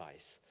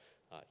enterprise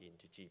in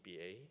the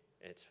GBA,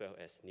 as well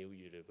as new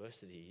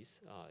universities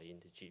in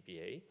the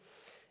GBA.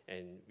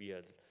 And we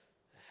are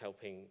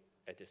helping,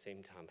 at the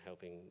same time,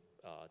 helping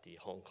the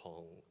Hong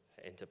Kong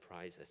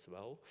enterprise as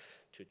well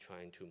to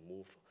trying to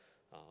move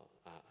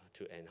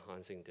to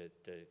enhancing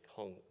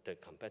the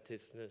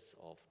competitiveness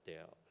of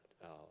their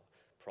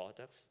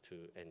products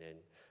and then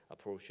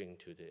approaching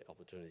to the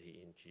opportunity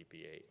in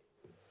GBA.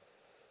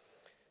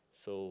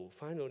 So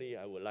finally,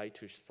 I would like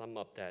to sum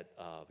up that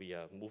we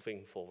are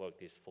moving forward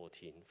this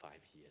 14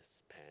 5-year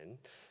plan.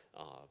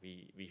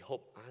 We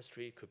hope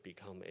ASTRI could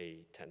become a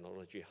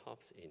technology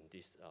hubs in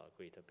these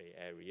Greater Bay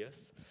Areas.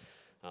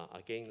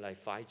 Again,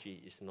 like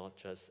 5G is not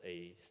just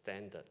a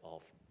standard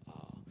of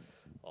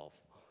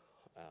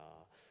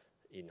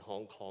in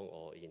Hong Kong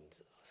or in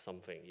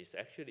something. It's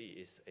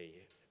actually a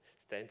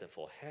standard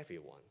for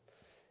everyone.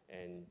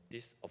 And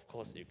this, of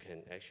course, you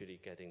can actually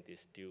getting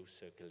this dual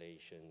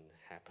circulation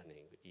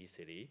happening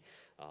easily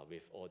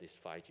with all these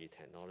 5G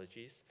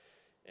technologies.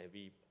 And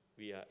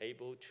we are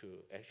able to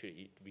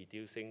actually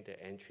reducing the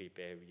entry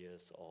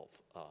barriers of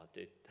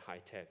the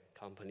high-tech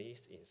companies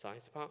in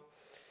Science Park.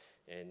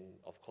 And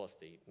of course,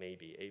 they may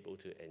be able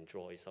to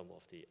enjoy some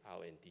of the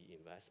R&D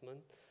investment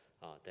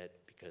that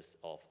because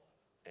of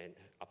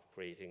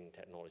upgrading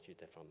technology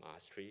from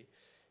ASTRI.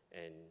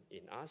 And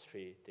in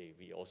ASTRI,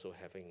 we also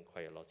having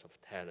quite a lot of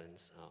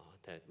talents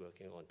that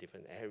working on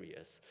different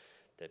areas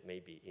that may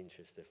be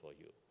interested for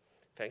you.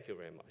 Thank you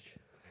very much.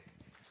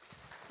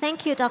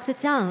 Thank you, Dr.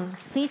 Zhang.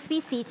 Please be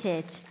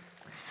seated.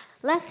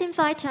 Let's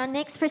invite our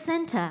next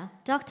presenter,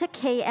 Dr.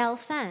 K.L.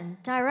 Fan,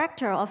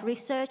 Director of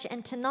Research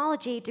and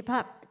Technology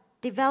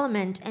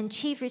Development and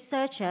Chief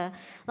Researcher,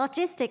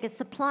 Logistics and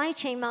Supply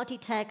Chain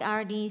MultiTech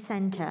R&D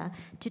Center,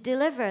 to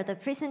deliver the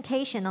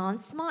presentation on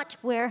smart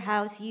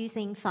warehouse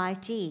using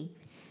 5G.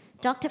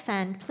 Dr.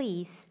 Fan,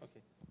 please.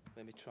 Okay,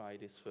 let me try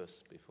this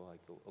first before I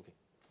go. Okay,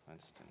 I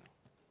understand now.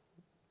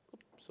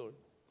 Oops, sorry.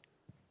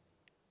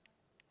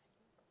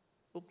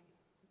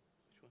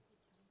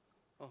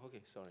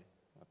 okay, sorry.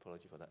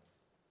 Apology for that.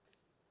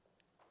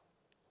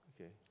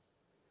 Okay.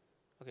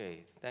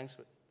 Okay, thanks.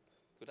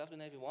 Good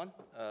afternoon, everyone.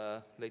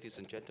 Ladies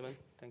and gentlemen,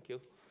 thank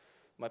you.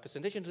 My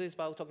presentation today is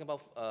about talking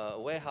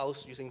about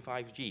warehouse using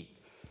 5G.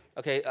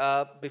 Okay,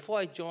 before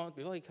I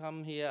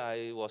come here,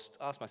 I was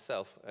asked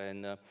myself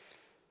and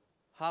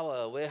how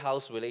a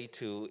warehouse relate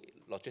to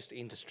logistic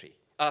industry.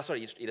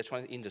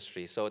 Electronic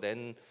industry. So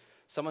then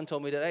someone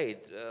told me that, hey,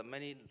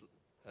 many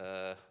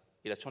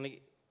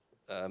electronic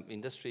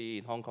industry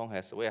in Hong Kong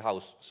has a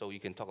warehouse, so you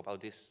can talk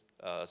about this.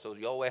 So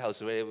your warehouse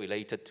is very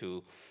related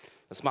to,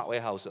 a smart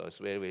warehouse is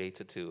very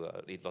related to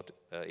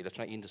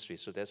electronic industry.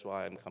 So that's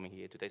why I'm coming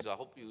here today. So I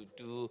hope you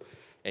do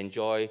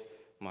enjoy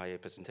my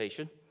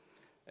presentation.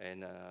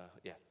 And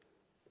yeah,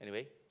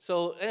 anyway.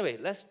 So anyway,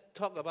 let's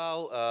talk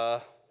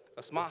about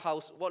a smart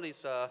house. What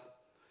is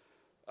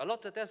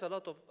there's a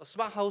lot of a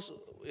smart house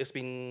has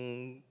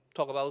been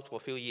talked about for a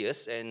few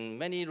years, and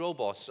many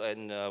robots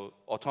and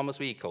autonomous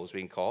vehicles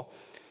we call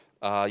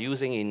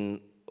using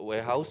in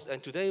warehouse.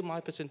 And today my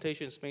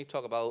presentations may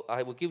talk about,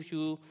 I will give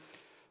you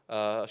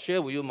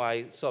share with you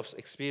my sort of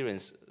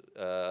experience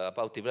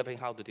about developing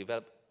how to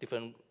develop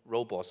different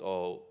robots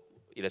or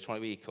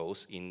electronic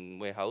vehicles in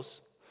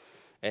warehouse.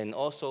 And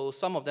also,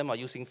 some of them are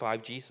using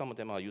 5G, some of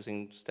them are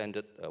using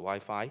standard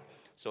Wi-Fi.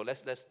 So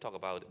let's talk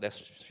about it.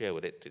 Let's share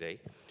with it today.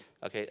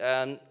 Okay,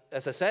 and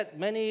as I said,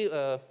 many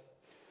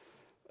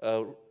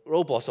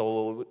robots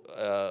or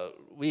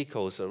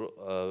vehicles,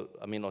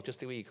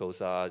 logistic vehicles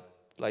are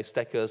like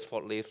stackers,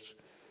 forklifts,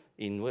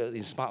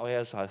 in smart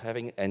warehouses are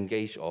having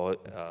engaged or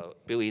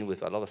built in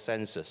with a lot of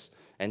sensors.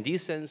 And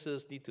these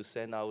sensors need to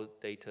send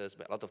out data,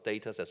 a lot of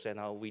data that send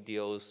out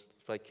videos,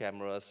 flight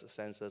cameras,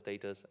 sensors,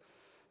 data.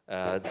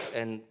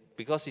 And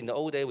because in the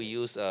old day we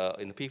use,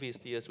 in the previous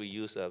years we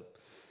use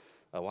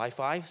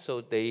Wi-Fi,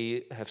 so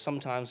they have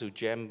sometimes to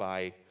jam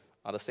by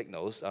other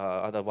signals,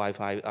 other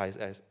Wi-Fi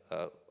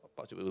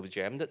will be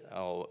jammed,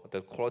 or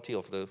the quality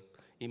of the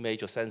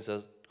image or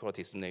sensor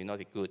quality may not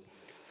be good.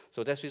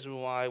 So that's the reason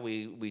why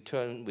we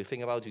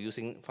think about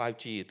using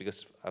 5G,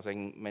 because I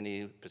think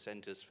many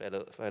presenters,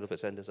 fellow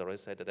presenters already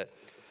said that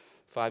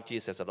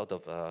 5G has a lot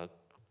of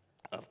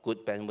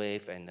good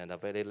bandwidth and a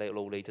very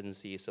low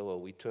latency. So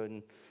we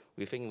think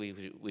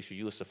we should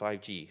use the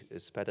 5G.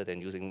 It's better than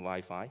using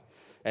Wi-Fi.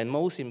 And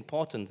most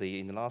importantly,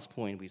 in the last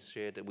point we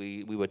shared, that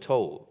we were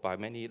told by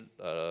many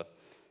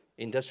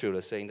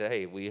industrialists saying that,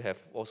 hey, we have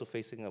also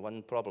facing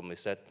one problem,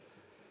 is that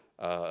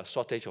a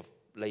shortage of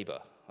labor,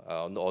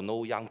 or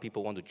no young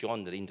people want to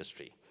join the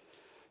industry,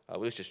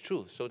 which is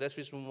true. So that's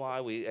the reason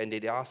why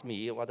they asked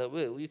me whether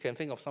you can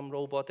think of some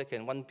robot that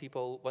can, one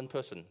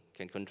person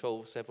can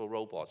control several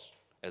robots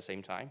at the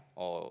same time,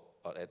 or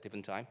at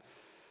different time,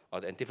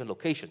 or at different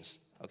locations.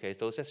 Okay,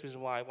 so that's the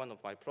reason why one of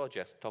my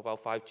projects, talk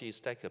about 5G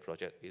stacker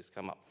project, is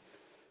come up.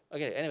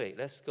 Okay, anyway,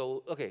 let's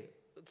go. Okay,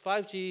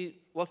 5G,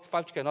 what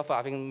 5G can offer,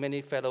 I think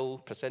many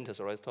fellow presenters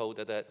already told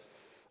that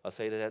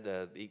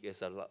it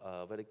is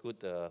a very good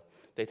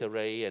data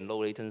rate and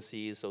low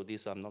latency, so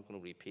this I'm not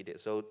going to repeat it.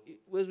 So,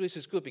 which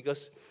is good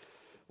because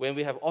when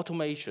we have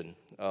automation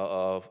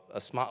of a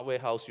smart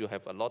warehouse, you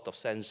have a lot of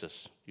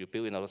sensors. You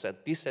build in a lot of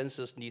sensors. These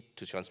sensors need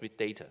to transmit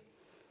data,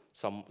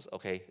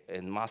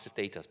 and massive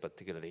data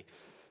particularly.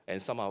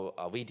 And some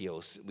are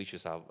videos, which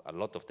is a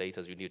lot of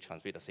data you need to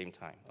transmit at the same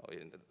time.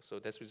 So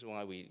that's the reason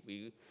why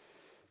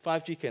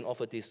 5G can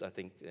offer this, I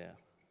think, yeah,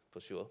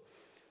 for sure.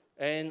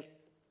 And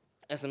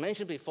as I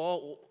mentioned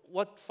before,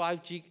 what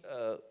 5G,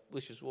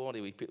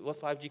 what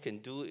 5G can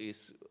do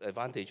is,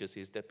 advantages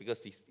is that because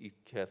it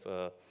have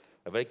a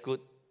very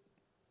good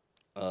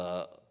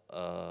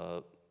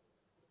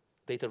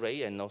data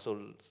rate, and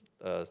also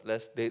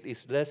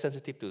it's less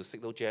sensitive to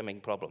signal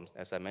jamming problems,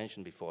 as I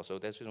mentioned before. So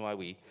that's the reason why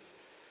we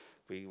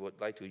would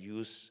like to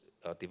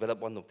develop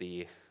one of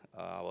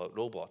our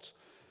robots.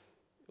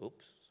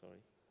 Oops,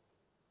 sorry.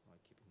 I'm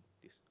keeping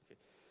this.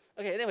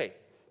 Okay, anyway,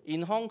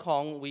 in Hong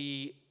Kong,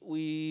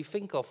 we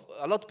think of,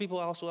 a lot of people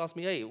also ask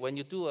me, hey, when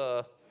you do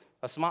a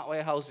smart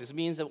warehouse, it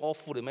means all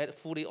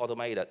fully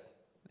automated.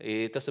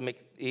 It doesn't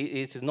make,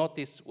 it is not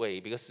this way,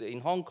 because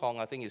in Hong Kong,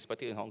 I think it's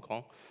particularly in Hong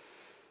Kong,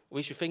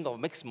 we should think of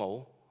mixed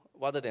mode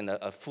rather than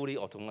a fully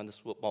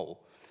autonomous mode.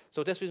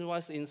 So that's the reason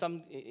why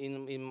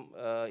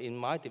in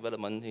my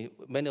development,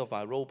 many of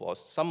my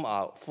robots, some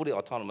are fully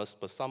autonomous,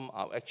 but some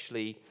are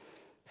actually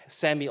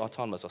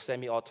semi-autonomous or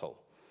semi-auto.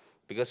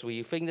 Because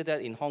we think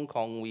that in Hong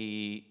Kong,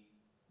 a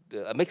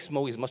mixed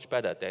mode is much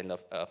better than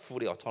a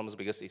fully autonomous,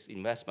 because it's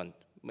investment,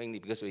 mainly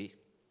because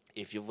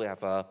if you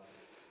have an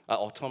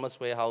autonomous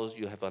warehouse,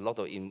 you have a lot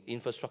of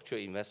infrastructure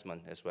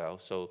investment as well,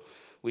 so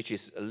which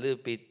is a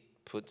little bit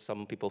put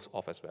some people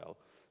off as well.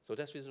 So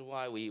that's the reason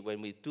why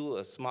when we do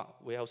a smart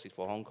warehouse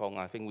for Hong Kong,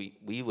 I think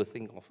we will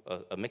think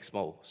of a mixed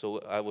mode. So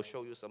I will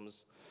show you some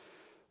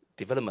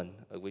development,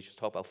 which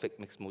talk about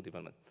mixed mode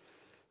development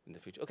in the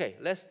future. Okay,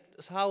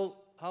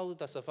 how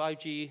does a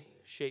 5G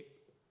shape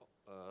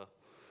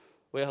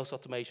warehouse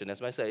automation?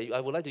 As I say,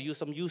 I would like to use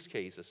some use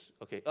cases.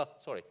 Okay,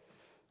 sorry.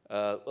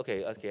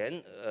 Okay,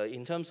 again,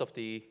 in terms of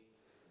the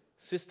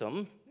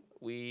system,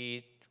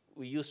 we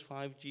we use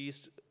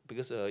 5G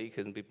because it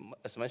can be,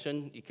 as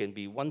mentioned, it can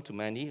be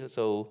one-to-many.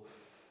 So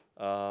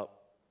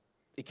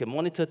it can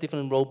monitor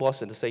different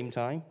robots at the same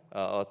time,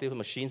 or different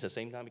machines at the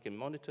same time. It can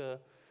monitor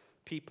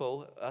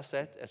people,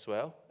 asset as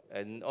well.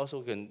 And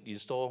also can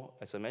install,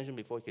 as I mentioned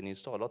before, you can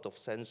install a lot of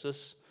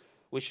sensors,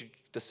 which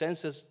the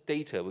sensors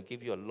data will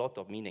give you a lot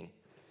of meaning.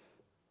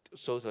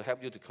 So to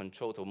help you to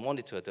control, to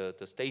monitor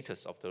the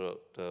status of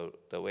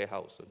the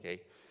warehouse,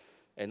 okay?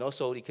 And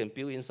also it can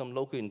build in some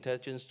local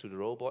intelligence to the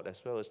robot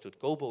as well as to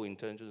global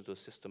intelligence to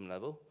system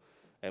level,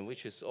 and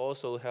which is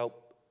also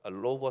help a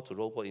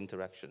robot-to-robot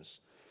interactions.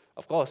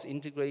 Of course,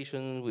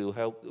 integration will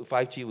help,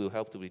 5G will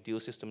help to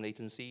reduce system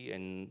latency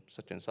and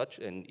such,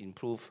 and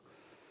improve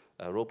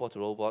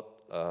robot-to-robot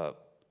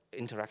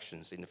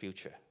interactions in the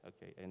future,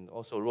 okay? And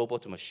also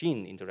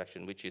robot-to-machine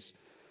interaction, which is,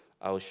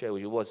 I will share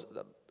with you, was,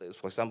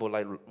 for example,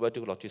 like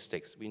vertical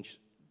logistics, which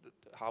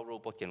how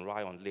robot can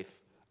ride on lift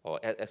or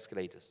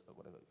escalators or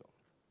whatever.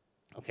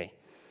 Okay,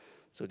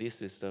 so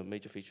this is the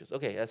major features.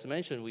 Okay, as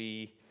mentioned,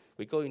 we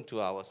go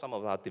into some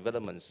of our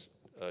developments,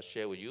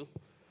 share with you.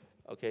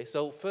 Okay,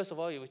 so first of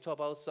all, we talk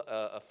about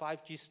a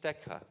 5G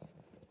stacker.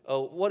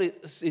 What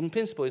is, in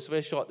principle, is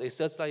very short. It's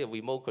just like a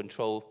remote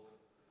control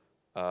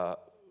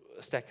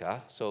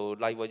stacker. So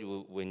like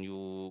when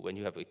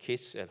you have a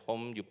kids at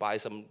home, you buy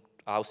some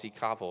RC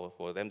car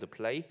for them to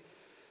play,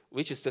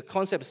 which is the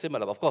concept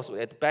similar. Of course,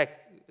 at the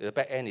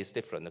back end is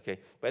different, okay?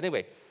 But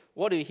anyway,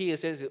 what we here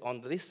says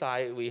on this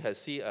side, we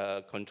see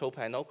a control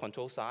panel,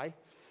 control side,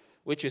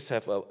 which is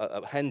have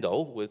a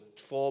handle with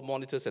 4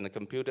 monitors and a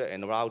computer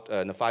and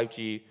a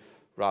 5G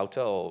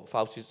router, or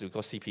 5G we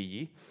call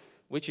CPE,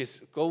 which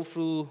is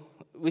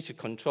which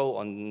control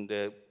on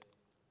the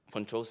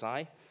control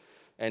side.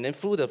 And then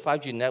through the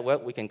 5G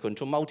network, we can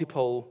control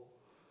multiple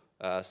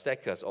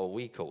stackers or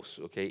vehicles,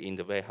 okay, in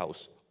the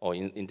warehouse or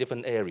in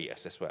different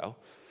areas as well.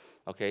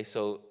 Okay,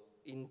 so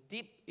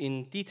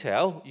in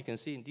detail, you can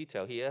see in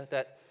detail here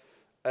that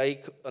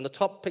on the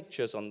top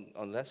pictures on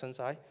the left-hand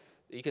side,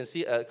 you can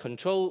see a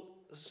control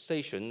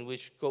station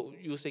which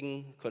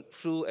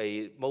through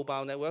a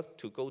mobile network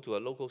to go to a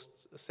local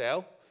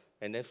cell,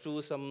 and then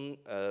through some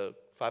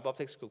fiber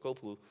optics to go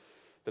to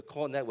the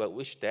core network,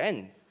 which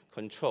then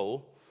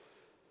control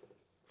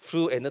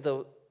through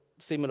another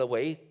similar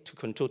way to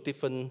control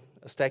different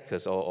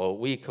stackers or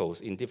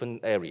vehicles in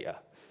different area.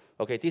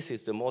 Okay, this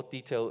is the more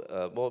detailed,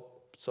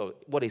 so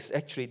what it's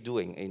actually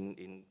doing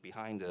in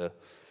behind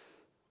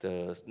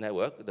the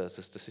network, the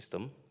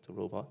system, the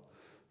robot.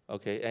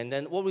 Okay, and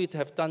then what we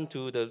have done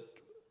to the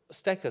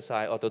stacker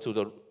side or to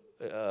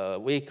the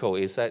vehicle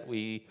is that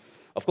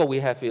of course, we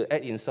have to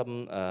add in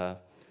some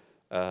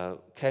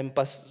CAN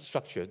bus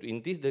structure.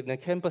 In the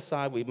CAN bus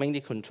side, we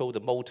mainly control the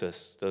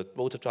motors, the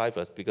motor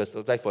drivers, because,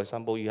 like for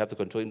example, you have to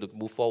control them to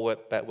move forward,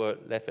 backward,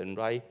 left and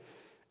right,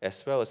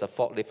 as well as the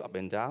forklift up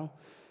and down.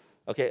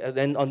 Okay, and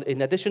then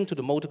in addition to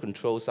the motor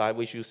control side,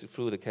 which is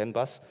through the CAN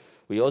bus,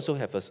 we also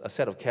have a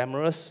set of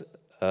cameras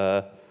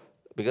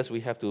because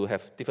we have to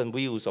have different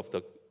views of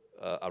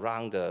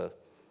around the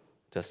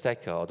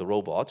stacker or the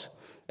robot,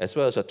 as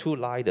well as a tool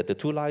LiDAR. The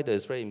tool LiDAR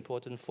is very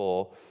important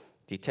for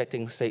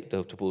detecting,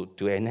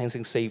 to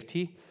enhancing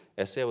safety,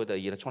 as well as the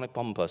electronic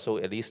bumper. So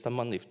at least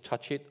someone, if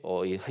touch it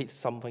or it hits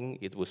something,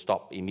 it will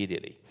stop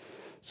immediately.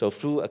 So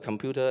through a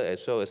computer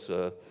as well as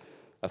a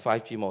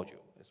 5G module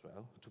as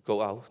well to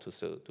go out to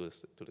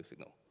the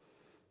signal.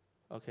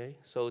 Okay,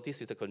 so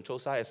this is the control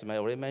side. As I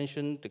already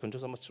mentioned, the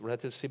control side is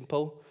relatively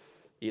simple.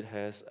 It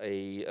has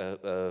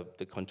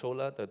the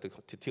controller, the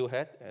tilt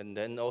head, and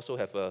then also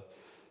have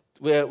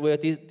where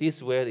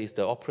is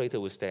the operator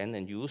will stand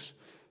and use,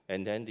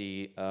 and then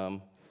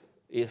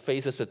it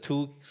faces the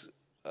 2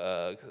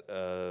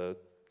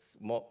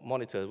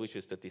 monitor, which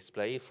is the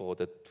display for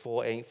the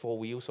four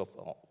wheels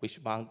which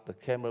mount the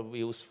camera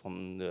wheels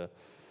from the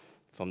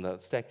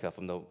stacker,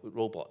 from the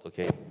robot.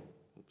 Okay,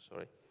 oops,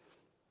 sorry.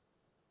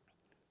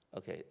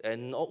 Okay,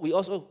 and we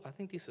also, I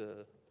think this.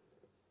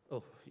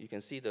 Oh, you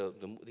can see this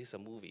is a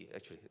movie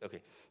actually.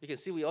 Okay, you can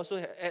see we also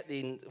add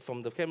in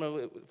from the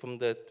camera, from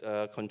the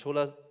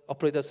controller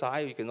operator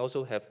side. You can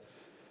also have,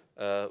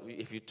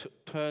 if you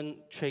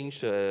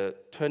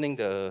turning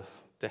the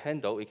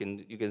handle,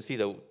 you can see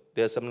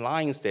there's some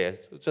lines there,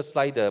 just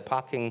like the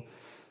parking,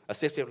 a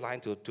safety line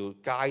to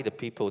guide the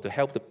people, to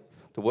help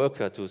the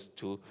worker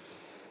to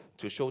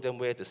show them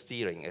where the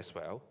steering as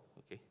well.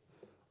 Okay,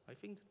 I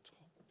think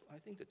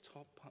the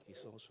top part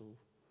is also.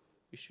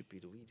 It should be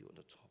the video on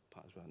the top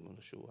part as well. I'm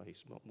not sure why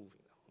it's not moving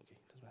now. Okay,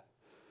 doesn't matter.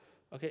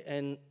 Okay,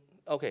 and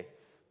okay,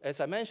 as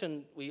I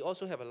mentioned, we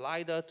also have a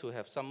LiDAR to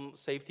have some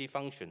safety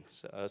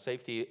functions,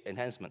 safety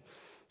enhancement.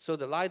 So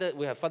the LiDAR,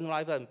 we have front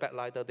LiDAR and back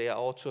LiDAR. They are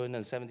all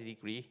 270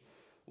 degree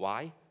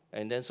wide,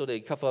 and then so they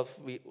cover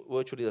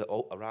virtually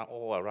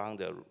all around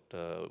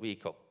the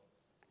vehicle.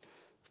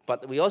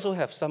 But we also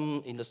have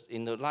some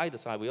in the LiDAR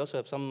side. We also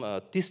have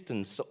some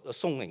distance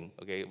zoning.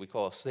 Okay, we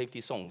call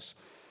safety zones.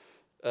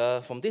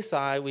 From this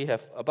side, we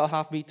have about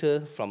 ½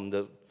 meter from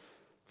the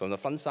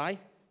front side,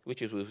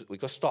 which is we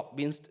call stop.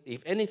 Means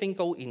if anything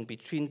go in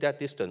between that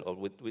distance or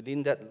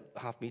within that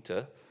 ½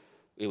 meter,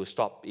 it will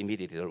stop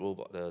immediately the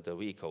robot, the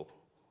vehicle,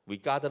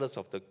 regardless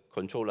of the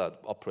controller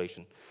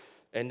operation.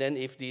 And then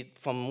if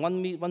from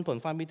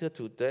 1.5 meter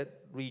to that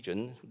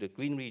region, the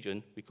green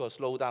region, we call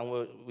slow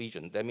down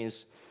region. That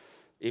means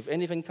if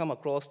anything come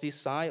across this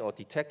side or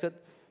detected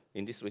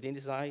within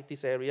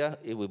this area,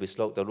 it will be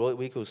slow. The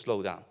vehicle will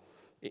slow down.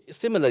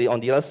 Similarly, on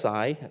the other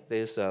side,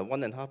 there's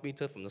 1.5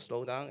 meter from the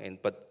slowdown,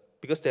 but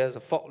because there's a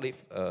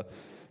forklift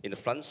in the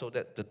front, so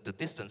that the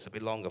distance is a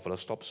bit longer for the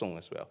stop zone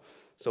as well.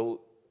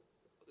 So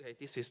okay,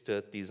 this is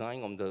the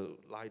design on the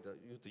LiDAR,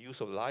 the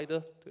use of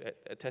LiDAR to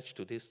attach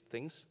to these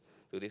things.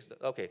 To this.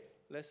 Okay,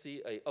 let's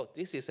see.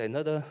 This is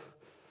another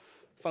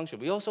function.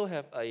 We also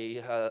have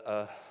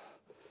a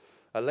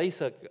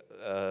laser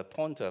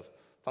pointer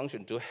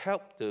function to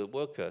help the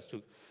workers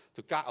to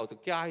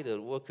guide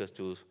the workers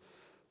to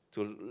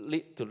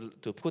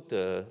put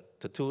the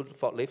tool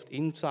forklift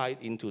inside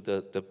into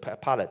the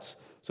pallets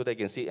so they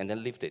can see and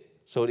then lift it.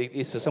 So it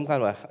is some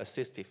kind of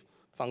assistive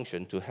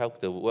function to help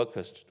the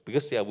workers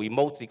because they are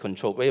remotely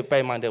controlled. Bear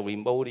in mind they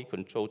remotely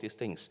control these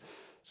things,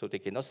 so they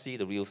cannot see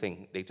the real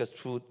thing. They just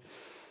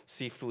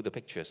see through the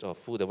pictures or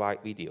through the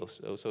right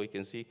videos. So you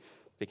can see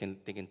they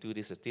can do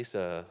this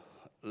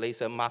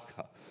laser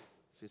marker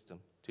system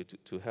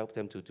to help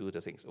them to do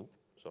the things. Oh,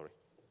 sorry.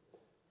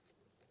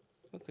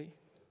 Okay,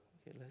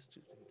 let's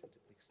do the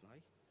next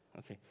slide.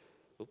 Okay.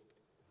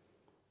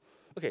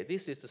 Okay,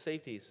 this is the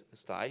safety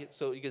slide.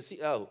 So you can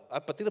see, I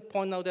particularly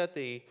point out that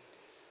the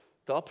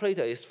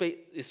operator is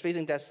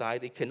facing that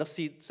side. They cannot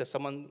see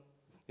someone,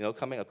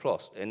 coming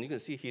across. And you can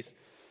see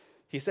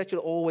he's actually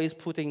always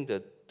putting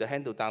the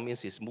handle down,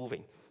 means he's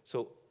moving.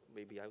 So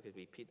maybe I can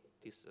repeat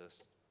this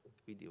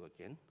video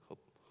again.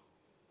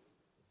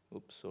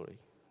 Oops, sorry.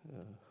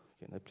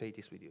 Can I play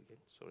this video again?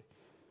 Sorry.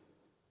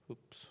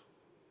 Oops.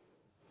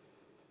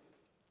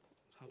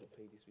 How to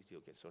play this video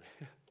again? Sorry.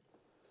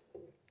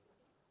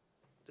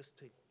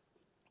 Just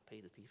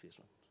play the previous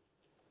one.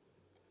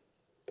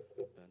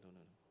 No.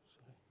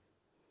 Sorry.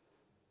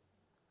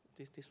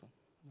 This one.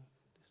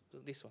 No,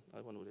 this one.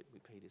 I want to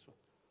replay this one.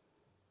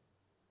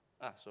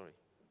 Sorry.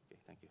 Okay,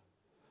 thank you.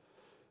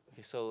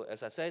 Okay, so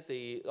as I said,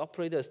 the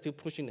operator is still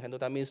pushing the handle.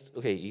 That means,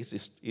 okay,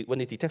 when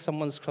it detects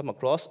someone's come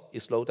across,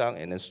 it slow down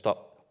and then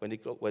stop. When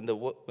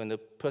the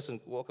person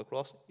walk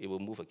across, it will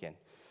move again.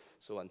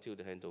 So until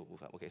the handle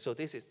move up. Okay, so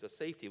this is the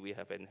safety we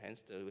have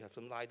enhanced. We have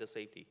some LiDAR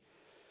safety,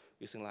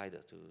 using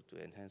LiDAR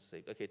to enhance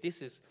safety. Okay,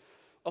 this is,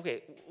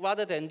 okay,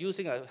 rather than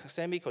using a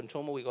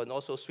semi-control mode, we can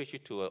also switch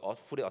it to a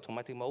fully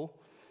automatic mode.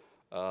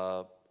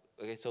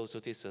 Okay, so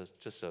this is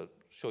just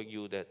showing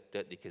you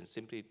that you can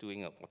simply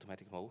doing an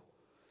automatic mode.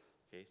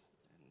 Okay,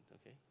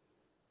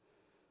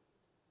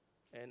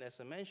 and as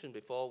I mentioned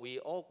before, we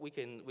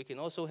can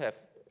also have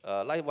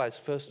likewise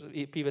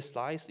previous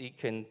slides. You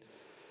can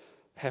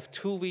have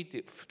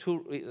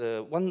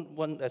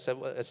one as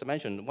I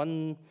mentioned,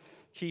 one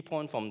key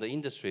point from the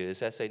industry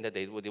is saying that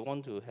they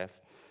want to have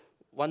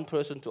one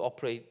person to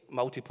operate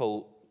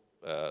multiple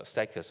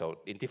stackers or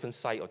in different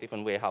sites or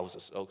different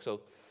warehouses.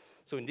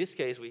 So in this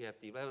case, we have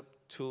developed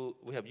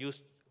we have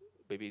used,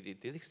 maybe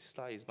this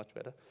slide is much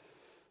better.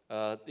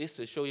 This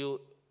to show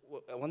you,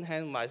 on one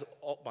hand, my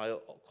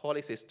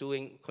colleague is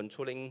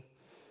controlling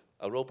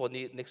a robot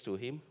next to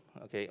him,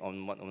 okay,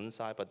 on one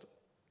side, but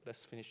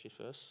let's finish it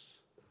first.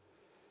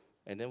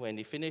 And then when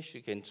you finish,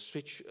 you can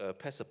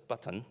press a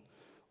button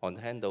on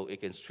the handle,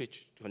 it can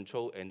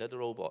control another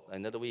robot,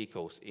 another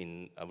vehicles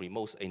in a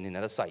remote in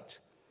another site.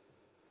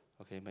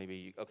 Okay, now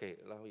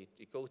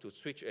you go to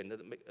switch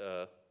another,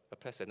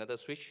 press another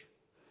switch,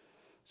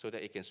 so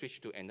that it can switch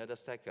to another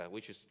stacker,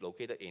 which is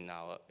located in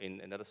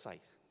another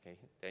site. Okay,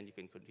 then you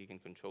can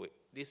control it.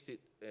 This you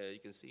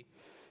can see,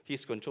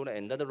 he's controlling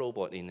another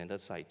robot in another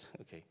site.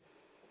 Okay,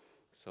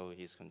 so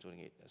he's controlling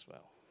it as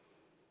well.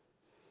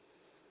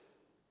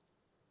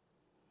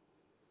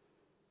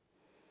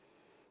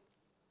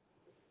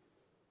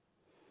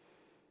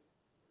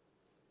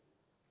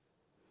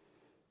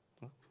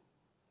 I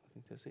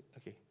think that's it.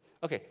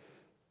 Okay.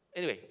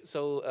 Anyway,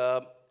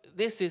 so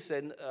this is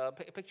a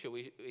picture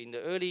in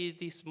the early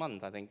this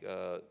month. I think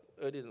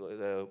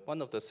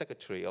one of the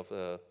secretary of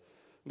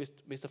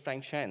Mr.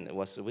 Frank Chen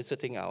was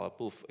visiting our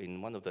booth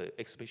in one of the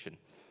exhibition.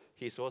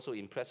 He's also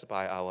impressed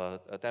by our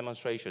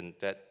demonstration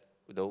that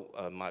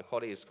my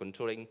colleague is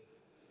controlling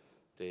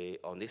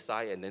on this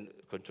side and then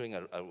controlling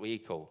a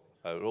vehicle,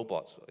 a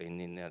robot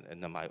in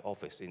my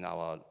office in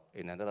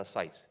another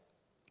site.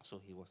 So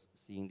he was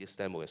seeing this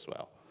demo as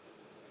well.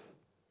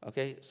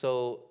 Okay,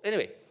 so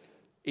anyway,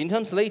 in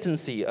terms of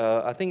latency,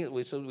 I think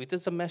we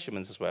did some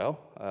measurements as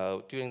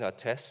well during our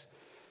test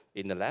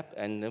in the lab,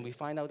 and then we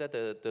find out that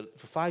the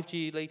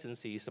 5G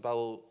latency is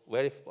about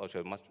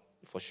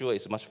for sure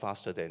it's much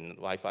faster than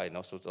Wi-Fi and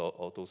also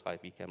all those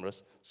IP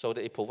cameras. So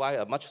that it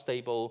provides a much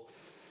stable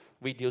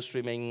video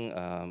streaming,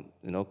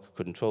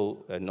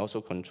 control, and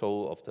also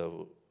control of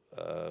the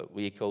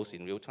vehicles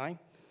in real time.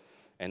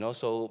 And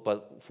also,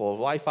 but for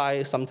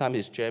Wi-Fi, sometimes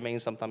it's jamming,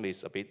 sometimes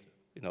it's a bit,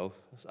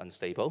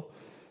 unstable.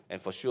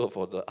 And for sure,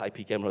 for the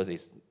IP cameras,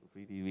 it's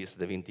really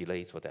living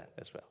delays for that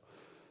as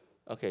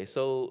well. Okay,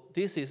 so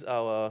this is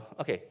our,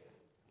 okay.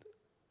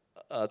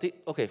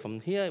 Okay, from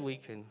here we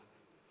can,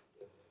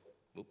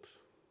 oops.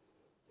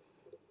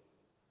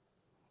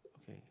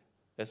 Okay,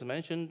 as I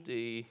mentioned,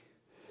 we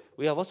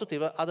have also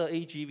developed other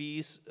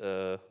AGVs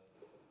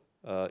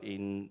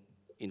in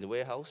the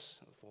warehouse,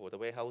 for the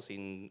warehouse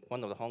in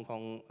one of the Hong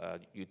Kong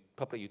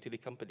public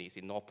utility companies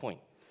in North Point.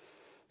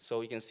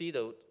 So you can see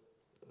the,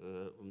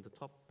 from the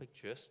top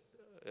pictures,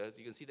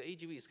 you can see the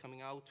AGV is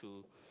coming out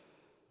to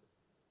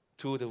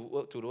the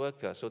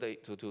worker, so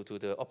to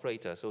the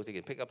operator, so they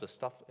can pick up the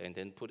stuff and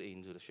then put it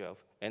into the shelf.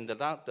 And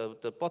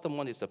the bottom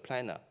one is the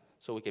planner,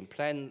 so we can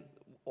plan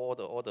all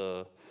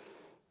the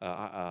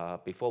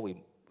before we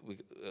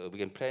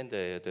can plan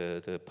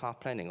the path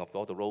planning of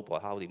all the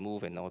robot, how they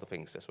move and all the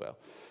things as well.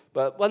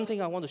 But one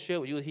thing I want to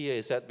share with you here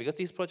is that because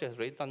this project has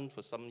already done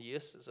for some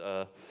years,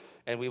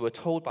 and we were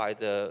told by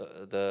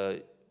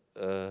the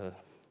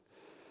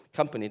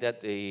company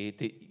that the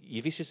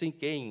efficiency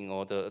gain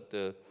or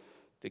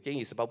the gain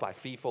is about by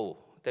threefold.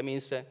 That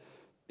means that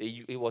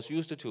it was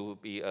used to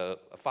be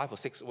 5 or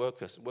 6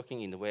 workers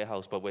working in the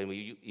warehouse, but when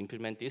we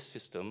implement this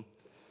system,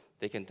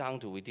 they can down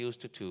to reduce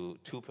to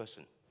 2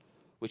 persons,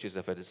 which is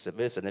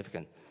very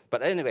significant.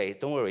 But anyway,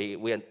 don't worry,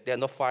 they are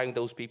not firing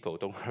those people.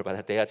 Don't worry about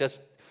that. They are just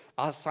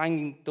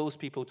assigning those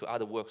people to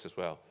other works as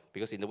well.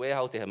 Because in the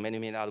warehouse, they have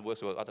many other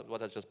works.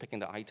 What are just picking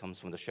the items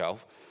from the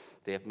shelf.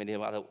 They have many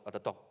other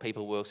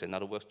paperwork and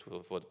other works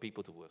for the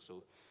people to work.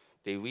 So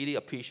they really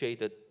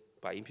appreciate it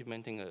by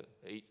implementing an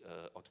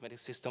automatic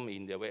system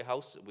in their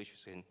warehouse, which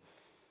can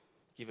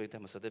give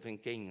them a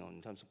significant gain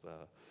in terms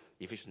of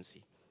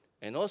efficiency.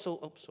 And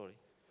also,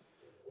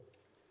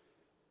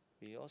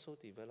 we also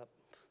developed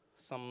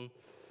some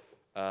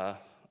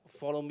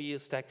follow-me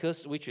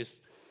stackers, which is,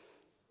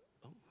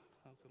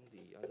 how come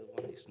the other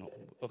one is not,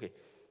 okay.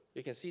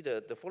 You can see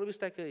the follow-me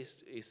stacker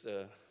is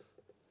a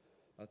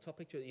top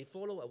picture. You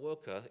follow a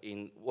worker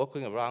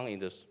walking around in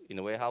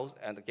the warehouse,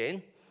 and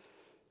again,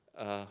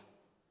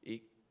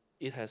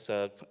 it has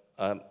a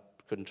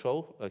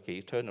control.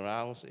 Okay,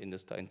 turnarounds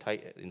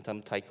in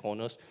some tight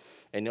corners,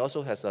 and it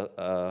also has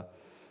a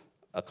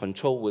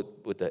control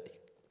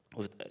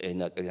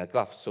in a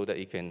glove, so that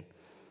it can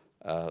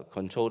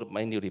controlled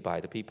manually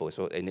by the people.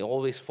 So, and it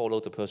always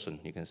follow the person,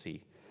 you can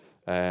see.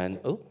 And,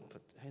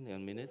 but hang on a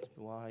minute,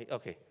 why?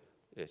 Okay,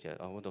 yes, yeah,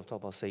 I want to talk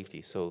about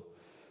safety. So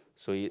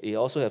it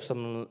also have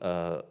some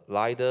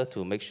LiDAR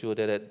to make sure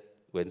that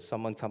when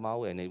someone come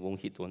out and it won't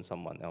hit on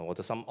someone, or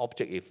some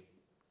object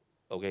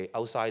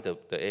outside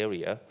the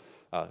area,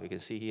 you can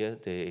see here,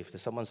 if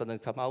someone suddenly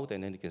come out,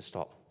 and then it can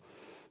stop.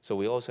 So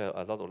we also have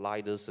a lot of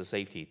LiDARs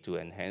safety to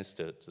enhance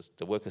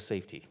the worker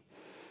safety.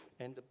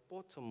 And the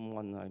bottom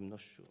one, I'm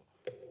not sure.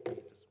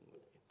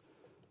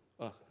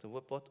 The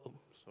bottom,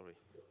 sorry,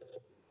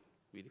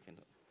 really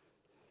cannot.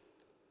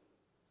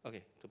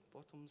 Okay, the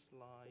bottom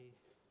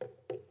slide.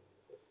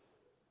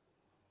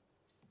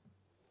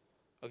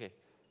 Okay,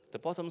 the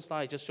bottom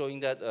slide just showing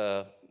that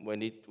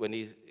when it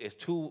is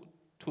two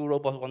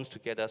robots runs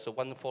together, so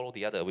one follow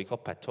the other, we call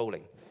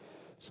patrolling.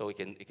 So it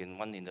can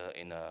run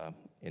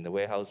in the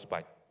warehouse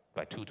by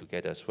 2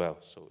 together as well.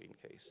 So in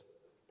case.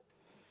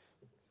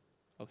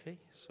 Okay,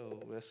 so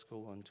let's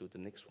go on to the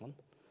next one.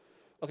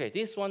 Okay,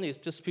 this one is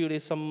just purely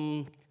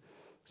someone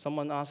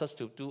asked us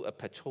to do a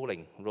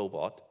patrolling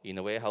robot in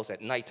a warehouse at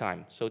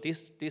nighttime. So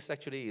this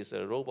actually is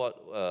a robot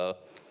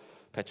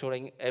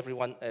patrolling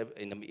everyone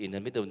in the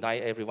middle of the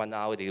night. Every 1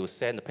 hour, they will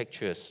send the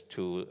pictures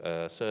to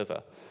a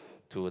server,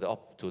 to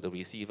the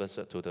receivers,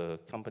 to the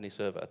company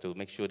server, to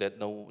make sure that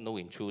no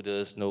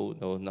intruders,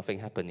 nothing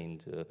happen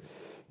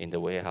in the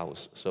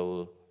warehouse.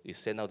 So you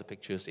send out the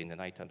pictures in the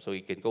nighttime, so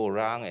you can go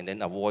around and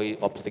then avoid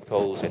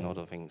obstacles and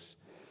other things.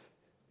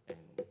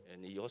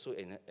 And you also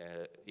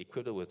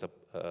equipped with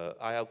a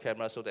IR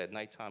camera, so that at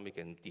nighttime we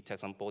can detect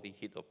some body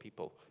heat of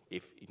people,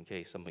 if in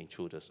case some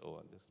intruders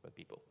or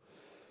people.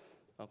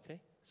 Okay.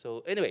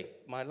 So anyway,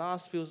 my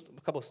last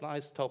couple of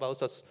slides talk about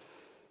just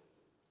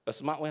a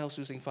smart warehouse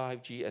using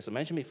 5G. As I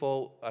mentioned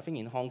before, I think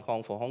in Hong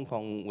Kong, for Hong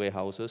Kong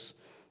warehouses,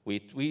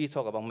 we really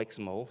talk about mixed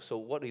mode. So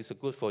what is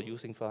good for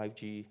using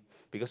 5G?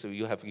 Because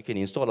you can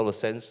install a lot of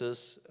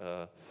sensors,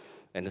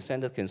 and the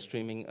sensor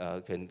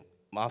can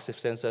massive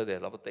sensor. There are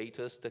a lot of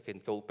data that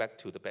can go back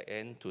to the back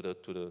end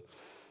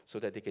so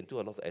that they can do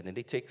a lot of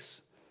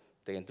analytics.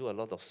 They can do a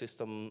lot of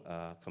system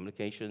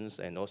communications,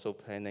 and also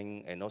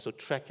planning, and also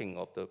tracking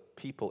of the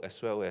people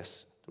as well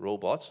as the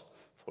robots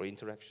for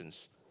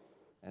interactions.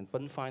 And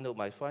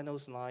my final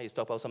slide is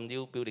talk about some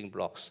new building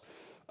blocks.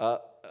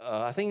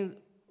 I think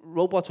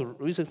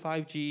using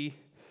 5G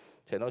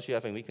technology, I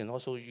think we can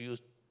also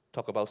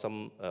talk about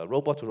some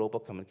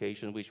robot-to-robot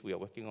communication, which we are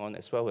working on,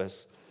 as well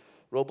as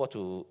robot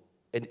to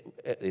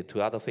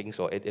other things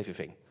or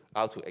everything,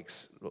 out to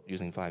X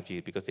using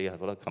 5G, because they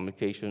have a lot of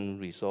communication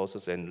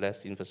resources and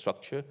less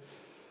infrastructure.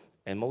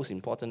 And most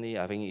importantly,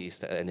 I think is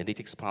the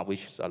analytics part,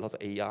 which a lot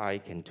of AI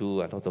can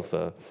do, a lot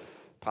of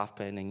path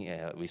planning,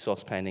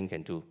 resource planning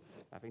can do.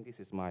 I think this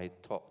is my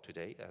talk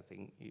today. I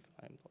think if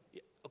I'm,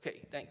 yeah, okay. Okay,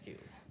 thank you.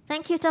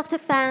 Thank you, Dr.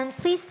 Fan.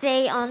 Please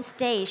stay on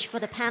stage for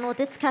the panel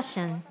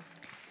discussion.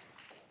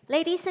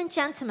 Ladies and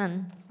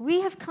gentlemen, we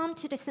have come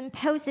to the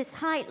symposium's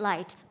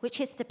highlight, which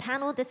is the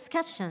panel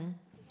discussion.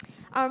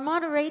 Our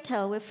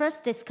moderator will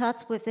first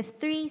discuss with the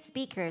 3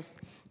 speakers,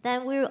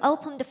 then we will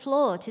open the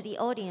floor to the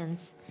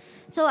audience.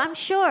 So I'm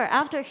sure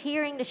after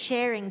hearing the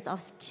sharings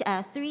of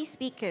 3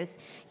 speakers,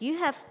 you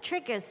have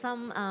triggered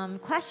some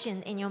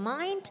question in your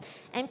mind,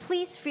 and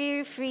please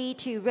feel free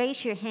to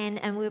raise your hand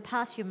and we'll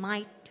pass your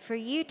mic for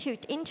you to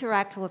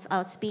interact with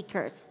our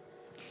speakers.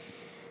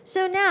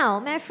 So now,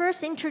 may I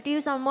first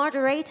introduce our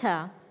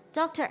moderator,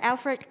 Dr.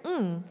 Alfred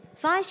Ng,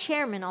 Vice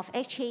Chairman of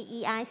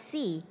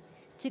FHKI,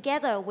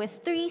 together with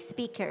 3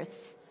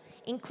 speakers,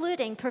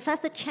 including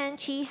Professor Chen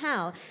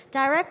Chi-hao,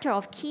 Director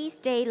of Key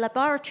State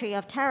Laboratory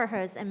of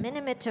Terahertz and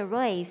Millimeter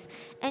Waves,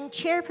 and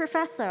Chair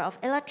Professor of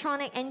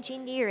Electronic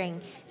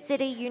Engineering,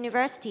 City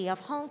University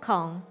of Hong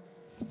Kong.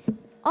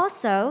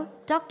 Also,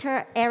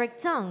 Dr. Eric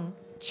Zhang,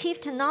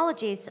 Chief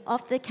Technologist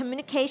of the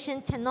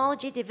Communication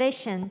Technology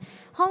Division,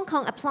 Hong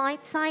Kong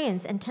Applied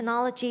Science and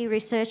Technology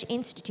Research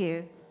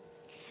Institute,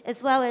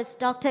 as well as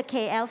Dr.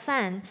 K.L.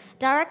 Fan,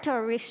 Director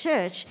of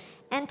Research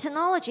and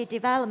Technology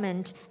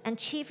Development and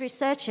Chief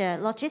Researcher,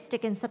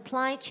 Logistics and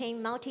Supply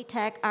Chain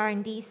MultiTech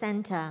R&D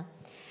Center.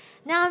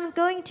 Now I'm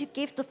going to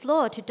give the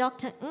floor to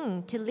Dr.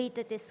 Ng to lead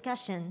the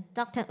discussion.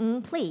 Dr.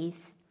 Ng,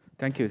 please.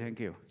 Thank you, thank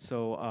you.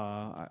 So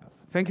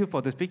thank you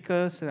for the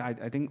speakers.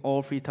 I think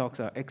all 3 talks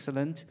are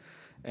excellent.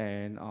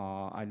 And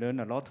I learned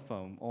a lot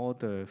from all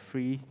the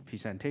 3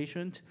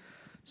 presentations.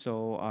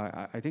 So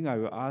I think I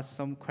will ask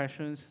some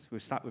questions. We'll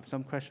start with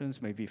some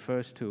questions, maybe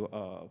first to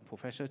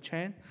Professor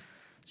Chen.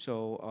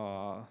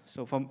 So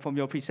from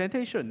your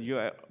presentation, you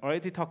are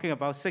already talking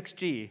about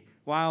 6G,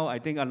 while I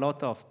think a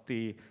lot of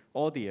the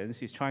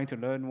audience is trying to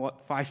learn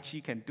what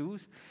 5G can do,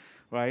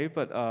 right?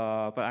 But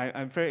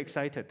I'm very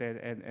excited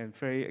that, and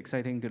very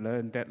exciting to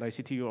learn that like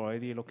CTU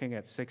already looking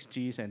at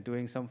 6Gs and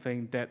doing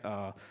something that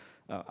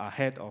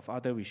ahead of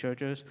other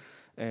researchers.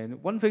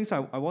 And one thing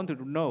I wanted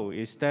to know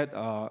is that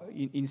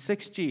in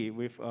 6G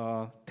with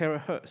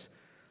terahertz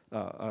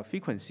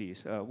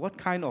frequencies, what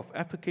kind of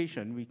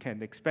application we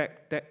can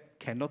expect that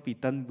cannot be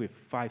done with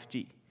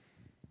 5G?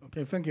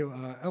 Okay, thank you,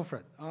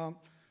 Alfred.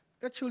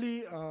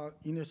 Actually,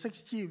 in the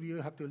 6G,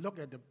 we have to look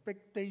at the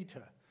big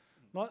data,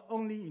 not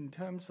only in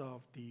terms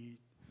of the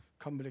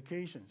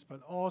communications,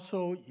 but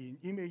also in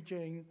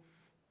imaging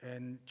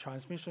and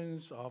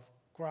transmissions of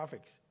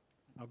graphics.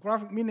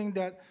 Graphic meaning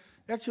that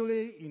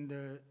actually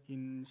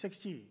in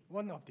 6G,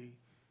 one of the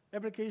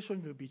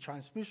applications will be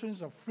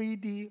transmissions of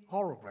 3D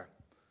hologram.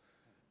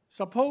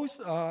 Suppose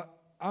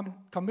I'm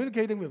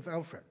communicating with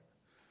Alfred.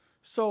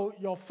 So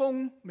your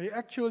phone may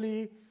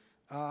actually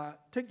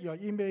take your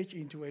image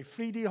into a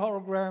 3D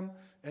hologram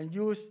and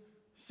use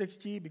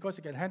 6G because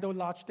it can handle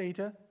large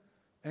data,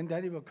 and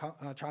then it will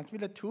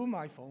transmit it to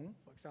my phone,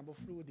 for example,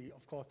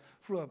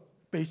 through a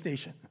base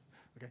station.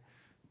 Okay.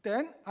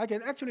 Then I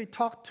can actually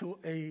talk to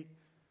a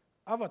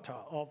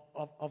avatar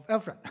of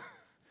Alfred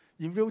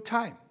in real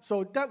time.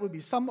 So that would be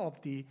some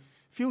of the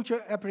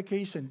future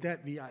application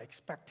that we are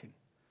expecting.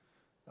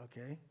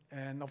 Okay,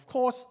 and of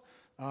course,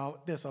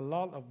 there's a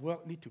lot of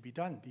work need to be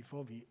done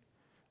before we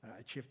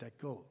achieve that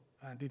goal.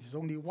 And it is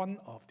only one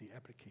of the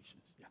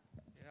applications. Yeah.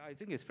 Yeah, I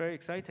think it's very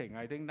exciting.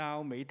 I think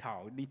now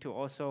Meitao need to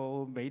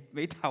also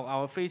Meitao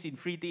our face in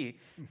 3D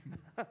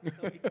so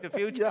in the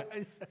future.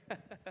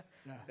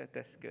 Yeah.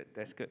 That's good.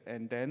 That's good.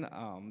 And then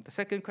the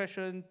second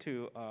question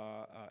to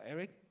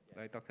Eric,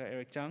 like Dr.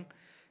 Eric Zhang,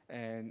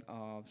 and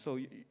so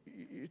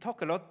you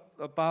talk a lot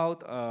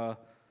about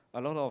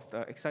a lot of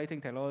the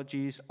exciting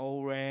technologies,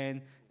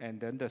 O-RAN, and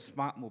then the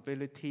smart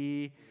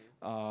mobility,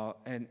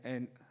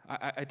 and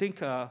I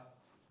think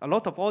a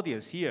lot of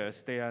audience here,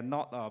 they are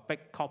not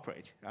big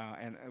corporate,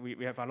 and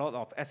we have a lot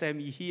of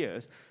SME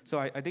here. So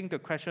I think the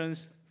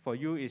questions for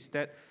you is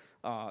that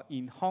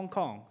in Hong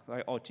Kong,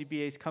 right, or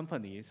GBA's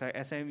companies, like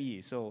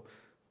SME, so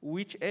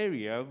which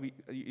area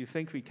you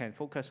think we can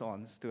focus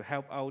on to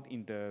help out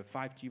in the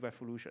 5G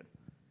revolution?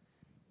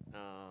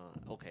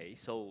 Okay,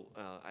 so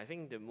I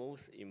think the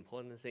most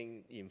important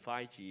thing in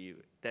 5G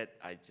that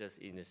I just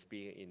in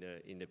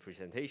the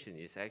presentation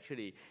is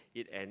actually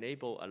it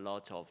enable a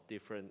lot of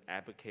different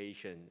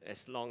application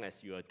as long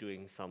as you are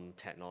doing some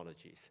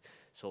technologies.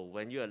 So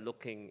when you are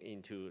looking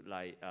into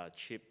like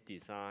chip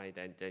design,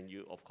 then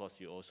you of course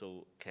you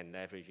also can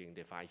leveraging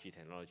the 5G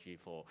technology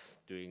for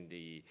doing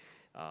the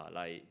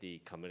like the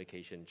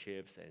communication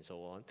chips and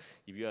so on.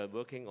 If you are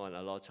working on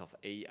a lot of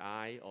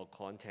AI or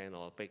content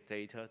or big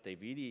data, they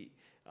really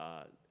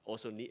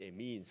also need a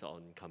means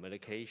on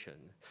communication.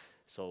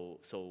 So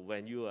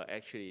when you are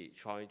actually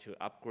trying to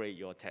upgrade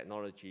your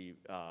technology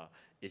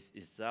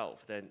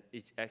itself, then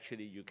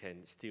actually you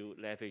can still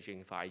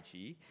leveraging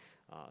 5G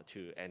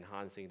to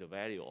enhancing the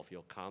value of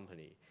your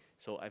company.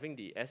 So I think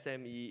the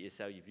SME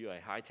itself, if you are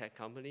a high-tech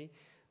company,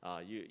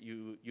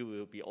 you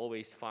will be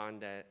always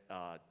find that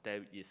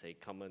there is a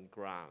common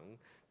ground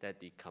that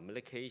the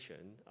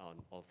communication on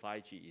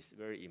 5G is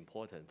very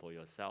important for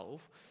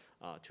yourself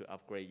to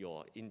upgrade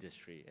your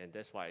industry. And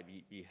that's why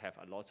we have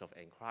a lot of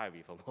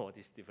inquiry from all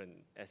these different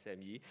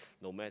SME,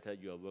 no matter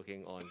you are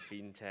working on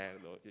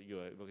fintech, or you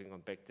are working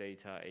on big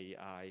data,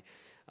 AI,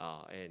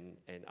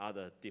 and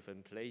other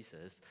different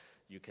places,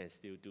 you can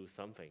still do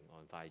something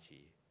on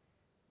 5G.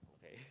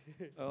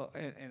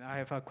 Okay. And I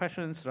have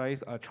questions, right?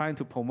 Trying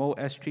to promote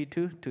ASTRI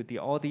to the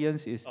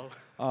audience is,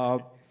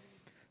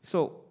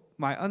 so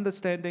my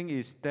understanding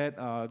is that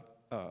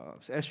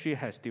ASTRI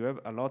has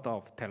developed a lot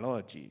of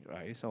technology,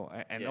 right? So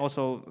and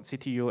also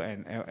CTU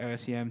and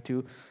LSCM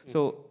too.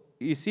 So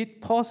is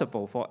it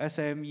possible for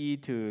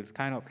SME to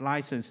kind of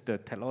license the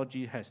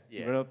technology has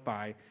developed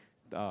by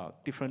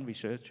different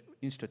research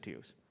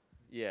institutes?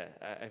 Yeah,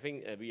 I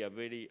think we are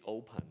really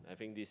open. I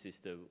think this is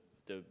the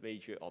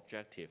major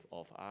objective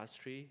of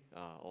ASTRI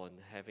on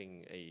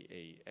having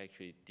a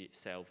actually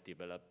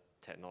self-developed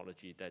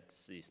technology that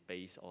is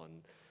based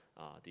on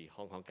the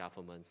Hong Kong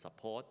government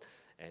support,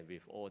 and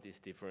with all these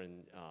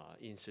different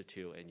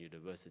institute and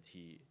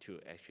university to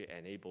actually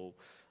enable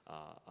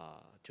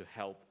to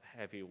help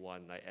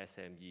everyone like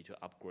SME to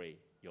upgrade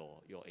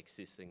your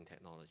existing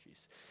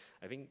technologies.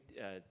 I think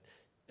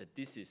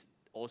this is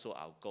also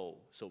our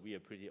goal, so we are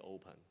pretty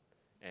open,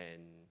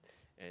 and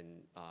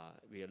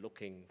we are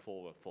looking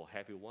forward for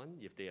everyone.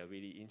 If they are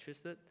really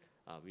interested,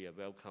 we are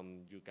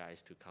welcome you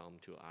guys to come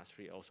to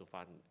ASTRI. Also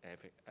find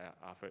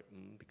Alfred,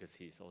 because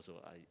he's also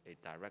a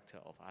director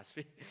of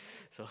ASTRI.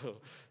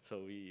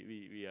 so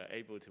we are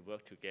able to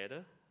work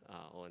together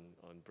on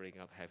bring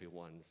up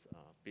everyone's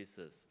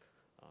business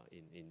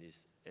in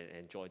this and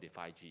enjoy the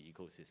 5G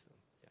ecosystem.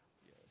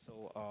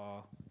 So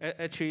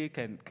actually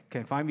can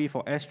find me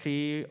for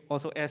ASTRI,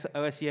 also as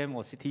LSCM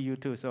or CTU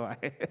too. So I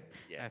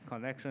have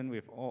connection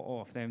with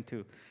all of them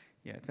too.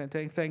 Yeah,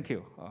 thank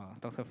you,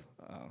 Dr.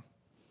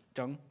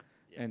 Zheng.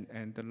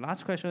 And the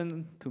last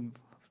question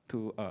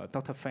to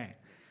Dr. Fang,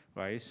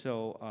 right?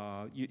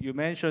 So you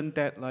mentioned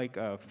that like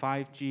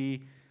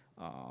 5G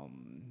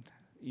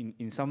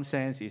in some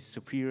sense is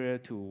superior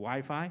to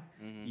Wi-Fi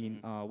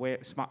in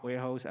smart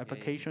warehouse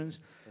applications,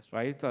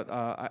 right? But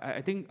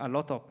I think a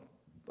lot of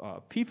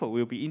people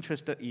will be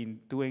interested in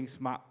doing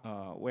smart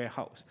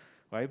warehouse,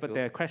 right? But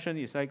the question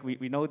is like,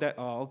 we know that,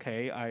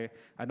 okay,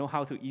 I know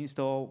how to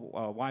install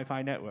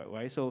Wi-Fi network,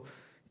 right? So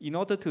in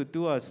order to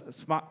do a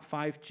smart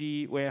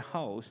 5G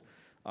warehouse,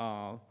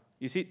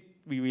 is it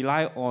we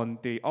rely on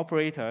the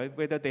operator,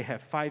 whether they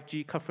have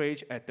 5G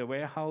coverage at the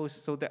warehouse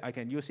so that I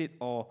can use it,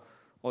 or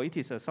it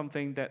is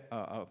something that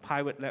a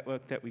private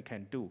network that we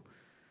can do?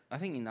 I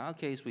think in our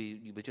case,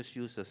 we just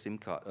use a SIM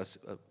card as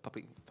a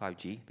public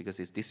 5G because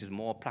this is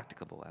more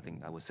practicable, I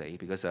think I would say.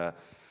 Because,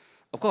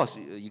 of course,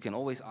 you can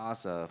always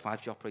ask a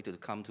 5G operator to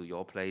come to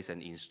your place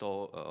and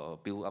install,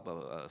 build up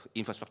an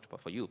infrastructure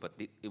for you, but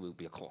it will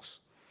be a cost.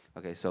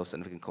 Okay, so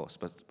significant cost.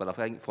 But I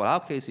think for our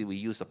case, we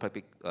use a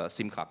public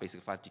SIM card,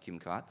 basically 5G SIM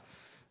card,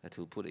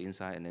 to put it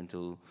inside, and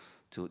then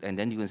and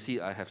then you can see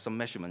I have some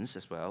measurements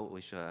as well,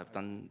 which I've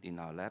done in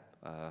our lab.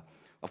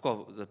 Of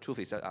course, the truth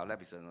is that our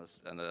lab is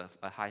on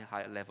a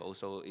high level,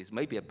 so it's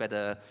maybe a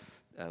better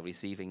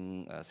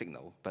receiving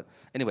signal. But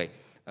anyway,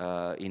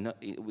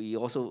 we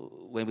also,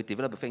 when we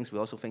develop things, we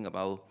also think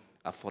about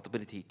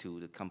affordability to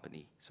the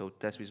company. So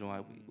that's the reason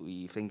why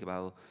we think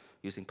about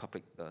using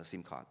public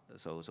SIM card.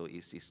 So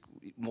it's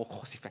more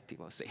cost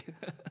effective, I'll say.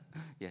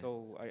 Yeah.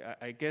 So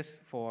I guess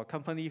for a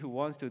company who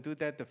wants to do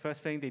that, the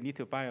first thing they need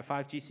to buy a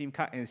 5G SIM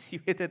card and see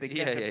whether they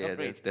get the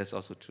coverage. Yeah, that's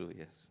also true.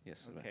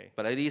 Yes. Okay. Right.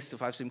 But at least the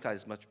 5G SIM card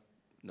is much.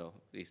 No,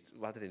 it's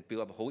rather than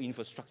build up a whole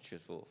infrastructure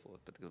for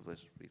particular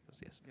purpose.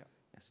 Yes. Yeah.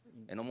 Yes.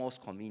 And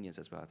almost convenience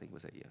as well. I think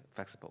was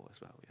flexible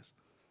as well. Yes.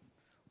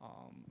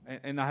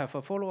 And I have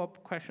a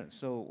follow-up question.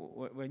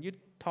 So when you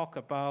talk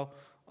about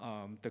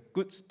the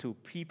goods to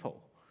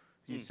people,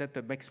 you said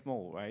the mixed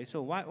mode, right?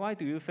 So why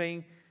do you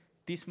think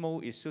this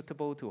mode is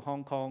suitable to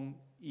Hong Kong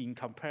in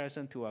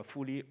comparison to a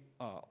fully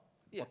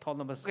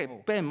autonomous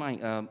mode? Bear in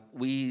mind,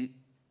 we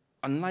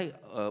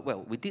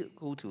did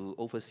go to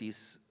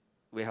overseas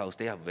warehouse.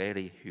 They are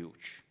very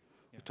huge.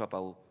 We talk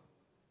about,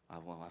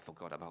 I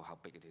forgot about how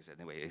big it is.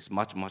 Anyway, it's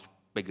much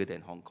bigger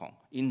than Hong Kong.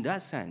 In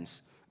that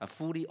sense, a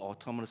fully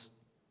autonomous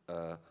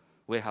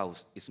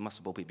warehouse is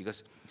much more big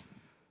because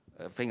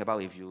think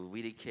about if you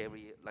really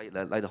carry like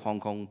the Hong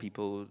Kong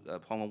people,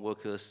 Hong Kong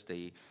workers,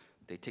 they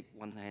take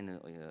one hand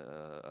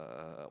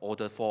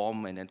order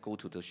form and then go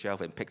to the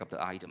shelf and pick up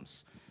the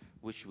items,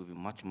 which will be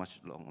much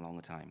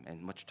longer time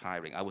and much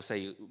tiring. I would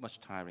say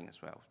much tiring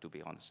as well, to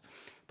be honest.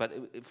 But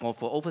for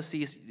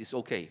overseas, it's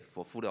okay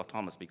for fully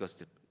autonomous because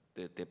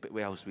the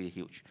warehouse is really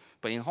huge.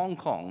 But in Hong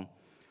Kong,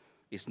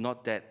 it's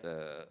not that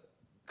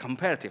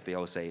comparatively, I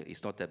would say,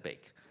 it's not that big.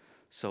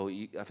 So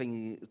I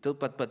think,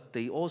 but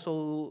they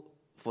also,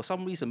 for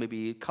some reason,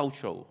 maybe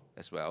cultural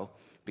as well,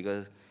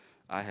 because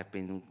I have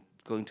been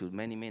going to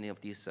many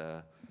of these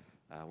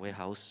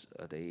warehouse.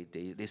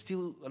 They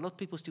still, a lot of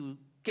people still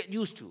get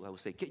used to, I would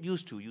say, get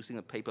used to using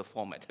a paper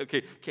format.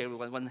 Okay, carry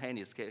one hand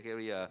is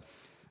carry a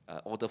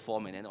order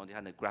form, and then on the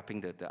other hand,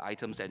 grabbing the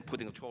items and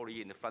putting a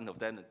trolley in the front of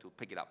them to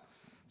pick it up.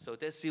 So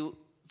there's still,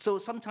 so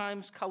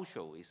sometimes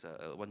cultural is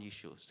one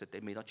issue that they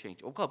may not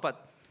change. Okay,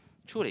 but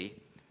truly,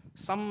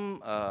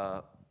 some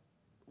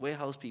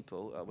warehouse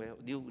people,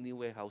 new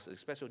warehouse,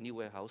 especially new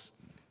warehouse,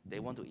 they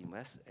want to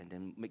invest and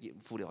then make it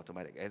fully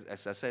automatic.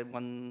 As I said,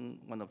 one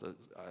of the,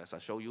 as I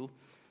show you,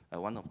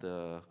 one of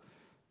the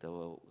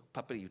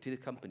public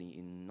utility company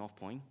in North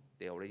Point,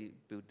 they already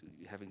built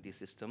having these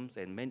systems,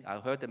 and I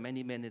heard that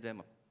many of them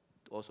are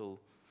also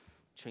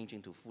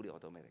changing to fully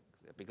automatic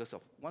because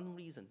of one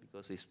reason,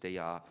 because if they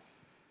are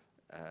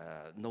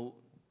no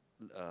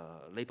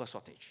labor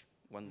shortage.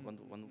 One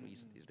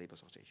reason is labor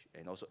shortage,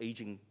 and also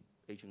aging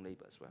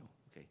labor as well.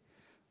 Okay,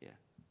 yeah.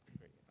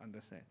 Great,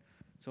 understand.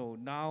 So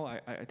now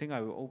I think I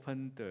will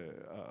open the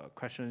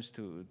questions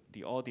to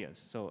the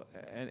audience. So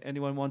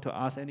anyone want to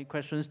ask any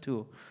questions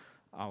to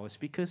our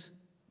speakers?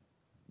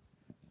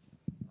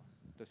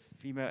 The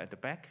female at the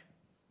back.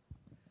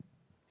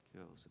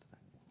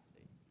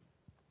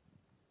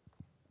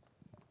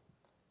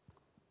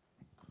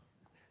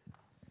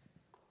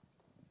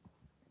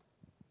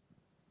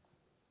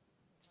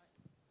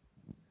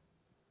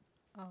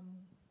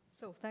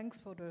 So thanks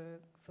for the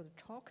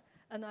talk.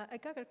 And I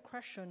got a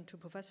question to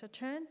Professor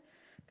Chen,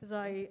 because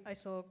I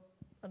saw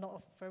a lot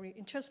of very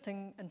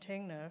interesting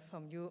antenna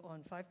from you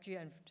on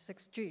 5G and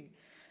 6G.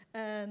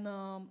 And,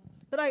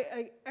 but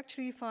I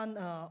actually found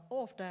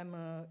all of them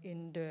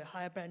in the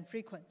higher band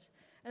frequency.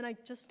 And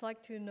I'd just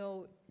like to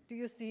know, do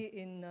you see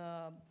in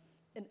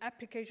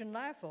application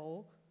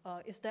level,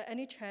 is there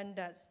any chance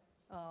that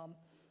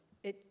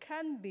it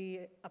can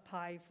be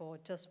applied for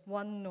just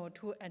one or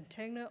two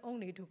antenna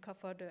only to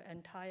cover the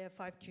entire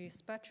 5G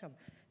spectrum?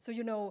 So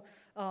you know,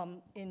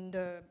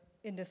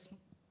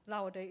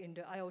 nowadays in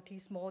the IoT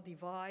small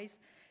device,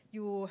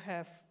 you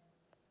have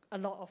a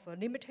lot of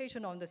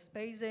limitation on the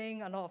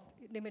spacing, a lot of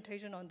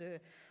limitation on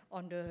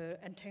the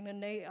antenna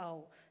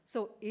layout.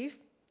 So if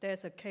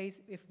there's a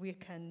case, if we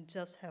can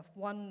just have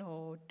one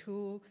or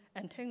two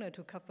antenna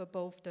to cover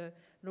both the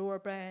lower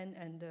band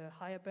and the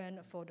higher band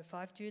for the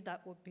 5G,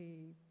 that would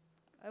be,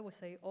 I would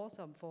say,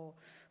 awesome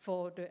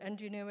for the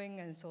engineering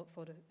and so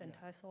for the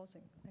entire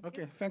sourcing.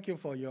 Thank you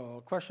for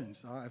your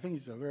questions. I think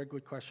it's a very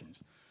good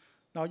questions.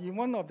 Now, in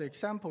one of the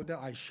examples that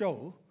I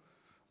show,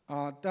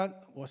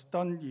 that was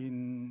done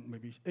in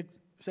maybe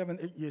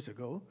 7-8 years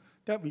ago,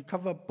 that we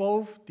cover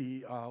both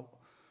the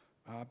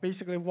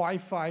basically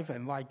Wi-Fi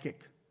and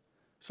Wi-Gig.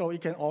 So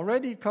it can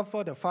already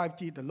cover the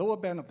 5G, the lower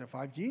band of the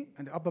 5G,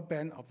 and the upper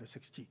band of the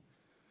 6G.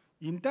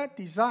 In that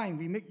design,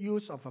 we make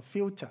use of a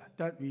filter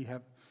that we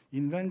have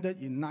invented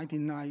in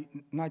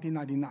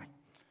 1999.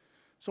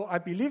 So I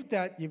believe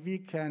that if we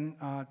can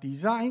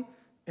design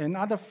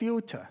another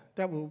filter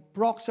that will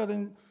block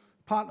certain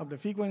part of the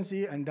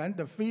frequency, and then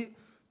the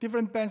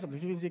different bands of the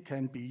frequency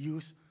can be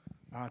used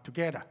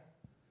together.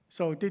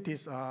 So this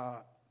is,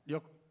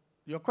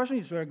 your question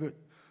is very good.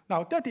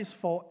 Now that is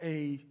for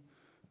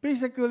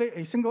basically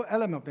a single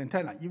element of the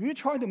antenna. If you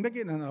try to make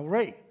it an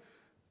array,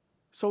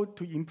 so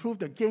to improve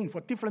the gain for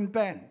different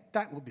band,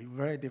 that would be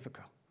very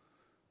difficult.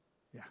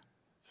 Yeah.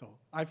 So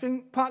I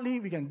think partly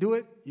we can do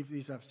it if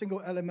it's a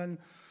single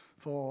element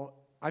for,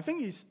 I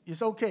think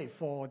it's okay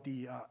for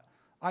the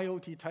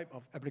IoT type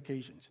of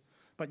applications.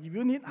 But if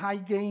you need high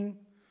gain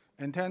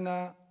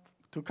antenna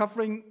to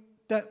covering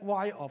that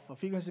wide of a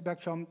frequency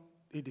spectrum,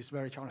 it is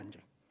very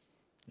challenging.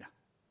 Yeah.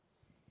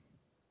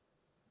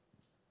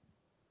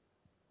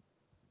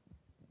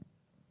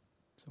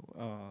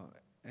 So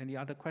any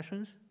other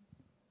questions?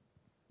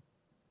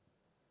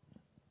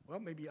 Well,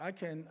 maybe I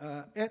can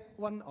add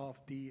one of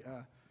the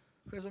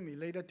question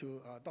related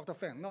to Dr.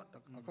 Feng, not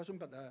a question,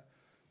 but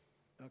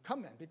a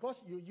comment.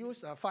 Because you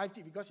use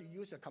 5G, because you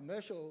use a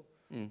commercial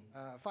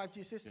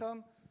 5G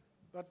system,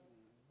 but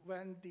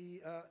when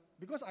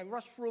because I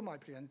rushed through my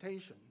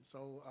presentation,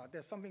 so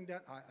there's something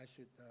that I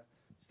should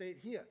state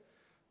here.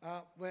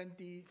 When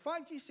the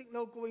 5G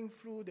signal going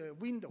through the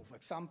window, for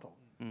example,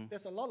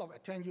 there's a lot of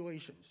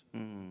attenuations.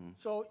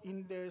 So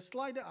in the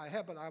slide that I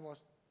have, but I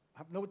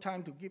have no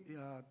time to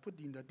put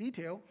in the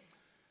detail,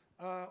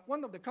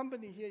 one of the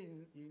company here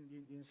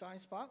in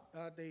Science Park,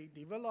 they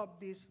developed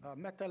this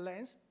metal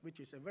lens, which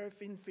is a very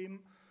thin film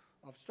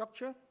of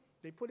structure.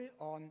 They put it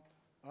on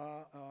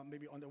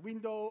maybe on the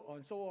window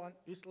and so on.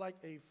 It's like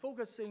a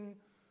focusing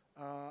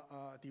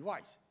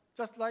device.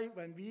 Just like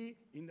when we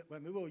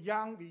were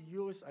young, we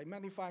used a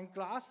magnifying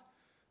glass,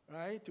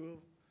 right,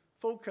 to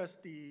focus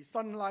the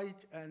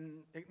sunlight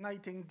and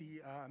igniting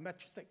the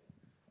matchstick.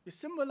 It's a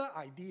similar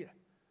idea,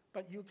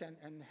 but you can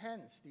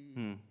enhance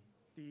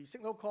the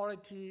signal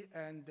quality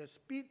and the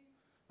speed.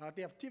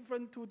 They have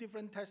two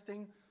different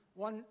testing.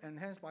 One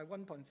enhanced by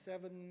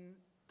 1.7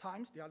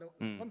 times, the other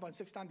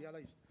 1.6 times, the other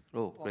is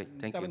Oh, great,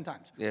 thank you. 7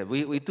 times. Yeah,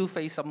 we do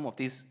face some of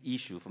these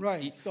issues.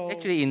 Right, so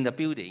actually, in the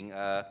building,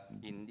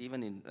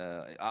 even in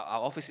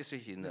our office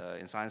is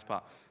in Science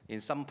Park,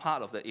 in some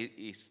part of it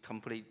is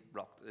completely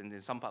blocked, and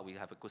in some part we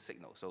have a good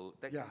signal. So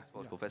that is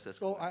what professors.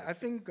 So I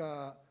think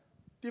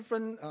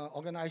different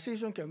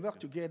organizations can work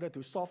together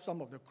to solve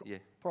some of the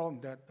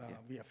problems that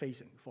we are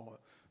facing for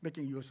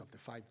making use of the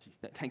 5G.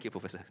 Thank you,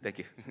 Professor. Thank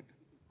you.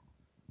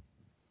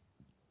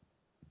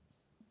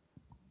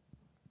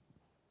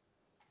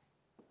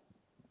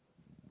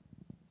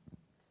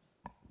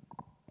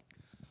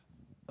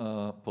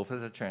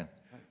 Professor Chen,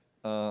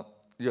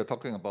 you're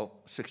talking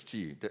about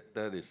 6G.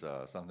 That is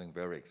something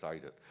very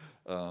exciting.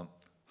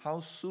 How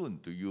soon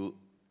do you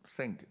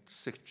think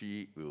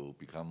 6G will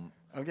become?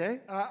 Okay,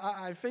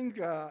 I think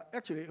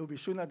actually it will be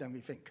sooner than we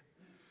think.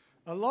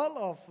 A lot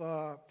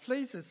of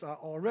places are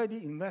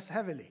already invest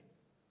heavily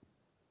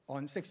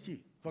on 6G.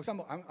 For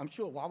example, I'm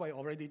sure Huawei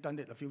already done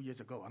it a few years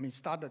ago. I mean,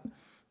 started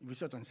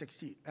research on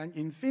 6G. And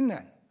in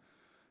Finland,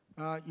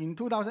 in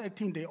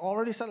 2018, they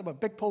already set up a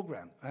big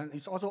program, and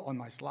it's also on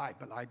my slide,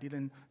 but I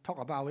didn't talk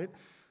about it.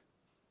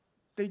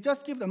 They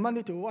just give the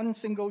money to one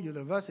single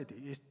university.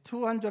 It's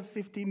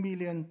 250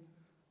 million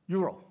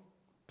euro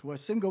to a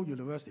single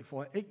university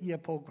for an 8-year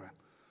program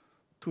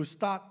to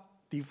start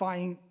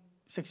defining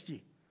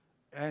 6G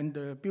and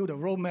build a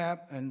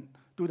roadmap and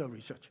do the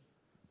research.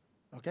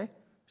 Okay?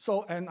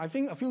 So, and I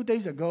think a few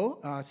days ago,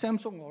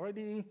 Samsung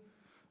already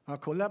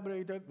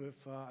collaborated with,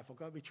 I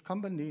forgot which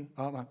company,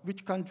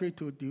 which country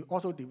to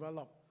also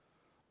develop,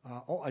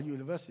 or a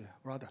university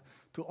rather,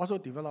 to also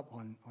develop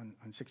on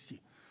 6G.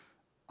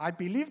 I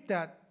believe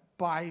that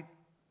by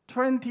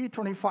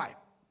 2025,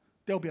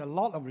 there'll be a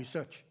lot of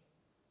research,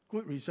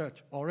 good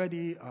research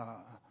already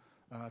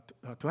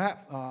to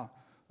have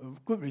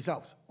good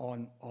results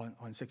on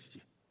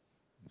 6G.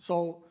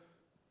 So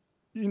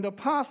in the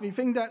past, we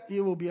think that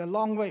it will be a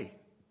long way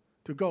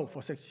to go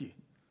for 6G.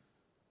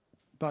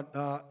 But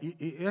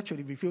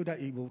actually, we feel that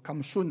it will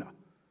come sooner.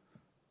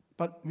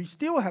 But we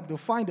still have to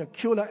find a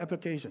killer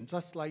application,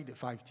 just like the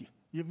 5G.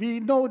 If we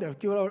know the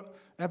killer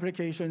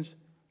applications,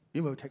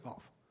 it will take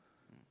off.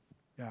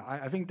 Yeah,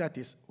 I think that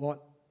is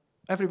what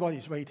everybody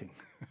is waiting.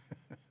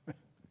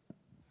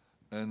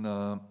 And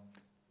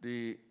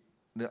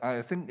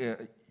I think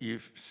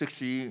if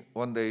 6G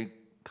one day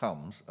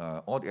comes,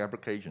 all the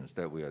applications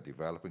that we are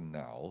developing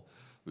now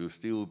will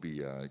still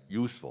be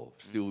useful,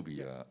 still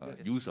be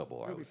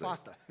usable. It will be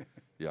faster.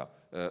 Yeah,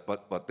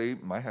 but they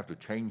might have to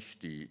change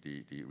the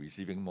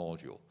receiving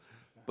module.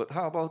 But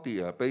how about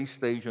the base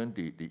station,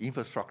 the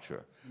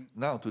infrastructure?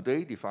 Now,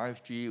 today, the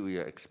 5G, we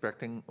are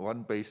expecting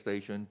one base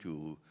station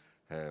to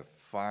have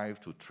 5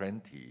 to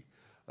 20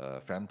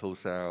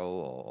 femtocell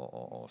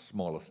or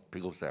smaller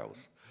picocells.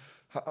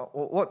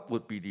 What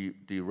would be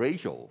the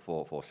ratio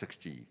for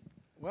 6G?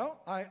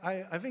 Well,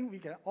 I think we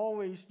can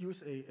always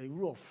use a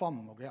rule of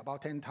thumb, okay,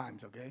 about 10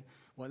 times, okay?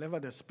 Whatever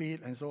the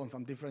speed and so on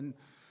from different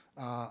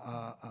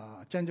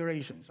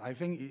generations. I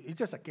think it's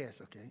just a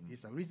guess, okay?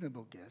 It's a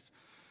reasonable guess.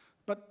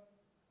 But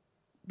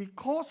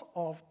because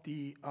of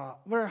the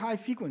very high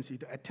frequency,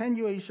 the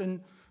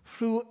attenuation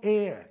through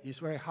air is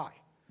very high.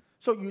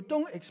 So you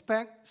don't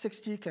expect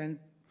 6G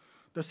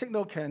the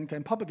signal can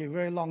propagate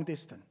very long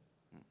distance.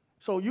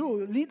 So you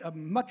will need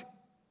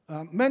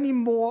many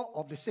more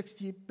of the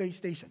 6G base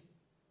station,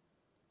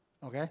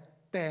 okay,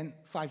 than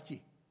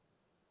 5G.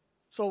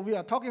 So we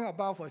are talking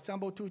about, for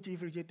example, 2G,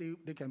 3G,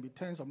 they can be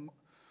tens of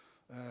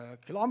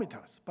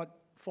kilometers. But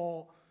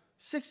for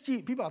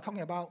 6G, people are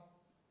talking about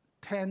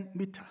 10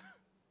 meters,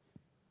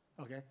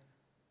 okay?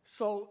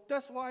 So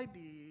that's why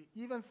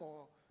even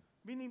for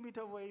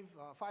millimeter wave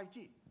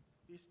 5G,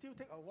 it still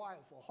takes a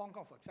while for Hong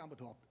Kong, for example,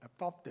 to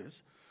adopt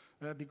this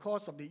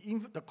because of the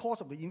cost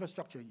of the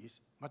infrastructure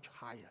is much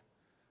higher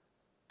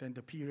than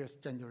the previous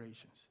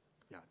generations.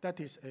 Yeah,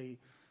 that is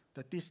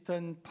the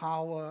distance,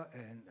 power,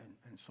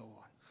 and so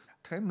on.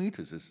 10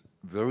 meters is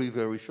very,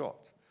 very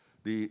short.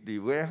 The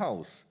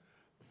warehouse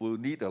will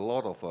need a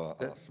lot of small...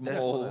 That's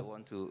what I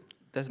want to...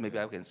 maybe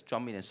I can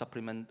jump in and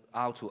supplement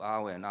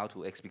R2R and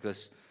R2X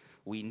because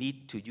we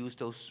need to use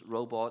those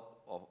robots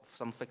or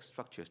some fixed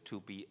structures to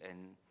be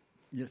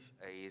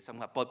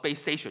somehow base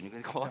station, you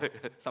can call it,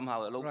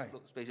 somehow a low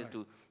station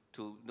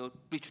to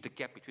bridge the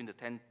gap between the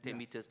 10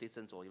 meters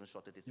distance or even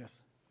shorter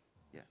distance.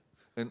 Yes.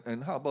 Yeah.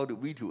 And how about the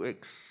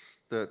V2X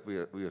that we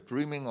are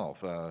dreaming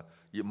of?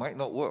 It might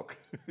not work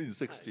in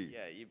 6G.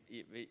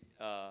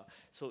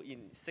 So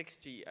in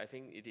 6G, I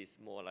think it is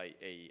more like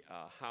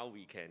how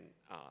we can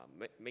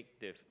make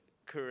the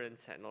current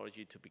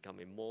technology to become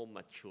a more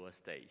mature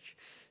stage.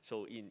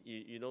 So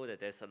you know that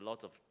there's a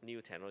lot of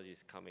new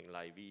technologies coming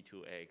like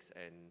V2X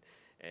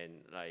and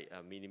like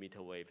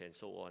millimeter wave and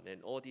so on.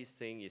 And all these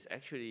things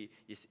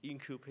is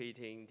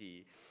incubating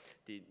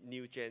the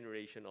new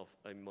generation of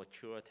a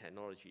mature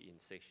technology in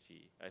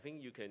 6G. I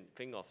think you can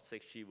think of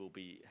 6G will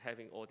be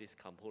having all these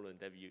components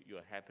that you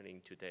are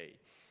happening today.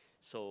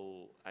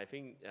 So I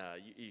think,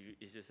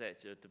 as you said,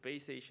 the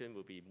base station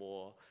will be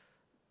more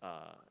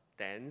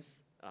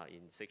dense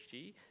in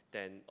 6G,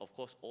 then of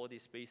course all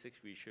this basic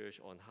research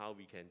on how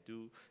we can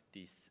do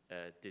this,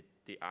 the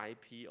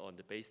IP on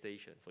the base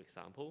station, for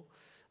example,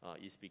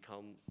 is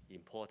become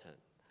important.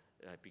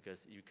 Because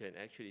you can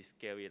actually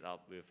scale it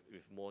up with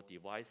more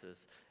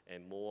devices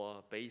and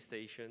more base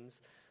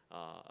stations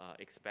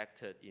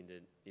expected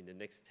in the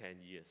next 10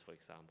 years, for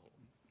example.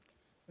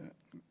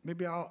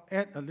 Maybe I'll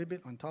add a little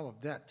bit on top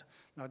of that.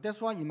 Now,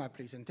 that's why in my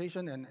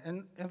presentation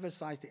and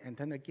emphasize the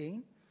antenna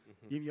gain.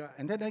 Mm-hmm. If your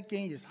antenna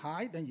gain is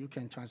high, then you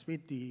can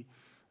transmit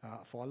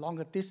for a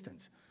longer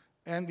distance.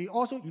 And we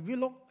also, if you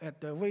look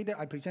at the way that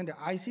I present the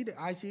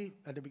IC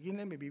at the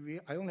beginning, maybe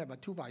I only have a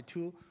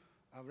 2x2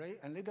 array,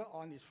 and later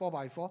on is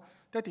 4x4.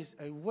 That is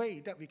a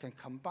way that we can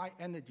combine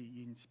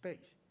energy in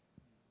space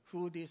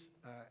through this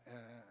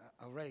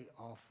array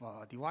of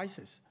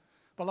devices.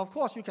 But of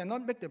course, you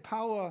cannot make the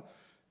power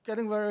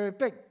getting very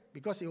big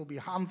because it will be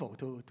harmful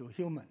to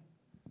human.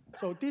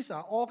 So these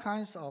are all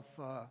kinds of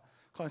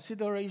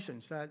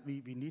considerations that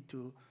we need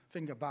to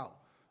think about.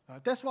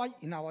 That's why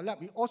in our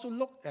lab, we also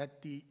look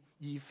at the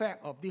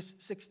effect of these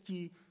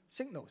 6G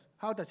signals.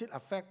 How does it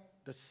affect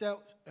the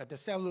cells at the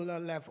cellular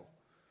level?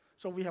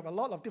 So we have a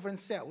lot of different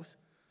cells,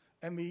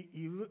 and we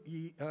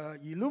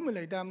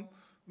illuminate them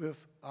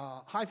with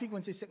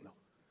high-frequency signal,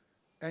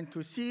 and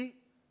to see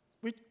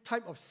which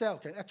type of cell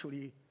can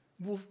actually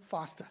move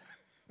faster.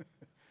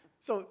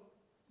 So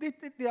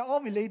they are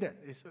all related.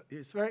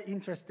 It's very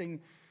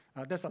interesting.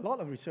 There's a lot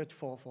of research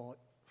for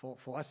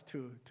us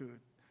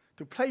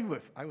to play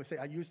with. I would say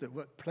I use the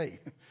word play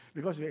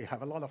because we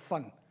have a lot of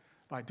fun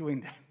by doing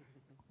that.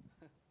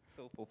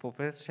 So for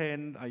Professor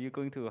Chen, are you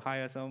going to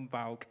hire some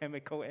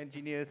biochemical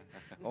engineers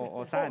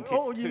or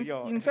scientists?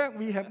 In fact,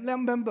 we have lab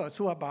members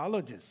who are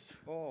biologists.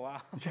 Oh,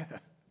 wow. Yeah.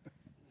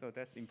 So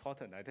that's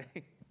important, I think.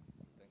 Thank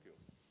you.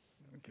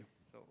 Thank you.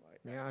 So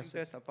May I ask?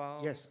 that's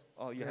about... Yes.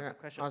 Oh, you have a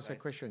question? Ask a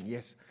question,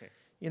 yes. Okay.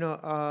 You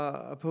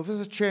know,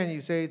 Professor Chen,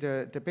 you say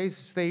the base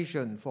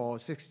station for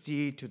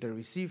 6G to the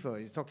receiver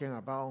is talking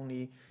about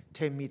only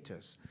 10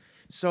 meters.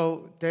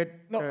 So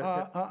that... No,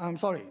 I'm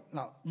sorry.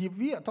 Now, if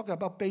we are talking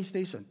about base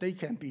station, they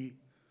can be,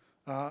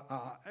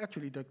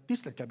 actually the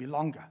distance can be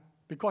longer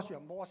because you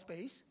have more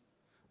space,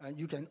 and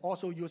you can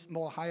also use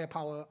more higher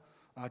power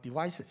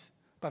devices.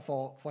 But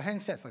for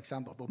handset, for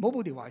example, for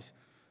mobile device,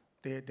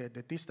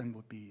 the distance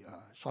would be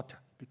shorter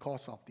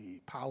because of the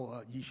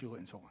power issue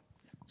and so on.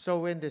 So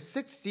when the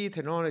 6G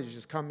technology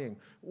is coming,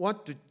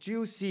 what did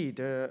you see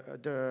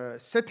the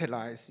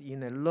satellites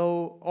in a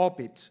low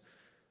orbit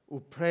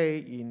would play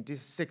in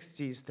this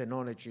 6G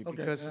technology? Okay,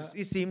 because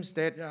it seems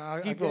that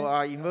people again,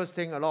 are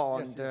investing a lot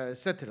on the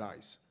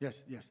satellites.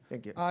 Yes, yes.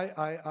 Thank you.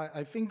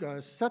 I think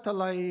a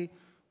satellite,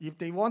 if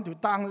they want to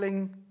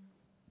downlink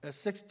a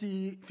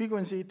 6G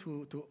frequency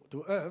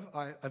to Earth,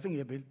 I think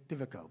it'll be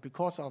difficult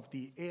because of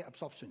the air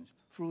absorption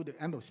through the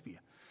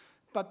atmosphere.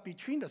 But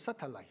between the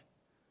satellite,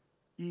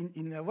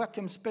 in a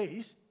vacuum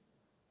space,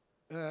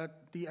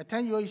 the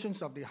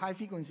attenuations of the high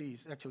frequency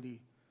is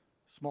actually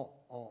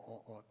small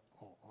or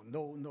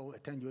no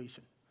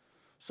attenuation.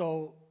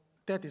 So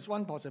that is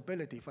one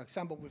possibility. For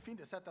example, within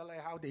the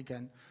satellite, how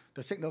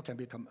the signal can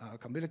be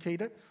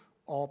communicated,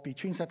 or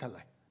between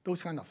satellite,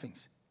 those kind of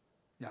things.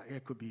 Yeah,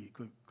 it could be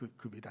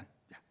done.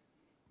 Yeah.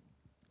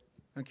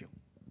 Thank you.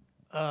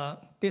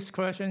 This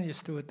question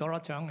is to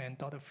Dr. Zhang and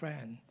Dr.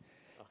 Fran.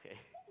 Okay.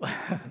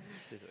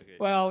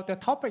 Well, the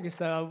topic is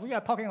we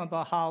are talking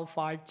about how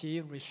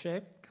 5G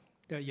reshape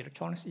the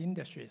electronics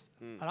industries.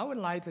 And I would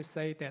like to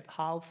say that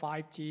how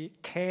 5G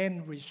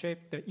can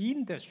reshape the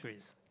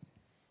industries.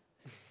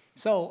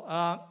 So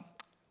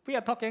we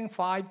are talking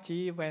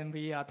 5G when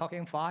we are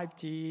talking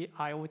 5G,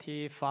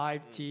 IoT,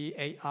 5G,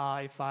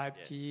 AI,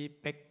 5G,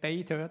 big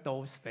data,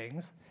 those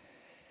things.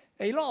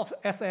 A lot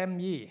of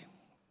SME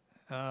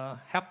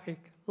have a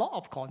lot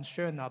of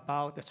concern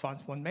about the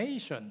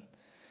transformation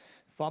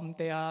from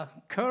their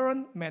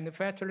current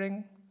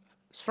manufacturing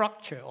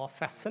structure or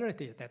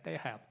facility that they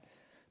have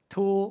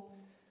to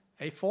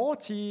a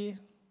 4G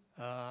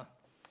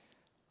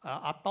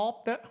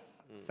adopted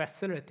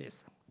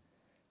facilities.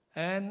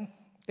 And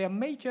their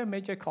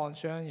major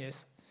concern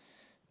is,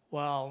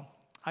 well,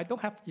 I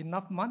don't have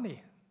enough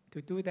money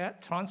to do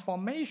that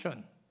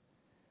transformation.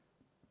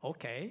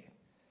 Okay,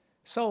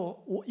 so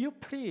would you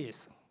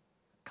please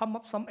come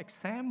up some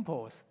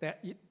examples that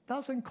it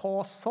doesn't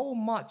cost so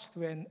much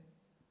to an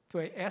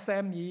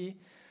SME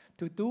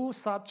to do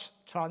such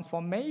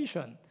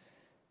transformation.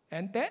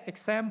 And that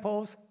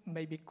examples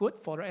may be good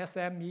for the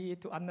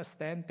SME to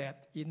understand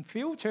that in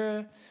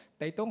future,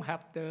 they don't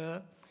have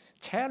the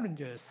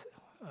challenges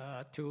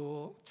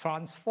to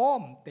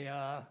transform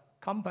their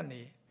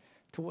company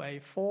to a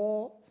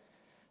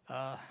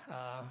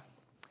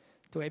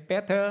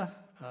better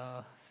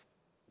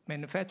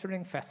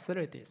manufacturing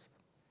facilities.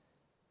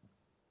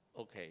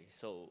 Okay,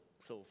 so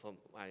from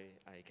I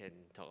can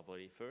talk about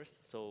it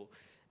first. So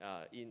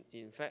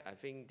in fact, I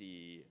think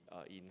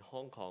in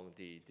Hong Kong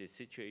the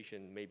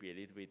situation may be a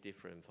little bit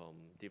different from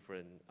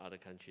different other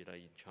countries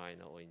like in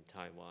China or in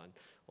Taiwan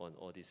on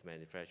all this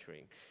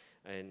manufacturing.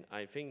 And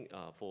I think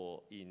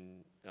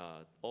in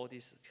all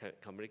this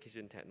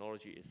communication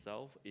technology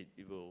itself, it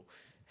will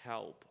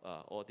help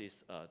all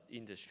this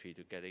industry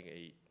to getting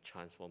a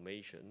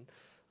transformation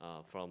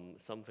from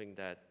something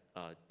that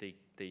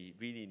they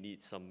really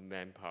need some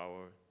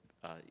manpower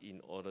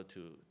in order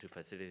to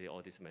facilitate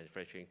all this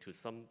manufacturing to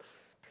some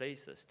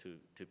places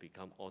to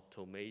become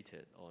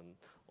automated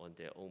on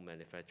their own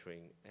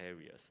manufacturing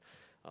areas.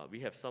 We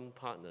have some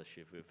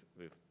partnership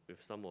with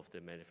some of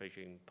the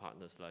manufacturing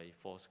partners like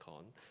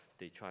Foxconn.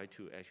 They try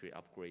to actually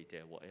upgrade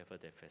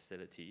their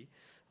facility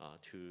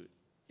to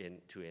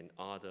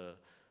other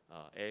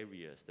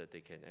areas that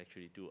they can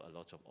actually do a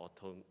lot of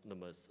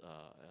autonomous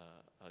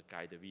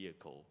guided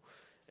vehicle,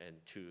 and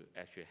to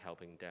actually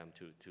helping them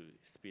to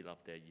speed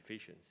up their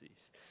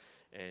efficiencies.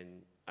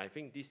 And I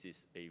think this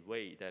is a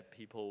way that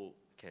people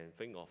can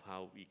think of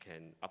how we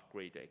can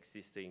upgrade the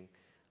existing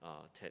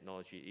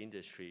technology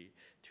industry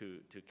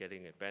to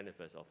getting a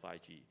benefit of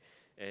 5G.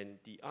 And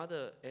the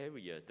other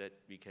area that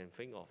we can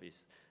think of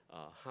is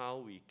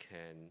how we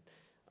can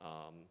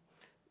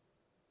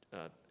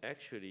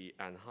actually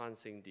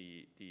enhancing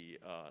the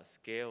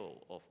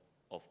scale of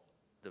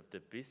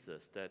the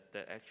business that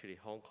actually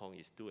Hong Kong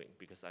is doing,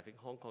 because I think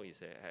Hong Kong is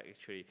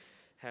actually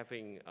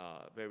having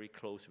a very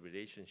close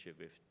relationship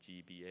with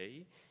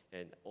GBA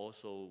and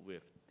also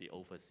with the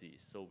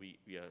overseas. So we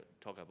are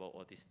talking about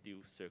all these new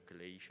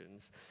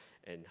circulations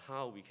and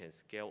how we can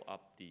scale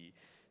up the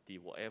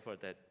whatever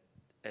that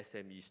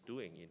SME is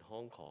doing in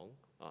Hong Kong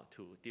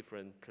to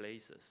different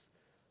places.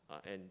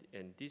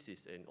 And this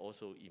is an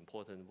also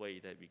important way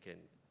that we can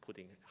put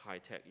in high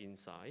tech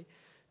inside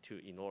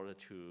in order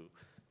to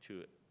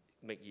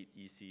make it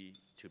easy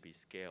to be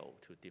scaled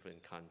to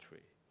different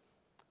countries.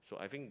 So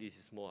I think this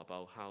is more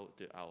about how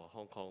our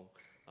Hong Kong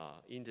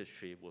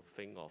industry would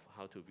think of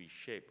how to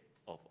reshape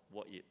of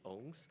what it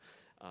owns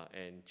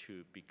and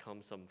to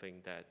become something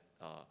that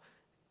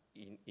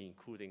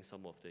including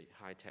some of the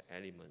high-tech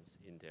elements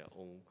in their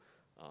own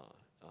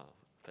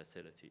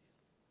facility.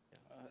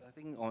 Yeah. I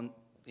think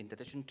in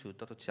addition to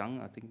Dr.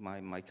 Chiang, I think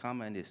my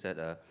comment is that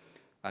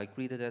I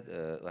agree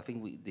that I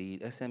think the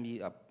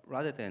SME,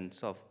 rather than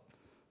sort of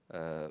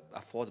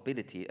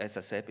affordability, as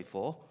I said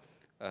before,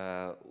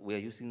 we are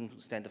using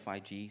standard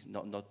 5G,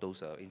 not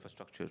those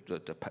infrastructure,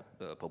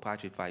 the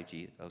proprietary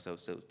 5G. So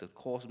the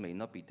cost may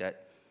not be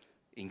that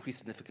increased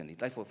significantly.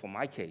 Like for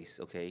my case,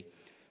 okay,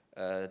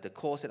 the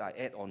cost that I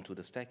add on to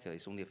the stacker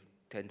is only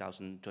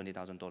 $10,000,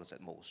 $20,000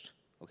 at most.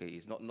 Okay,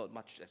 it's not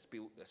much as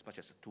much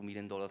as $2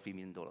 million, $3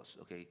 million.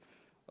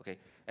 Okay,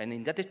 and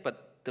in that,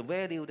 but the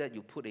value that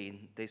you put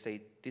in, they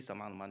say this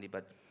amount of money,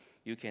 but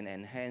you can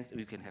enhance,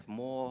 you can have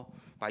more,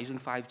 by using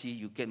 5G,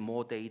 you get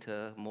more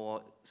data,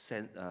 more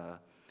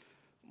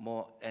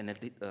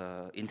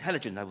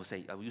intelligent, I would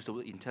say. I would use the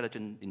word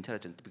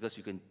intelligent, because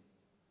you can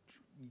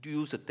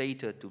use the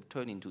data to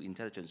turn into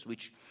intelligence,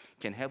 which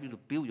can help you to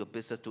build your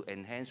business, to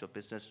enhance your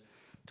business,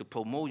 to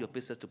promote your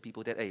business to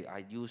people that, hey,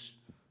 I use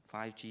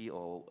 5G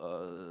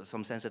or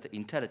some sense of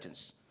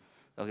intelligence,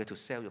 okay, to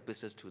sell your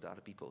business to the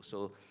other people.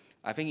 So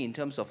I think in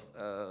terms of,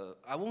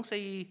 I won't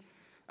say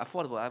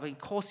affordable, I think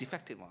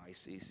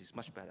cost-effective-wise is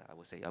much better, I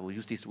would say. I will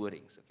use these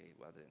wordings, okay,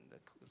 rather than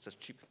just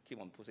keep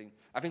on pushing.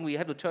 I think we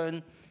have to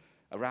turn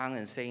around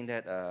and saying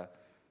that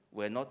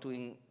we're not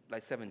doing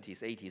like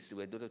 70s, 80s,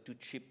 we're doing too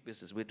cheap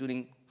business. We're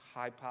doing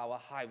high-power,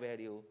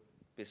 high-value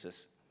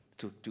business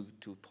to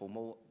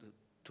promote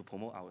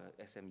our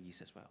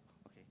SMEs as well.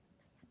 Okay,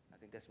 I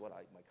think that's what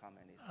my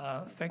comment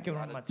is. Thank you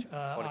very much.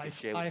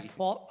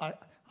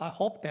 I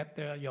hope that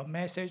your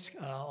message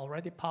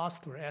already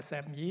passed to the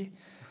SME,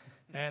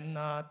 and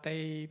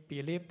they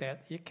believe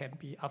that it can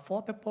be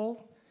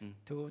affordable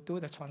to do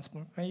the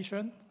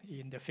transformation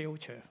in the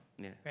future.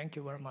 Yeah. Thank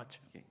you very much.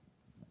 Okay.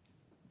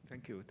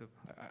 Thank you.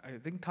 I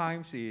think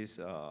time is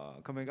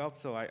coming up,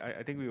 so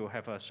I think we will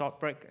have a short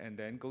break and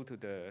then go to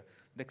the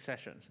next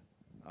sessions.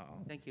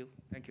 Thank you.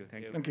 Thank you.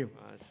 Thank you. Thank you.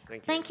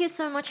 Thank you. Thank you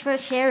so much for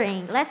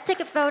sharing. Let's take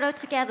a photo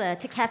together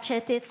to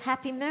capture this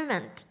happy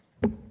moment.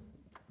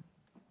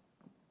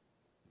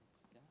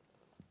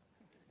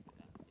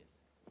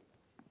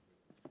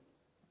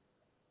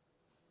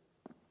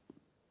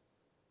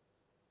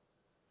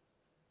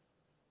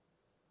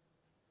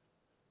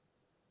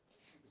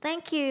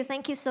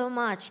 Thank you so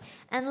much.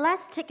 And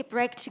let's take a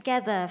break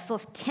together for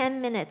 10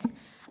 minutes.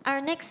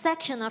 Our next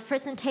section of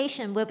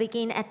presentation will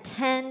begin at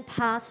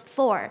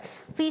 4:10.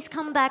 Please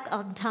come back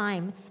on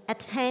time at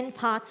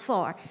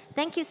 4:10.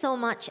 Thank you so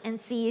much and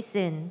see you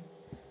soon.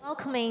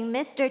 Welcoming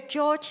Mr.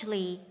 George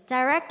Lee,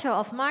 Director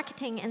of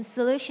Marketing and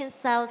Solution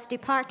Sales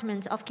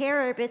Department of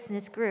Carrier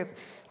Business Group,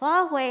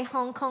 Huawei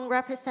Hong Kong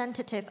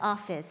Representative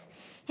Office.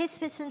 His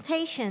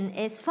presentation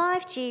is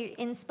 5G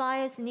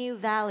inspires new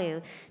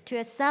value to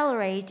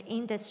accelerate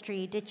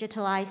industry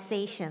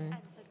digitalization.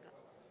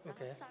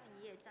 Okay.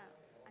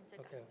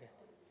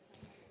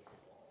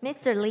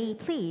 Mr. Lee,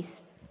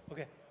 please.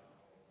 Okay.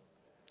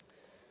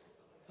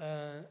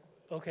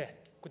 Okay.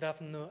 Good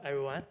afternoon,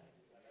 everyone.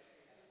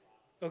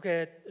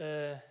 Okay.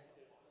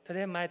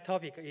 Today my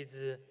topic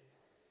is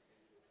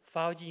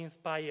 5G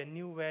inspire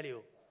new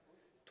value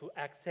to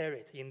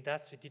accelerate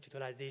industry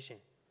digitalization.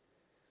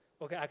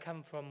 Okay, I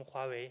come from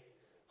Huawei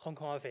Hong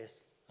Kong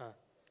office.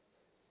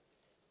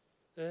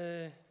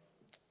 In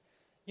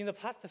the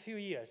past few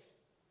years,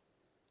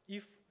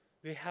 if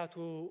we have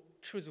to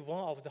choose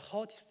one of the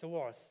hottest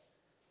words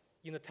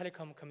in the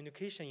telecom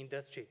communication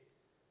industry,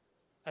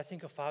 I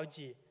think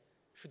 5G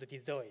should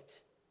deserve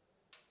it.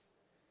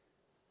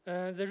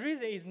 The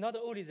reason is not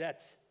only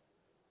that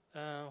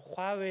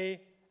Huawei,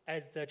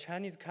 as the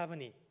Chinese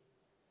company,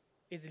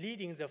 is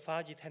leading the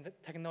 5G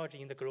technology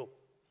in the globe,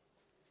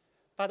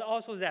 but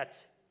also that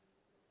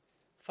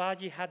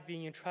 5G has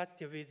been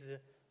entrusted with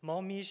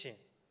more mission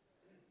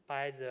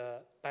by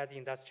the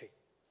industry.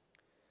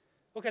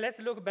 Okay, let's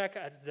look back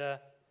at the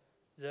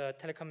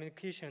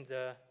telecommunication,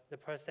 the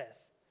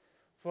process.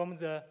 From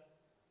the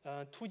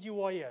 2G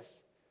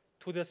warriors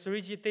to the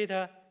 3G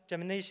data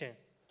germination,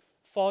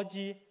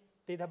 4G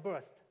data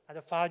burst, and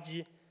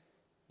 5G,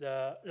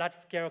 the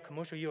large-scale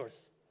commercial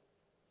use.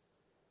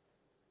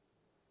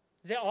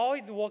 They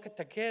always work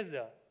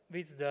together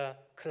with the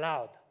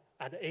cloud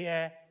and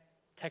AI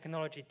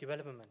technology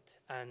development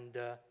and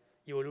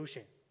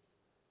evolution.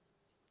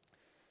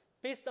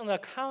 Based on the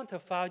current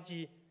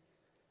 5G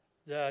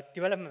the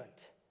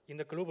development in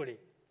the globally,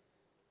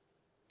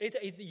 it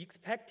is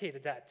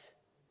expected that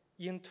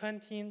in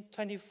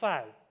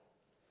 2025,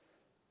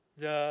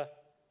 the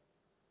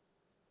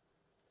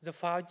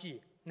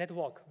 5G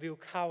network will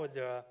cover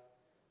the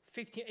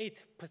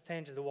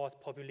 58% of the world's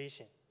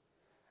population,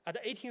 and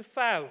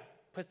 85%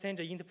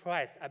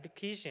 enterprise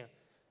application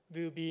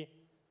will be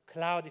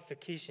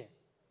cloudification.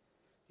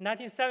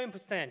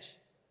 97%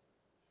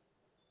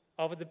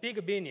 of the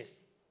big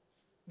business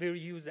will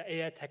use the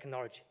AI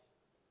technology.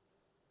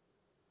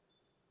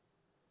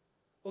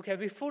 Okay,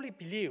 we fully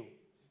believe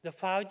the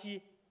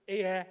 5G,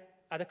 AI,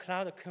 and the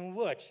cloud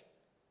converge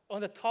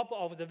on the top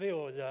of the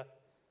wheel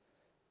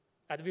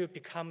and will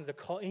become the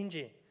core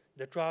engine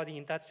that drives the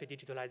industry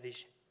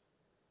digitalization.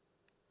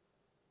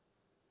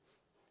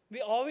 We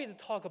always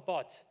talk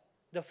about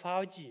the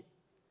 5G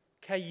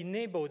can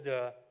enable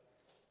the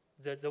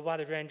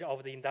wide range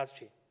of the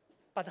industry,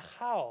 but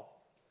how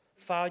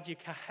 5G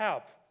can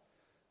help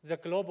the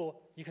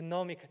global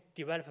economic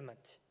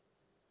development?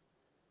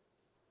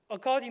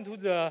 According to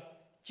the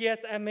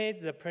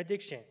GSMA's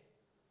prediction,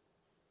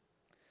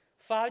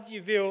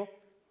 5G will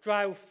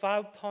drive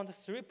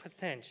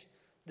 5.3%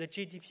 the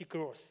GDP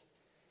growth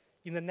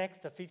in the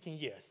next 15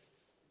 years,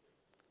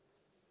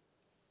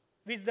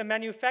 with the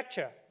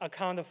manufacture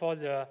account for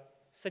the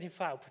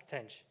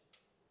 35%.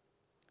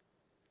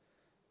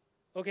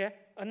 Okay,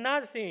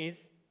 another thing is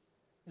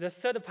the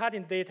third-party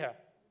data,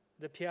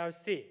 the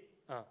PLC.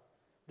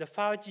 The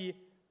 5G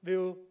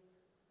will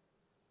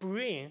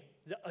bring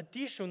the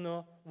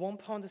additional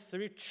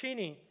 $1.3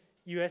 trillion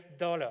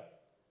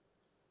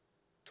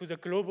to the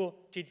global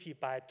GDP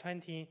by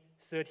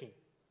 2030,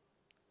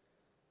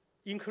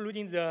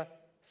 including the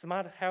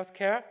smart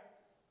healthcare,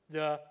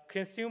 the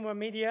consumer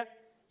media,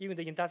 even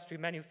the industry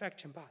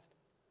manufacturing part.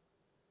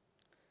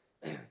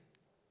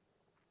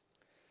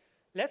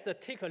 Let's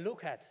take a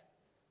look at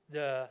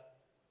the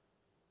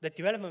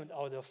development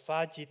of the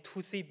 5G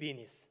 2C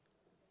business.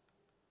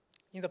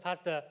 In the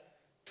past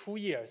 2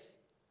 years,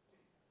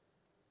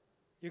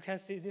 you can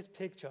see this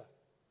picture.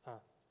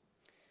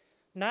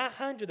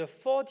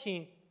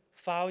 914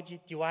 5G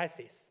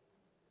devices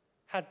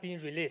has been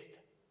released,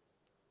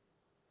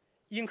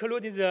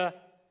 including the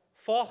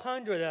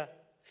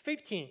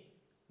 415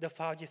 the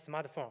 5G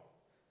smartphone.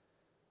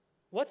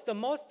 What's the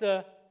most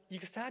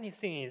exciting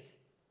thing is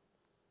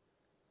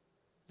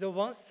the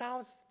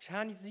 1,000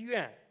 Chinese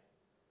yuan,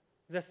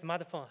 the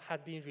smartphone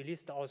has been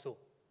released also.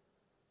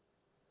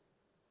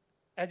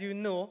 As you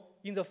know,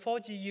 in the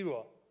 4G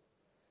era,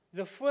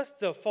 the first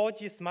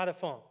 4G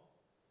smartphone,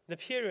 the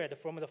period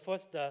from the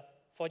first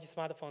 4G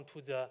smartphone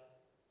to the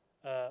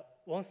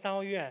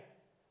 1,000 yuan,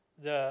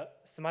 the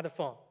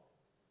smartphone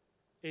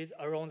is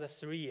around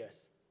 3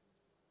 years.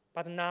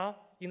 But now,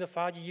 in the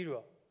 5G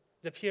era,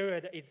 the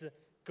period is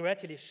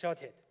greatly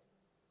shortened.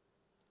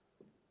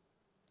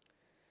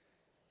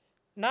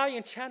 Now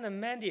in China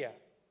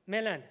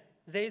mainland,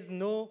 there is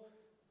no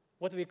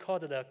what we call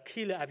the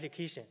killer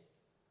application.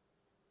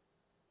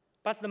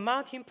 But the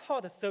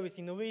multi-port service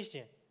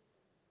innovation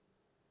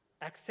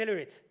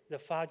accelerates the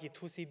 5G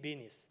 2C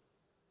business.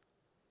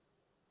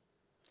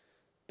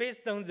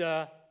 Based on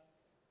the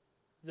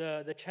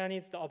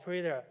Chinese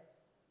operator,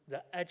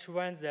 the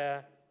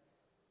H1,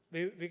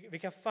 we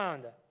can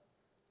find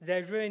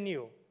their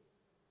revenue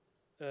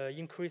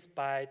increased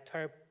by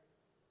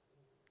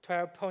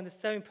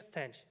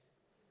 12.7%,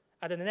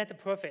 and the net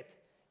profit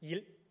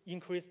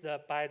increased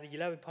by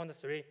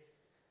 11.3%.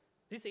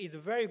 This is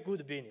very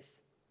good business.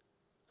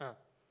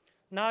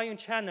 Now in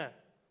China,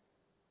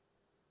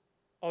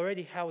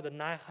 already have the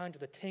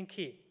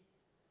 910K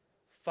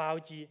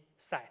 5G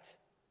site.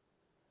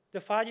 the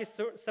 5G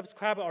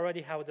subscriber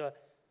already have the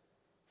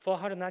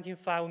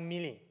 495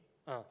 million.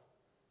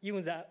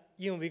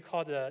 Even we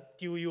call the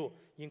DUU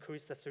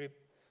increased the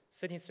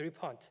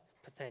 33%.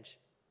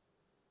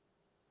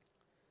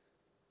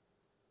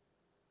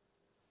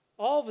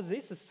 All of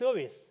this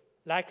service,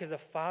 like the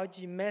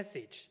 5G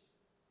message,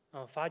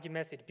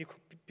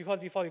 because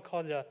before we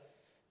call the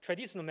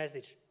traditional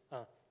message,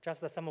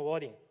 just some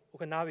wording.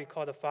 Okay, now we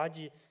call the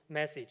 5G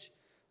message.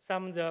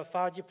 Some of the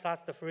 5G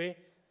plus the free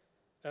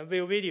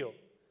video,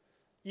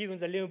 even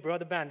the new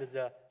broadband,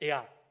 the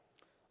AR.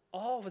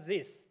 All of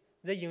this,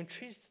 they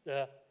increase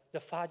the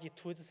 5G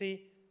to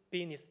C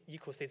business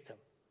ecosystem.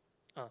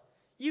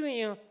 Even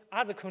in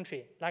other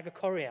countries, like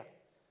Korea,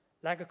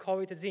 like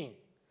Kuwait,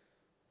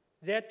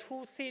 their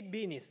 2C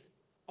business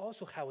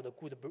also have the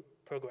good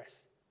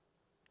progress.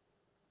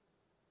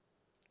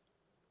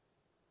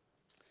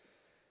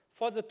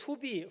 For the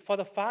 2B, for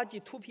the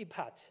 5G 2P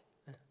part,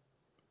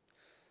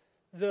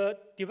 the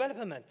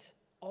development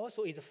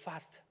also is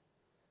faster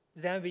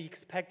than we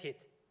expected.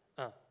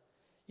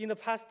 In the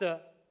past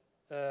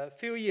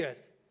few years,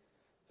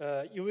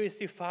 you will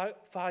see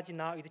 5G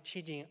now is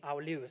changing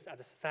our lives as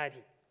a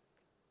society.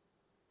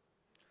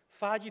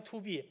 5G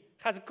 2B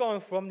has gone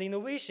from the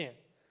innovation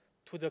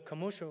to the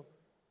commercial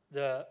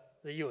the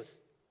use.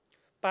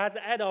 By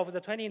the end of the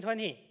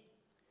 2020,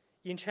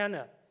 in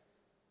China,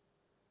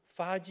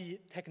 5G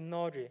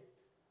technology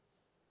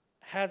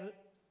has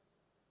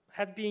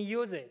been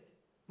used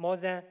more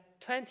than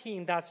 20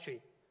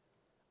 industries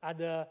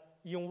and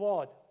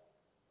involved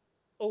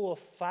over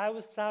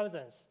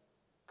 5,000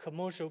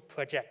 commercial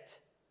projects,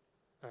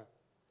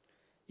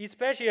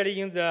 especially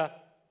in the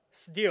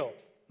steel,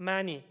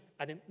 mining,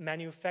 and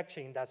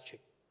manufacturing industry.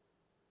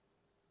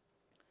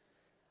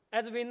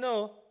 As we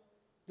know,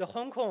 the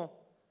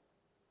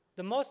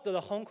most of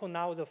the Hong Kong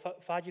now, the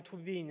 5G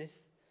 2B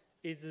business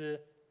is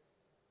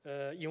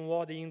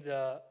involved in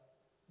the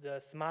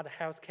smart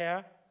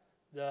healthcare,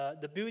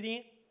 the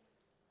building,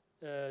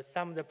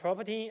 some of the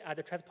property and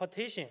the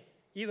transportation,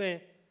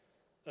 even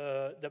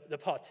the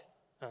port.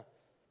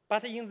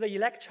 But in the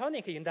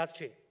electronic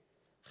industry,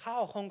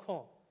 how Hong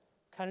Kong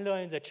can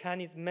learn the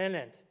Chinese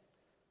mainland,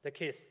 the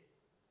case?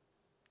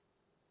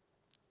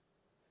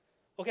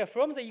 Okay,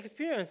 from the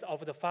experience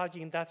of the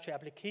 5G industry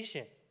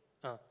application,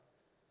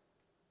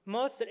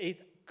 most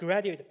is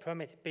graduate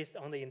permit based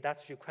on the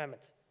industry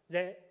requirement.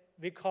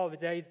 We call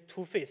there is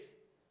two phases.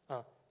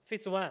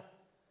 Phase one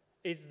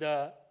is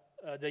the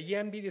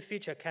EMBB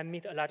feature can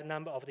meet a large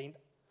number of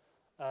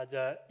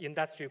the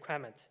industry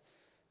requirements,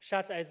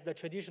 such as the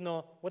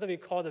traditional, what we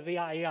call the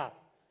VR AR.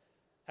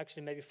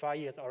 Actually, maybe 5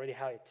 years already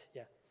have it,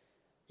 yeah.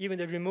 Even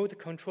the remote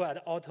control and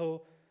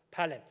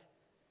autopilot.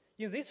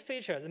 In this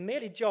feature, the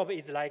main job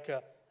is like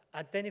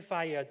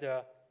identify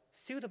the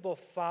suitable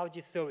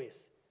 5G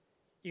service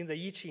in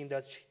each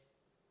industry.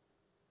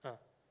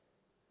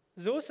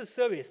 Those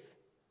services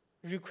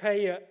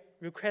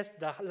request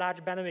the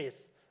large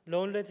bandwidth,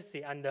 low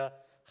latency, and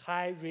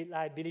high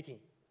reliability.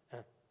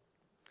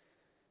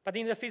 But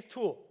in the phase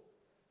two,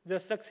 the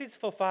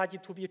successful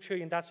 5G 2B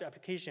trade industry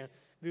application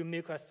will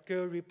make a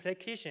scale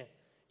replication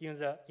in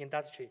the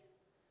industry.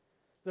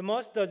 The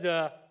most of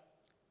the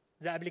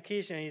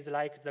application is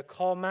like the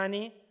coal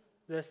mining,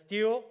 the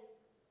steel,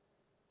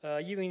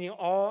 even in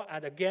oil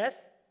and the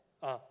gas,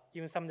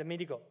 even some of the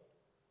medical.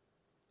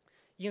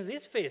 In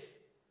this phase,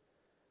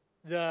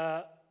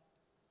 the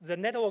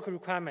network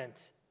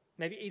requirement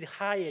maybe is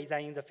higher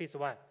than in the phase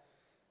one.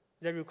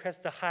 They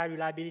request the high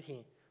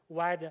reliability,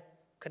 wide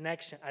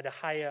connection, and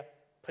higher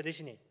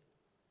positioning.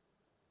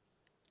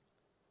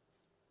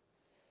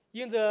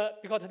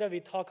 Because today we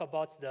talk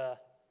about the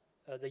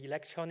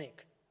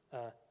electronic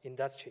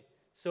industry.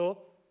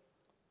 So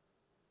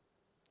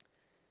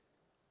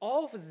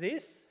all of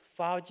this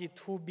 5G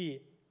 2B,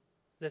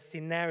 the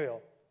scenario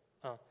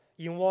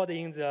involved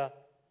in the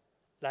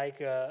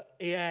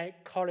AI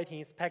quality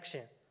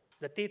inspection,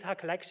 the data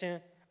collection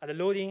and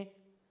loading,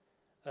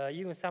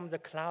 even some of the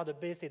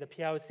cloud-based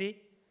PLC,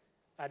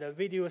 and the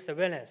video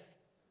surveillance.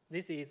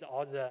 This is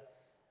all the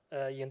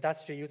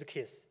industry use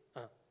case.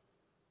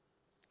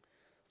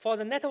 For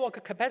the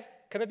network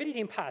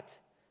capability part,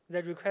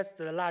 they request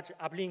the large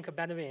uplink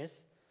bandwidth,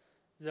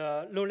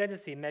 the low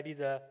latency, maybe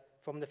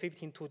from the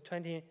 15 to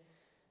 20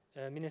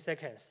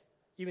 milliseconds,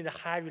 even the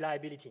high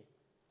reliability.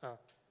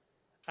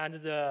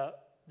 And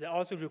they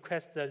also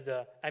request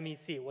the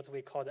MEC, what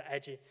we call the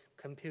edge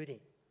computing.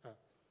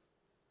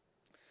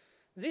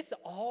 This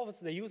all of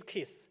the use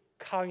case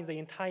covering the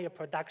entire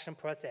production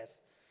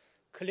process,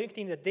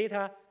 collecting the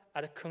data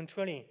and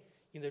controlling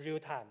in the real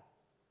time.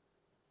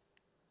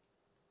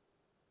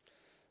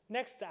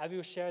 Next, I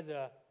will share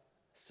the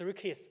three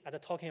cases I'm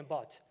talking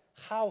about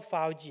how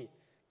 5G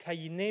can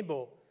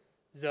enable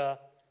the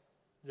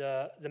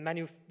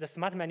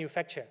smart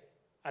manufacture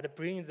and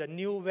bring the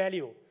new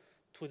value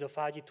to the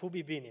 5G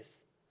 2B business.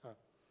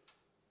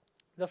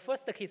 The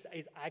first case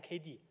is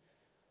RKD.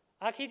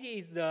 RKD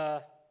is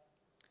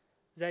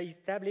they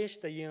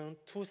established in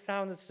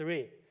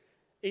 2003.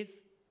 It's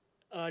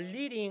a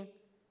leading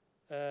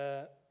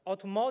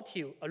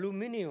automotive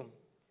aluminum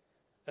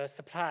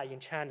supply in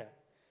China.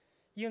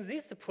 In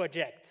this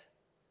project,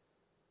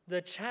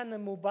 the China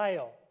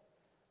Mobile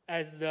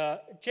as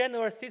the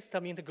general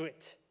system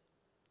integrator.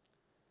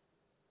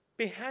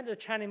 Behind the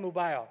China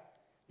Mobile,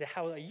 they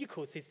have an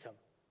ecosystem.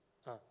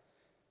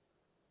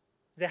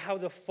 They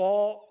have the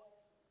 4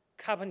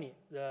 company,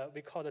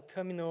 we call the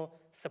terminal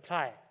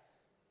supply,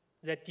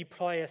 that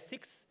deploy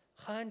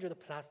 600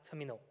 plus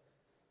terminal,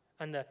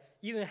 and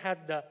even has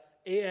the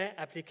AI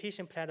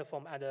application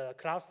platform and the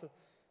cloud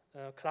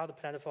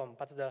platform,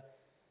 but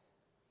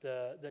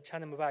the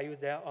China Mobile use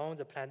their own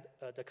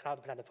the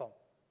cloud platform.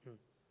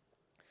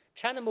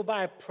 China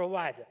Mobile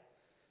provide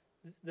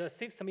the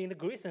system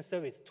integration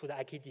service to the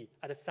IKD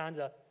and sign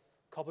the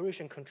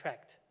cooperation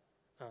contract.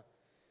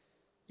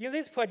 In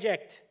this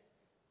project,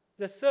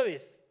 the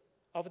service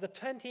of the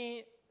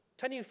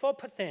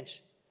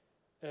 24%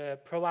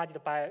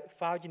 provided by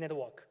 5G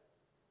network.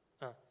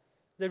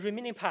 The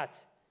remaining part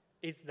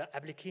is the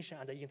application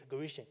and the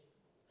integration.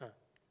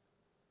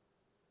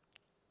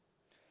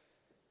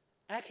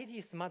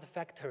 IKD Smart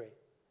Factory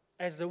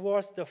as the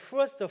world's the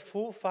first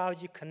full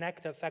 5G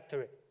connected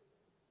factory.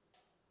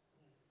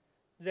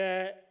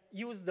 They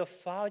use the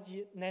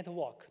 5G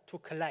network to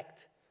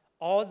collect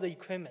all the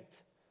equipment,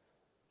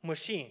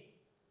 machine,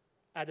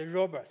 and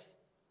robots,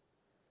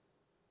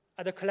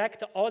 and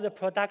collect all the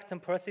production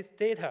process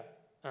data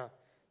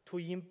to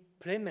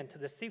implement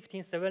the safety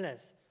and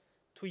surveillance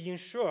to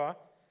ensure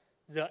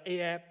the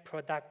AI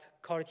product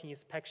quality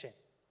inspection.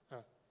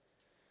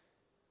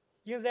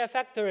 In their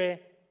factory,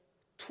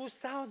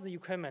 2,000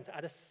 equipment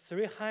and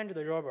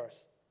 300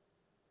 robots.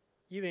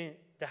 Even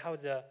they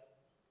have the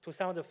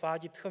 2,000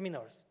 5G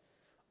terminals,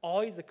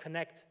 all is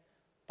connected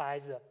by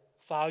the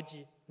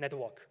 5G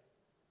network.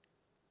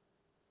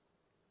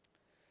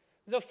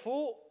 The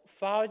full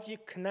 5G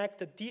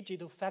connected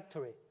digital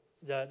factory,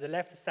 the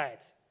left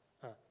side,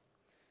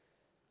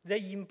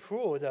 they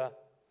improve the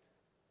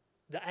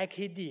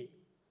IKD,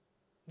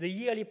 the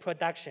yearly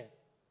production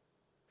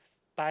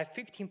by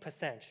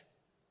 15%.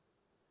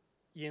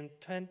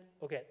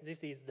 Okay, this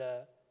is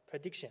the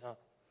prediction.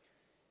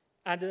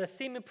 And the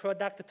same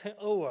product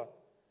turnover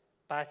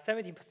by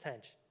 70%.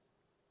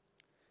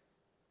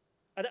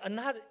 And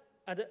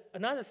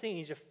another thing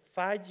is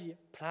 5G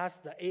plus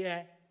the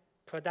AI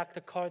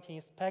product quality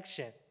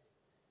inspection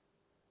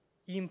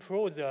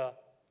improve the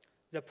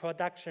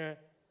production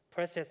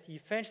process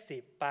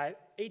efficiency by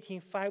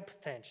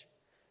 85%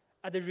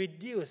 and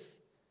reduce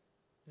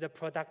the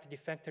product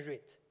defect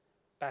rate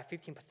by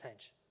 15%.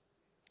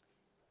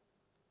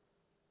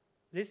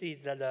 This is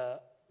the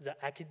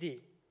IKD,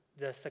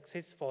 the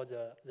success for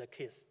the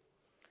case.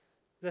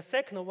 The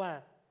second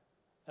one,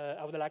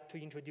 I would like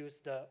to introduce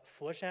the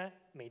Foshan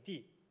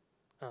Meidi.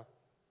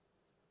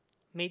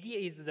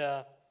 Meidi is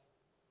a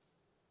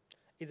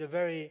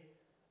very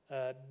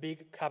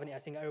big company. I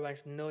think everyone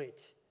should know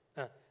it.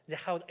 They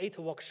have 8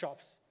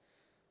 workshops,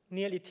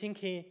 nearly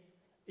 10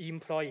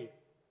 employees.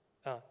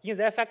 In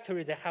their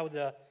factory, they have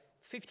the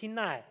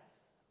 59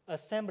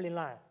 assembly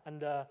line,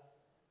 and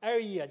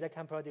every year they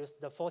can produce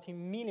the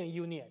 14 million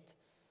units.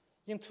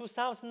 In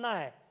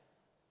 2009,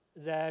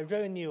 the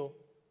revenue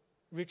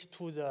reached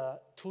to the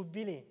 $2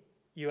 billion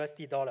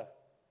USD.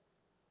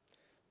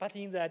 But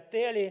in the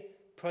daily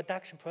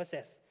production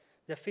process,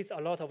 they face a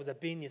lot of the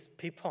business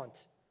pain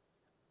points.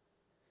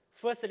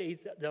 Firstly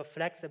is the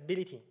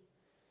flexibility.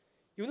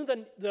 You know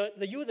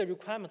the user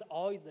requirement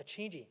always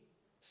changing.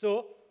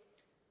 So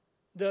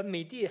the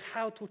Meidi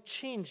have to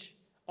change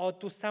or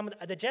do some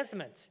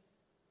adjustment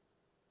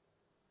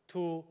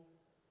to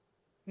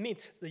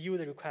meet the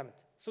user requirement.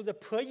 So the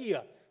per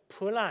year,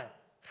 per line,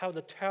 have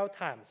the 12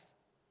 times.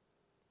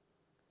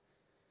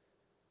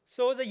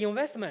 So the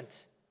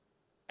investment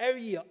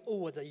every year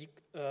over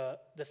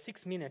the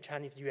 6 million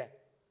Chinese yuan.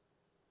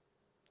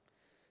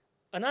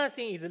 Another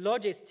thing is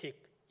logistic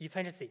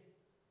efficiency.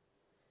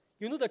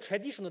 You know the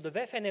traditional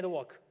Wi-Fi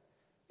network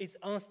is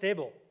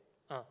unstable,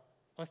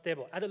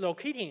 and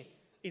locating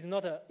is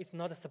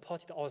not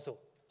supported also.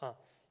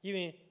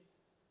 Even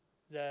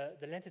the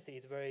latency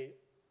is very,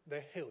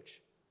 very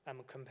huge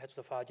compared to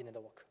the 5G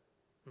network.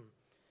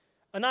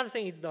 Another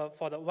thing is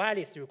for the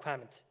wireless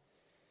requirement.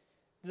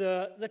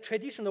 The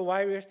traditional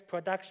wireless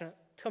production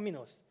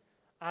terminals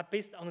are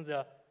based on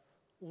the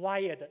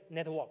wired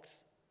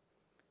networks.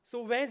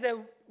 So when they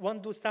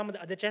want to do some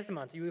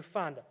adjustment, you will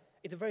find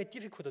it's very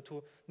difficult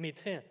to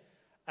maintain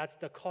as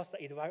the cost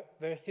is very,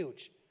 very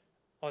huge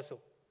also.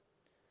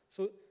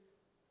 So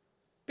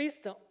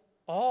based on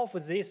all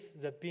of this,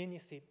 the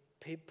business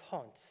pain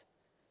points,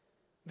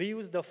 we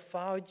use the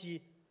 5G,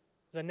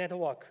 the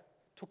network,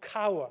 to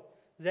cover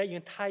the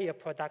entire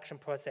production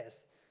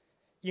process,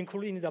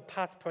 including the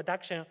parts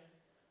production,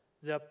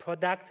 the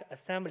product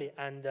assembly,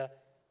 and the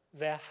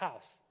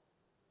warehouse.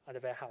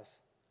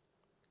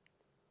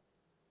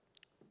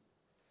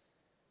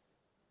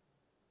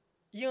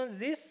 In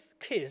this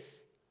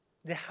case,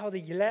 they have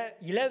the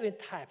 11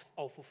 types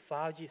of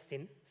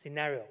 5G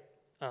scenario,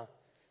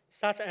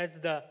 such as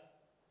the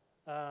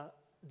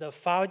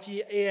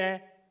 5G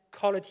AI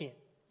quality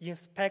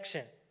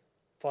inspection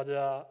for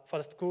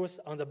the schools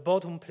on the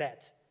bottom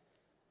plate.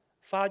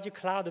 5G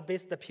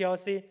cloud-based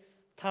PLC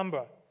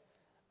timbre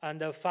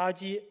and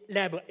 5G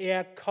lab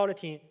air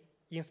quality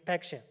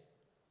inspection,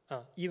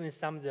 even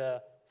some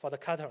for the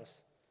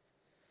cutters.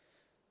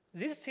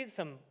 This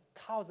system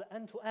covers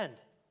end-to-end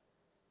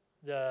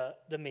the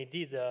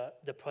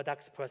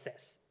products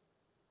process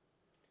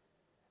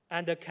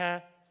and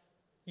can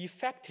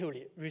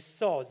effectively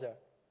resolve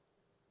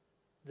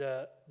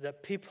the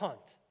pain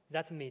point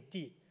that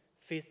MIDI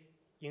faced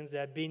in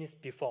their business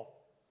before.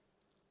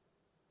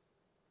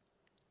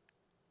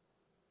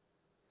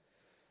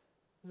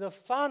 The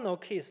final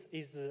case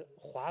is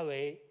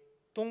Huawei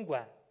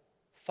Dongguan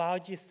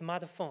 5G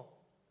smartphone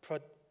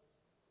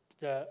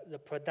the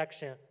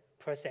production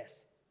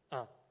process.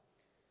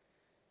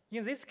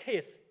 In this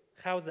case,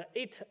 has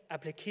 8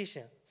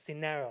 application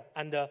scenario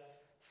and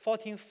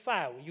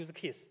 14.5 use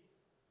case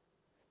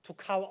to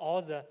cover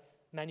all the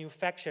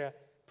manufacture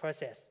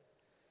process.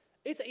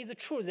 It is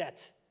true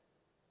that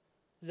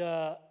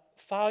the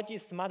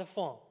 5G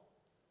smartphone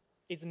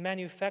is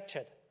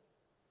manufactured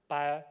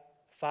by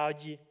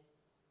 5G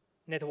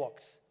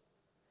networks.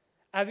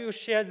 I will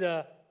share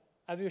the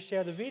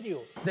video.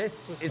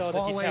 This is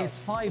Huawei's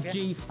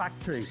 5G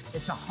factory.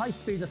 It's a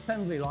high-speed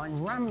assembly line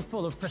rammed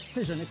full of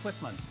precision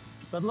equipment.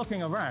 But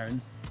looking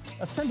around,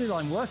 assembly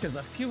line workers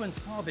are few and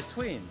far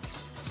between.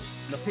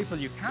 The people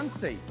you can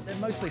see, they're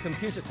mostly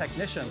computer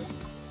technicians.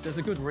 There's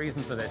a good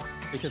reason for this,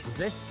 because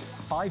this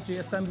 5G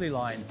assembly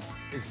line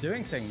is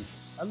doing things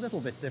a little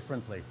bit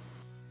differently.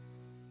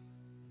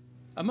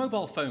 A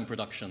mobile phone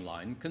production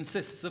line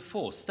consists of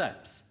 4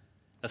 steps: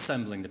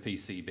 assembling the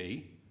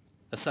PCB,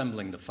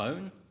 assembling the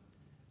phone,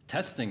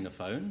 testing the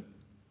phone,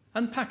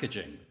 and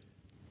packaging.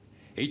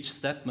 Each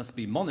step must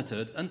be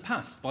monitored and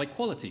passed by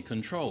quality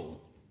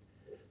control.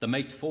 The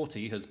Mate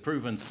 40 has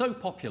proven so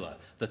popular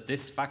that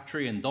this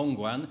factory in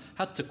Dongguan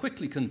had to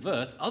quickly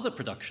convert other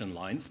production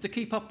lines to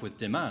keep up with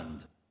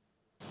demand.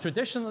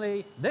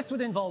 Traditionally, this would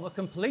involve a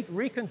complete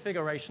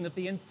reconfiguration of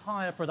the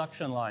entire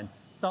production line,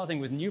 starting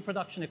with new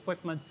production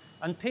equipment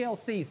and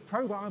PLCs,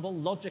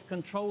 programmable logic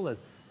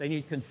controllers. They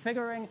need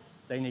configuring,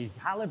 they need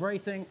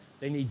calibrating,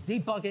 they need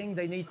debugging,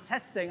 they need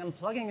testing and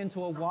plugging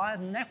into a wired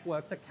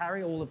network to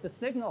carry all of the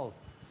signals.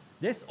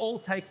 This all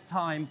takes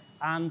time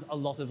and a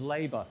lot of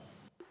labor.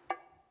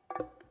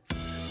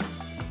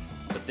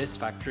 But this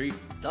factory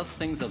does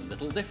things a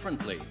little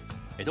differently.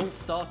 It all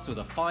starts with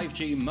a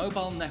 5G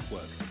mobile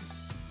network,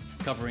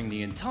 covering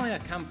the entire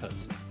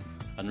campus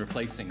and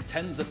replacing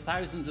tens of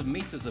thousands of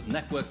meters of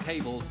network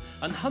cables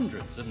and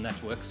hundreds of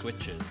network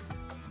switches.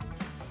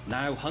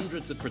 Now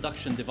hundreds of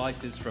production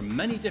devices from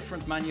many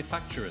different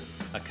manufacturers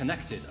are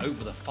connected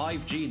over the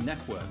 5G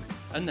network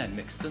and then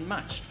mixed and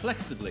matched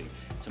flexibly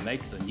to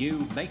make the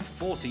new Mate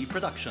 40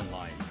 production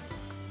line.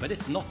 But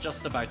it's not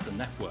just about the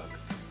network.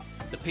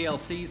 The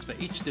PLCs for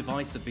each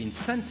device have been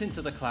sent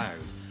into the cloud,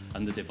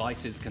 and the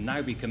devices can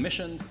now be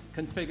commissioned,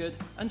 configured,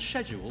 and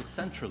scheduled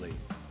centrally.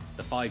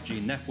 The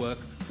 5G network,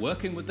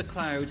 working with the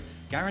cloud,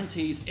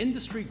 guarantees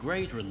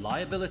industry-grade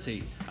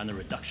reliability and a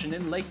reduction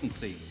in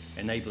latency,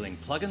 enabling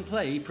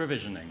plug-and-play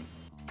provisioning.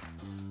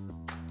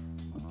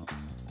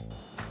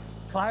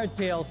 Cloud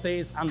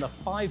PLCs and the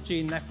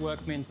 5G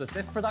network means that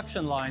this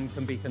production line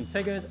can be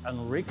configured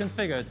and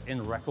reconfigured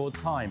in record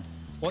time.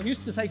 What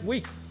used to take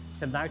weeks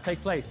can now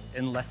take place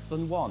in less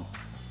than 1.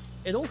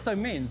 It also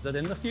means that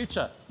in the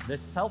future,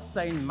 this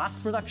self-same mass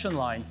production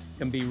line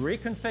can be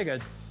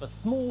reconfigured for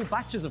small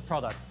batches of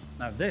products.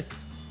 Now this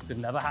could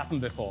never happen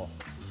before.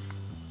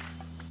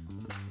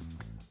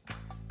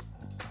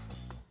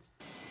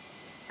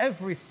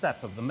 Every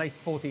step of the Mate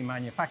 40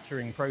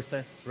 manufacturing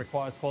process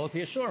requires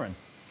quality assurance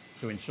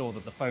to ensure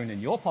that the phone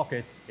in your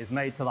pocket is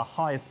made to the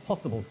highest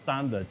possible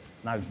standard.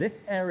 Now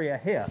this area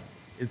here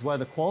is where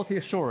the quality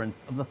assurance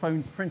of the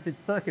phone's printed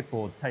circuit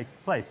board takes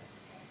place.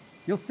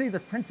 You'll see the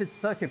printed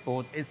circuit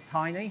board is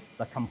tiny,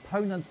 the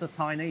components are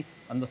tiny,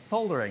 and the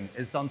soldering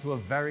is done to a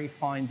very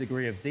fine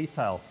degree of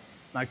detail.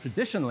 Now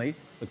traditionally,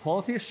 the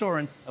quality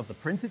assurance of the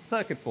printed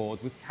circuit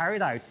board was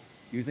carried out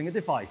using a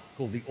device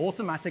called the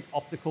Automatic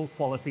Optical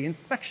Quality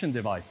Inspection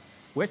Device,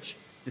 which,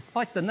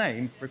 despite the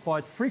name,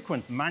 required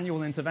frequent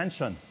manual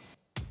intervention.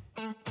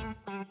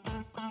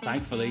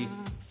 Thankfully,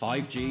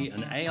 5G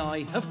and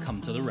AI have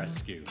come to the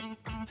rescue.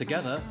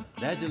 Together,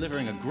 they're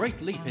delivering a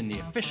great leap in the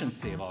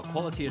efficiency of our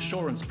quality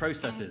assurance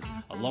processes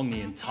along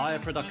the entire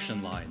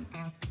production line.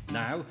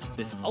 Now,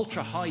 this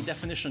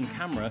ultra-high-definition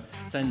camera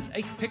sends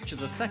 8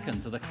 pictures a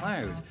second to the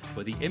cloud,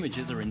 where the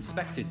images are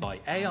inspected by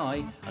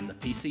AI and the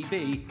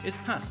PCB is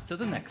passed to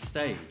the next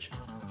stage.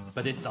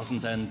 But it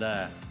doesn't end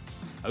there.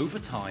 Over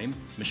time,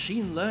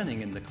 machine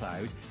learning in the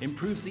cloud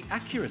improves the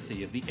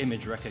accuracy of the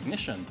image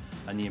recognition,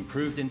 and the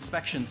improved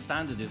inspection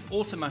standard is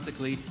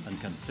automatically and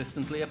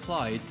consistently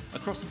applied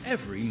across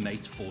every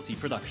Mate 40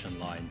 production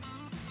line.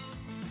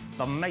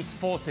 The Mate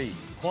 40,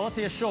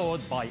 quality assured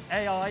by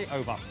AI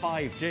over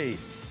 5G.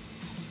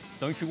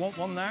 Don't you want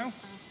one now?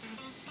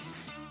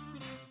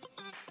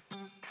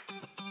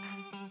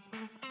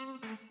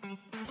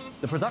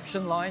 The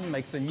production line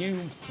makes a new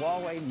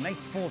Huawei Mate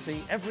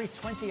 40 every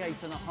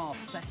 28.5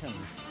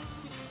 seconds.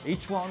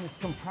 Each one is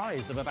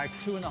comprised of about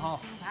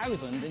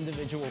 2,500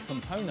 individual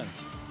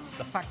components.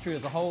 The factory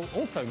as a whole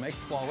also makes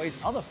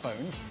Huawei's other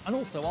phones and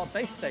also our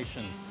base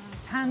stations.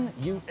 Can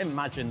you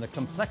imagine the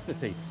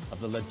complexity of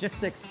the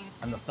logistics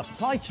and the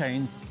supply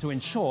chains to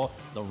ensure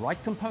the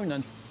right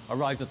component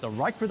arrives at the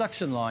right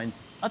production line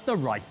at the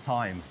right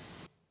time?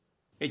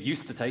 It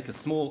used to take a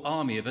small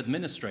army of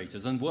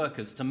administrators and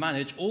workers to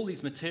manage all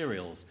these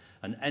materials,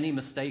 and any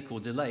mistake or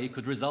delay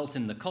could result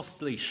in the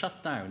costly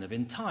shutdown of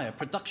entire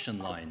production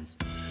lines.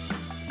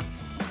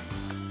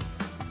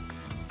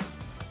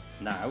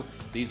 Now,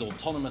 these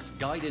autonomous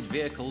guided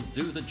vehicles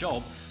do the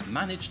job,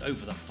 managed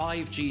over the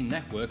 5G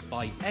network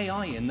by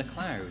AI in the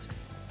cloud.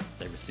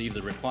 They receive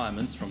the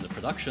requirements from the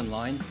production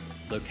line,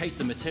 locate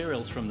the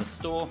materials from the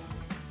store,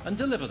 and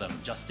deliver them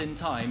just in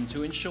time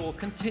to ensure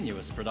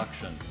continuous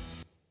production.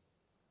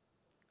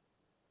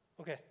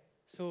 Okay,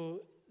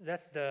 so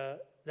that's the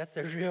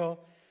real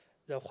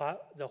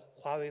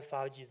Huawei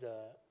 5G's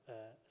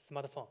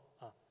smartphone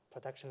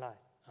production line.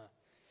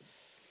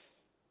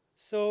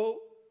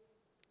 So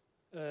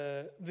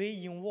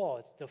we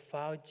involved the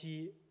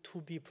 5G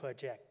 2B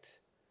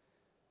project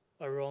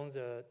around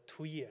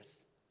 2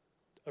 years.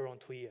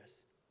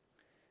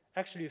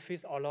 Actually, we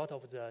faced a lot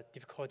of the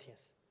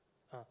difficulties.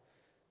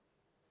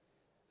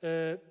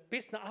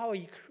 Based on our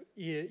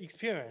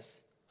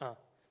experience,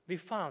 we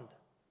found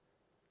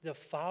the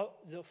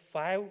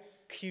 5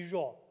 key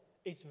role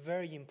is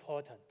very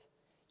important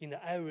in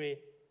every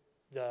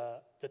the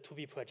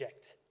 2B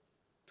project.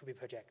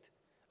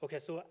 Okay,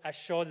 so I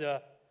show the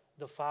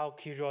 5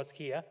 key roles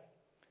here.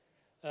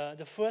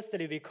 The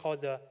firstly we call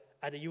the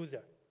ad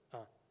user.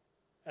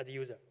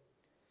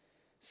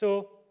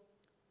 So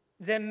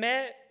they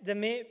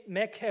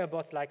may care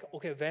about like,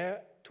 okay,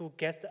 where to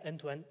get the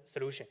end-to-end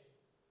solution.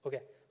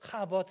 Okay,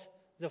 how about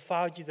the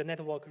 5G, the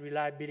network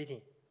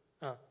reliability?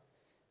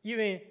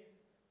 Even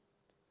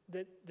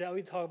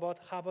we talk about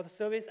how about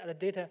service and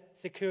data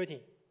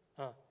security.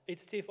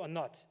 It's safe or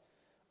not.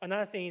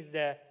 Another thing is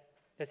that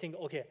they think,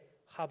 okay,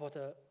 how about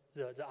the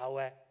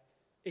ROI?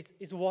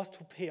 It's worth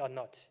to pay or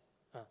not.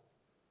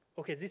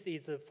 Okay, this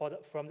is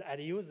from the ad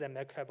user that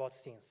may care about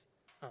things.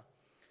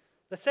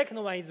 The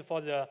second one is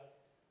for the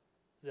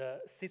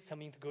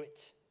system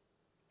integrate.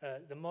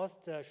 The most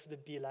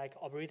should be like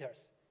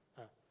operators.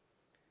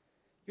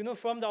 You know,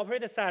 from the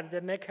operator side, they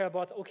may care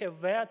about, okay,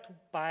 where to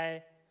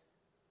buy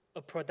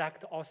a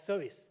product or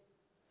service.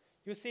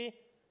 You see,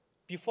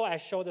 before I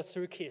show the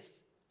 3 keys,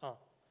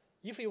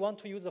 if you want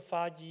to use the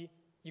 5G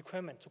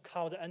equipment to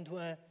cover the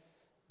end-to-end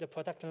the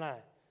product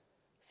line,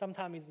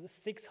 sometimes it's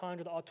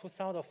 600 or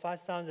 2,000 or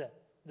 5,000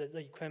 the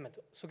equipment.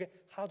 So okay,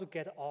 how to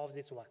get all of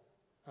this one?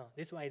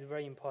 This one is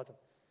very important.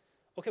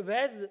 Okay,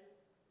 where's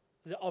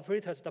the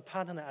operators, the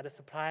partner, and the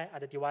supply,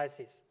 and the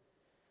devices?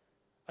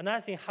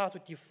 Another thing, how to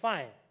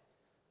define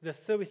the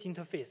service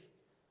interface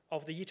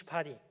of each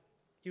party,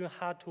 even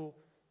how to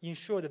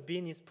ensure the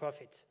business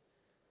profit.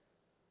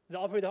 The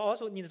operator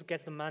also needs to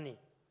get the money,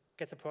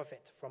 get the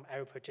profit from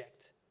every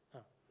project.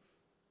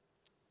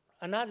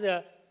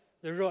 Another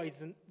role is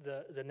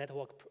the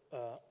network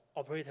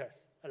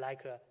operators,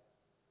 like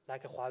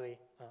Huawei,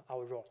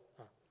 our role.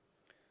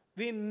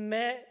 We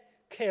may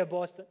care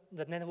about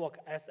the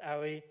network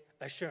SLA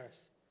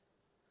assurance.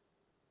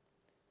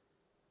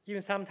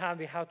 Even sometimes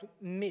we have to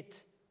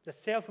meet the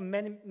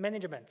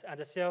self-management and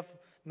the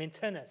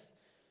self-maintenance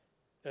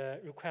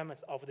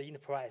requirements of the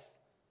enterprise.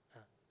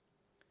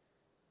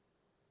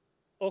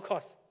 Of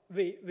course,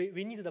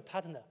 we need the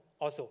partner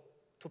also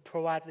to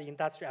provide the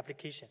industry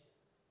application.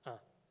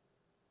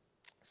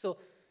 So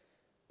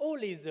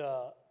only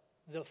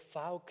the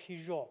 5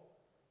 key roles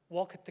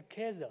work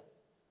together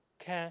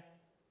can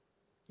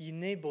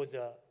enable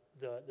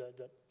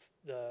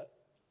the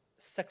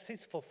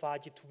successful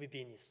 5G to be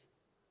business.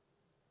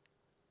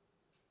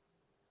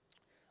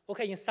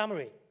 Okay, in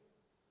summary,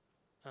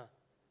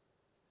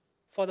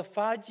 for the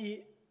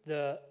 5G,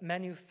 the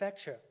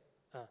manufacturer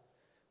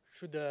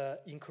should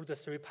include the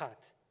 3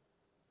 parts.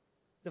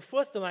 The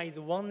first one is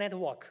one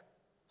network,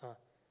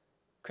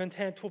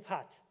 contain 2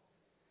 parts.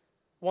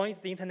 One is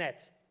the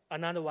internet,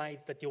 another one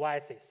is the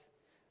devices,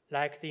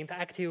 like the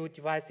interactive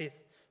devices,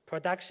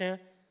 production,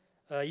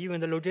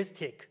 even the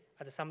logistic,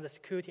 and some of the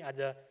security and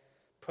the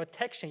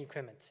protection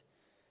equipment.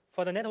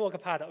 For the network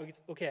part,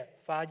 okay,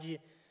 5G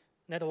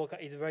network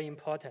is very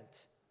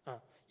important.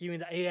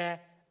 Even the AI,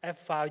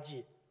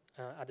 F5G,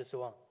 and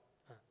so on.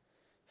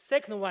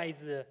 Second one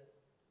is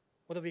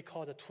what we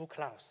call the 2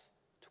 clouds.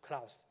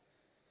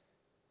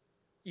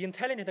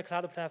 Intelligent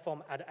cloud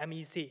platform at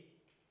MEC.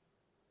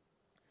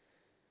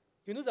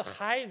 You know, the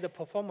highest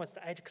performance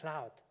edge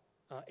cloud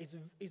is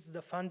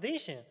the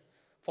foundation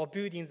for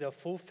building the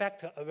full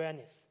factor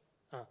awareness.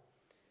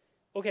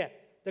 Okay,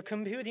 the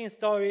computing,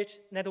 storage,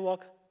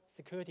 network,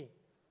 security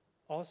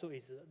also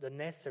is the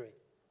necessary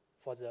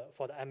for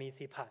the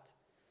MEC part.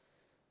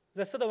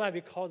 The third one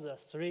we call the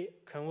 3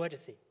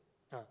 convergence.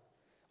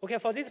 Okay,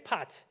 for this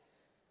part,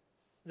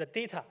 the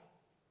data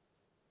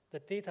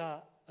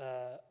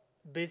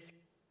basic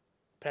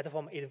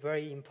platform is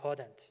very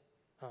important.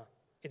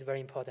 It's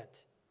very important.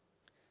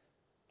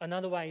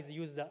 Another one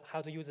is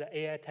how to use the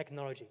AI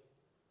technology.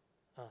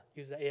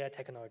 Use the AI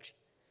technology.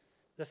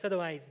 The third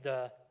one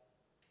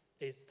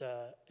is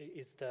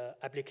the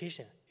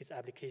application. It's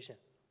application.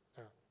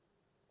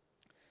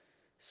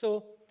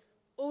 So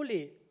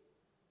only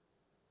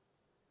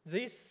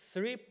these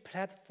three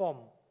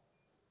platforms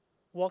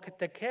work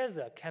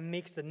together can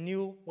make the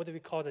new, what we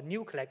call the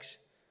new collection,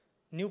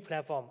 new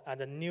platform, and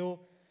the new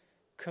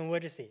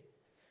convergence.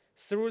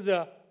 Through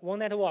the one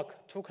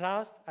network, two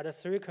clouds, and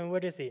three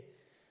convergence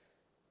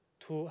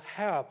to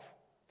help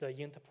the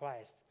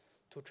enterprise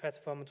to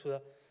transform to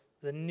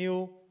the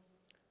new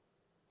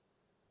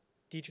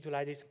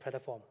digitalization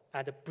platform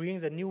and bring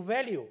the new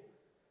value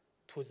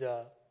to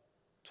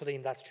the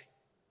industry.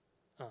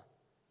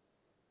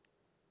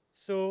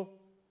 So,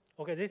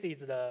 okay, this is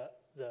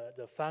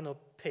the final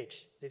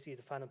page. This is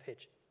the final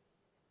page.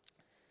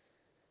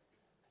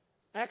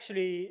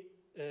 Actually,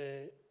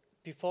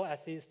 before I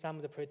see some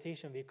of the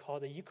presentation, we call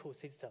the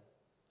ecosystem.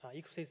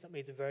 Ecosystem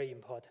is very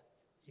important.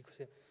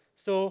 Ecosystem.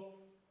 So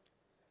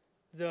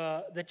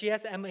the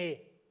GSMA,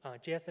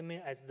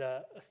 GSMA as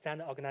the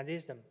standard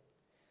organization,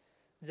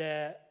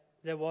 they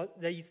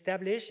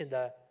established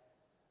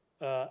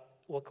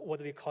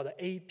what we call the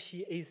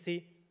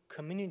APAC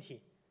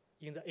community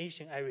in the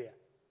Asian area.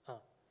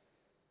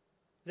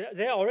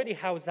 They already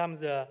have some of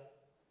the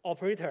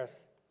operators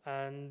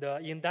and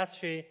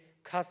industry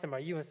customer,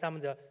 even some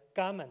of the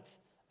government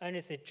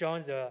entities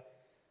join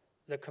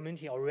the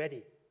community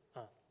already.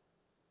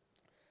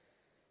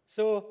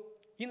 So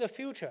in the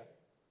future,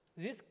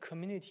 this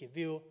community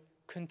will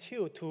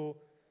continue to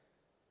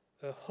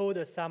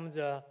hold some of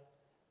the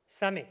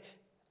summit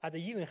and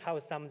even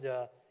have some of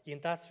the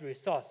industry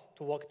resource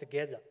to work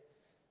together.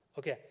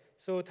 Okay,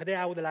 so today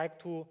I would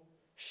like to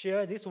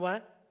share this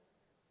one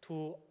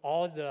to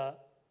all the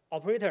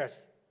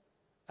operators,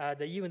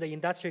 and even the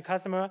industry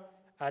customer,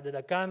 and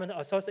the government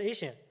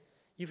association.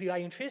 If you are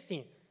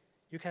interested,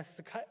 you can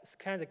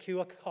scan the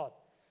QR code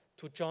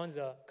to join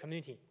the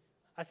community.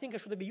 I think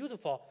it should be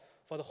useful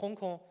for the Hong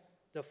Kong,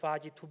 the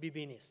 5G 2B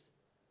business.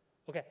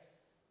 Okay,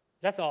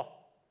 that's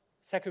all.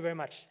 Thank you very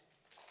much.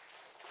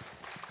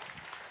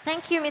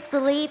 Thank you,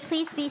 Mr. Lee.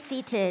 Please be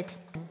seated.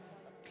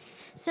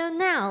 So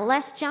now,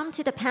 let's jump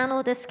to the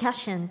panel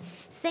discussion.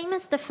 Same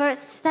as the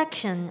first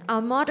section,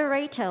 our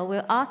moderator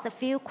will ask a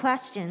few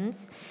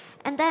questions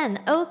and then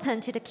open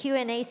to the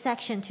Q&A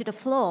section to the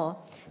floor.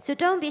 So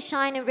don't be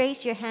shy and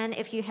raise your hand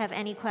if you have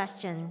any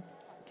question.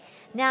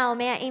 Now,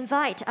 may I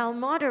invite our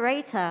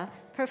moderator,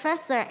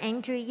 Professor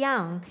Andrew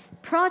Yang,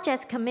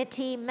 Project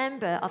Committee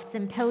member of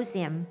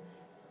Symposium,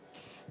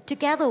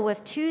 together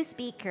with two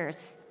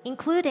speakers,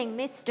 including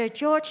Mr.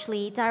 George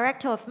Lee,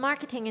 Director of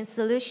Marketing and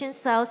Solutions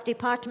Sales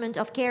Department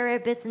of Carrier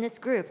Business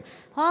Group,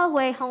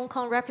 Huawei Hong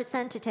Kong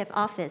Representative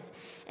Office,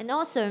 and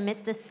also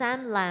Mr.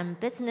 Sam Lam,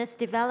 Business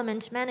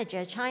Development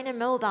Manager, China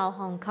Mobile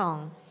Hong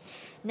Kong.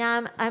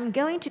 Now, I'm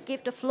going to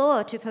give the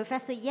floor to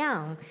Professor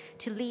Yang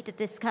to lead the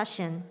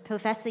discussion.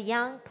 Professor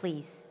Yang,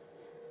 please.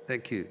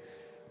 Thank you.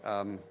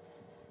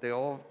 They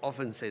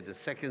often say the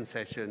second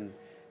session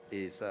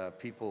is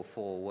people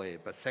fall away,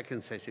 but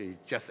second session is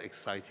just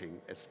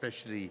exciting,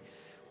 especially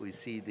we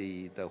see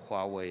the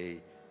Huawei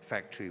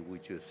factory,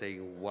 which you're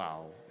saying,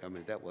 wow. I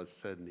mean, that was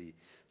certainly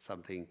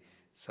something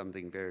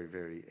very,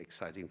 very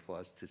exciting for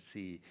us to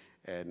see.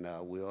 And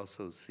we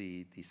also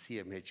see the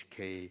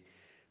CMHK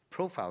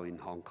profile in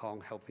Hong Kong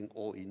helping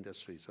all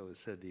industries, so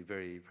it's certainly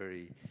very,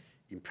 very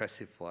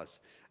impressive for us.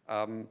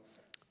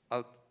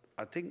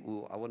 I think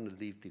I want to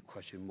leave the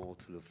question more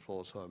to the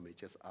floor, so I may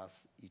just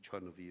ask each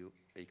one of you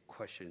a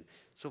question.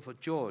 So for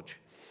George,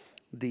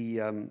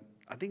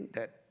 I think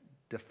that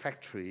the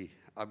factory,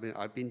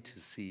 I've been to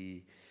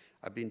see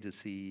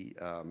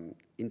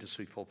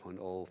Industry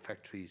 4.0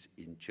 factories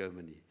in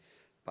Germany,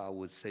 but I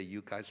would say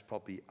you guys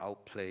probably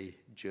outplay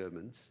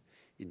Germans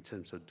in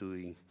terms of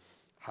doing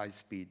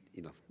high-speed,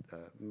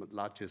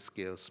 larger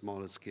scale,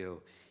 smaller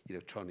scale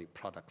electronic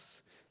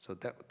products. So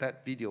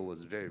that video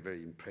was very,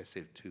 very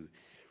impressive to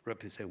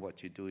represent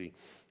what you're doing.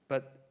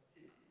 But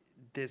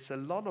there's a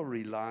lot of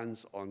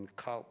reliance on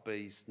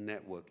cloud-based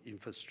network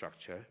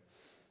infrastructure.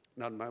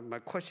 Now, my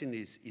question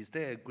is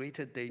there a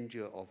greater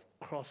danger of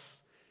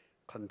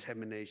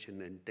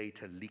cross-contamination and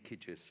data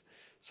leakages?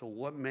 So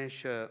what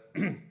measure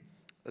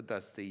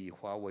does the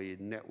Huawei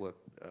network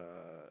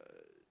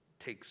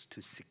takes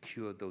to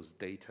secure those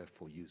data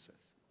for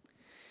users?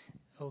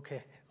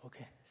 Okay.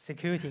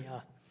 Security.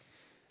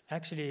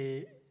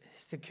 Actually,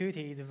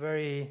 security is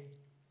very,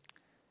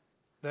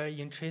 very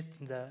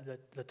interesting,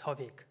 the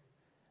topic,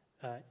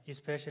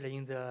 especially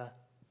in the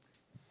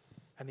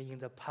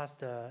past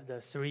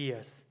 3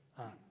 years.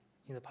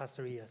 In the past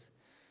 3 years,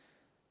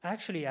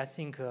 actually, I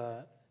think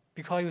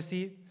because you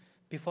see,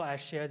 before I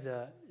share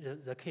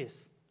the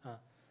case,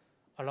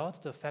 a lot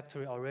of the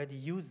factory already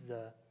use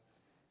the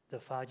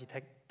 5G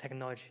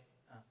technology.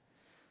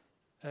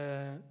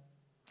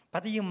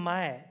 But in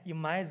my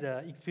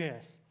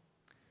experience,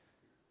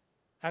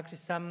 actually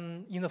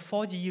some in the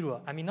 4G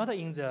era. I mean, not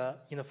in the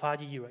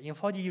 5G era. In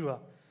 4G era,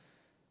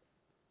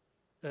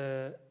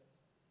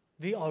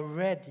 we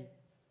already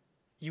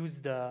use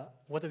the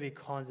what we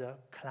call the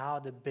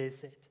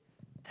cloud-based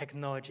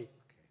technology.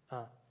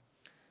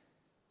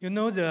 You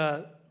know,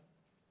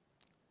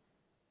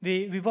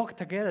 we work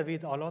together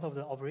with a lot of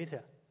the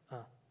operator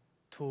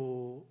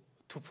to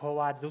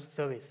provide those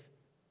service.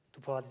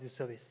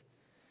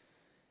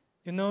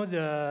 You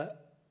know,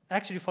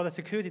 actually for the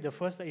security, the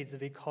first is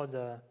we call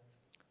the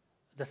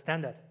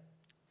standard.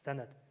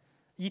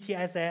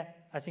 ETSA,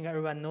 I think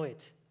everyone know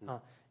it.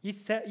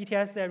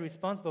 ETSA is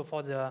responsible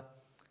for the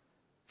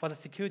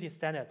security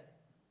standard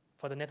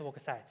for the network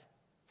side.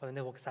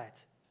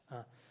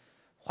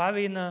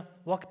 Huawei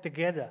work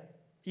together.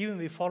 Even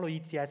we follow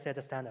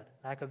ETSA standard,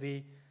 like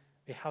we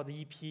have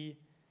the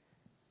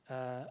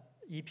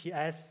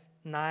EPS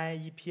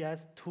 9,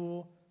 EPS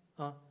 2,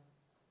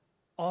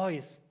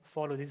 always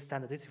follow this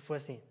standard. This is the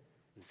first thing.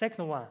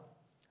 Second one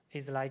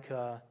is like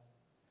the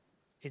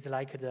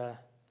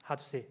how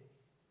to say.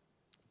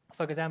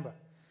 For example,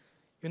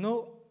 you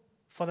know,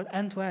 for the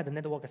end-to-end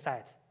network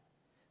side,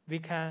 we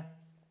can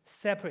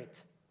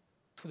separate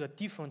to the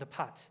different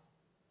part.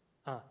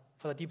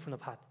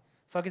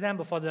 For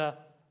example, for the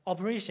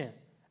operation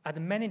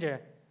and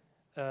manager,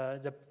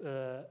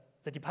 the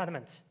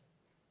department.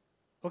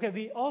 Okay,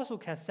 we also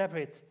can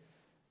separate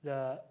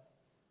their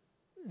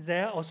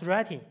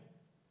authority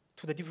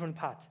to the different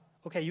part.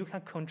 Okay, you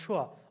can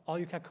control or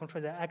you can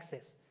control their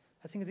access.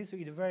 I think this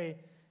is very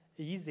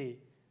easy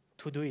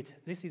to do it.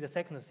 This is the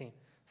second thing.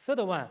 Third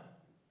one,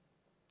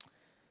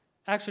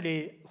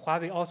 actually,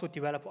 Huawei also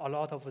developed a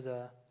lot of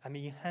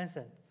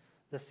enhancing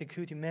the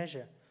security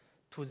measure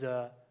to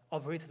the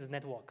operator's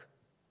network.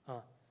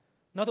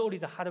 Not only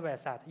the hardware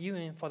side,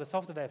 even for the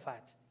software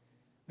side,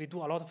 we do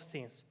a lot of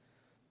things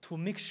to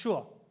make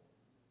sure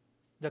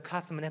the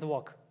customer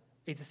network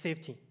is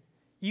safety.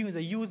 Even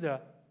the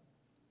user,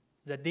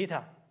 the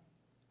data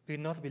will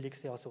not be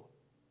leaked also.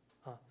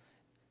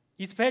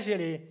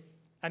 Especially,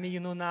 I mean, you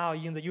know, now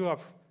in the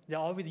Europe, they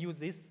always use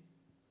this,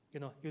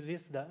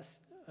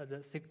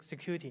 the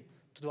security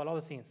to do a lot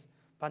of things.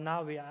 But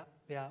now we are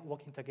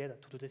working together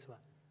to do this one.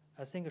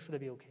 I think it should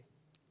be okay.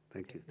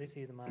 Thank you. This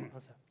is my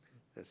answer.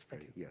 That's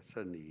very, yeah,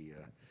 certainly.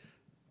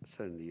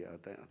 I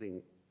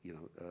think,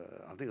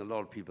 I think a lot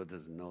of people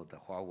doesn't know that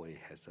Huawei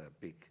has a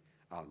big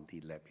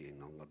R&D lab here in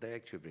Hong Kong. They're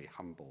actually very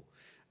humble.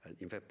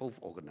 In fact, both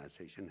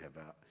organizations have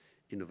an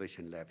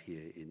innovation lab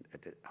here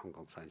at the Hong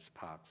Kong Science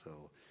Park.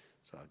 So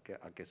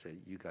I guess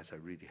you guys are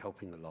really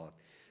helping a lot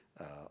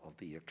of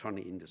the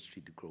electronic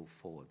industry to grow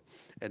forward.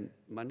 And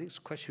my next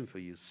question for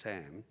you,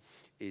 Sam,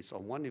 is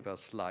on one of our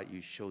slides,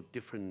 you showed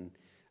different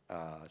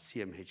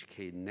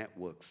CMHK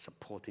networks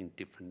supporting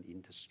different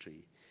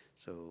industry.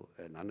 So,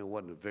 and I know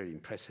one very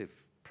impressive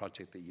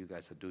project that you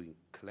guys are doing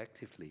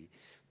collectively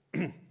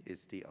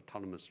is the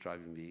autonomous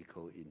driving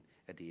vehicle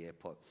at the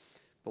airport.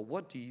 But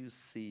what do you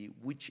see,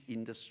 which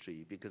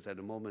industry, because at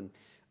the moment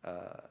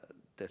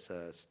there's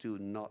still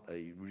not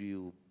a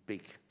real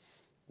big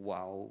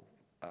wow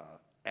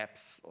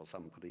apps or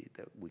somebody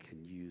that we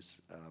can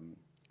use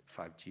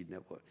 5G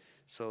network.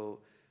 So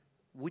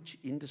which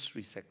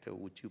industry sector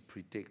would you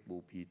predict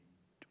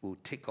will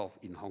take off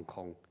in Hong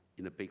Kong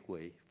in a big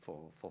way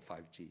for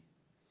 5G?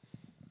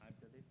 I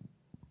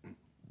believe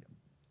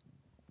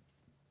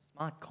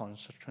smart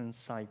construction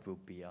site will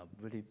be a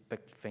really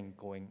big thing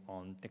going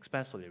on,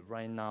 especially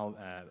right now.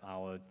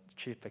 Our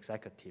chief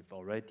executive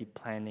already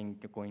planning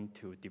going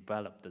to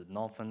develop the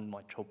Northern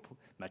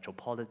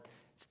Metropolitan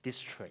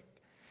District.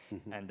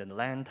 And the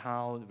land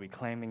town,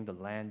 reclaiming the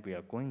land, we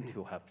are going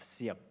to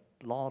see a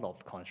lot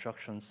of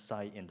construction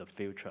site in the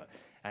future.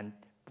 And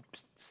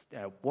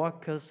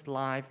workers'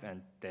 life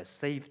and their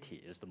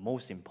safety is the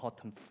most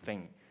important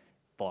thing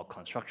for a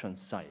construction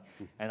site.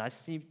 And I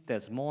see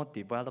there's more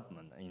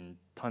development in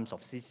terms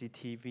of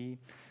CCTV,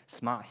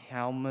 smart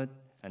helmet,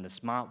 and the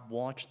smart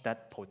watch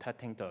that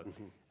protecting the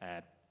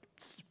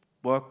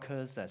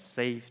workers'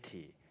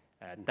 safety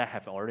that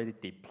have already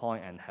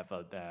deployed and have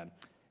a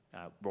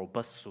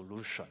robust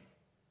solution.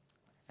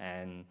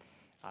 And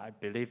I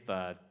believe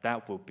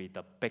that will be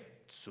the big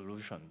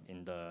solution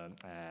in the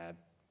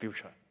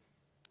future.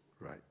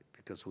 Right,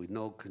 because we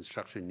know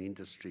construction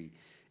industry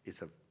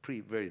is a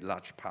very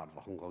large part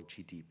of Hong Kong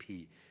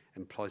GDP,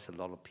 employs a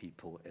lot of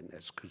people, and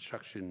as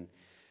construction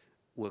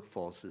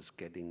workforce is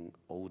getting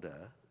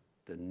older,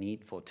 the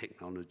need for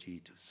technology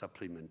to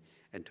supplement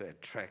and to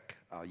attract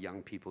our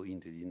young people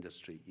into the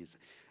industry is,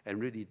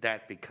 and really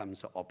that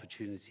becomes an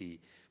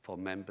opportunity for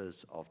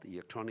members of the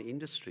electronic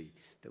industry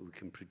that we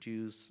can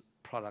produce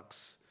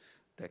products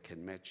that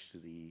can match to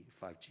the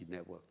 5G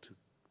network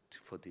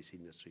for this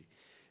industry.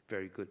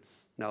 Very good.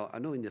 Now, I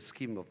know in the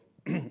scheme of,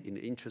 in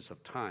the interest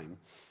of time,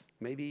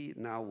 maybe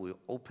now we'll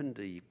open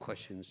the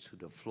questions to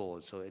the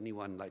floor. So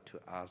anyone like to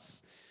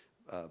ask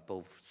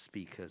both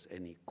speakers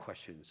any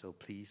questions? So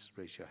please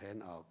raise your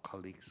hand. Our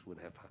colleagues would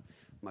have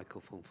a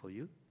microphone for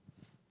you.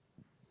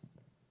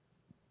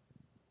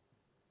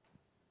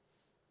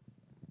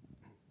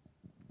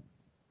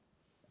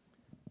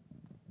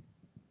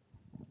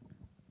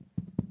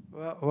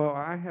 Well,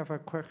 I have a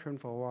question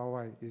for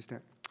Huawei. Is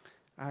that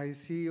I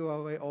see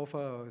Huawei offer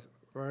a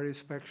very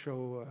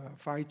special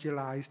 5G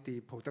lines,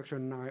 the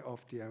production line of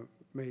the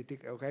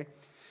MultiTech. Okay,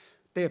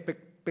 they're a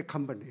big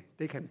company.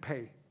 They can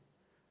pay.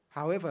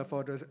 However,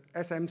 for the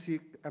SMC,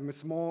 a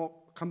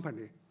small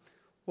company,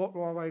 what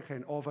Huawei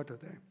can offer to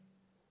them?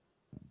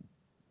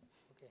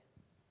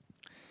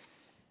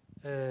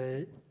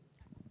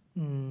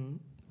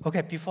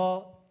 Okay,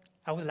 before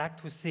I would like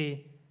to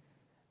say,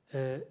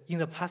 in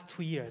the past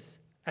 2 years,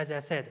 as I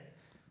said,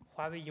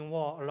 Huawei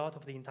involved a lot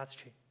of the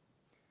industry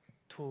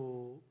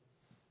to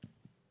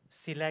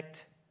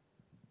select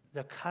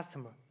the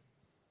customer,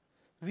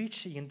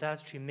 which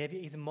industry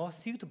maybe is more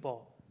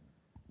suitable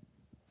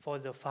for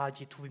the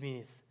 5G to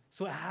business.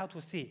 So I have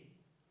to say,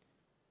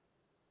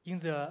 in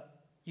the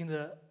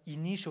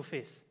initial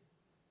phase,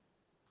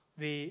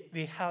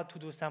 we have to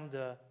do some of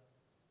the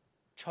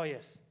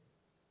choice.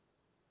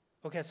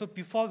 Okay, so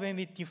before when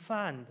we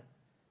defined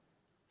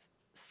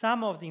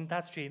some of the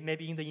industry,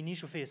 maybe in the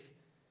initial phase,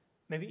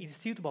 maybe it's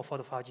suitable for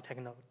the 5G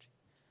technology.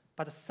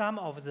 But some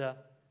of the,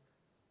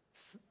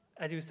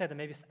 as you said,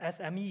 maybe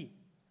SME,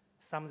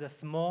 some of the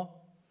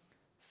small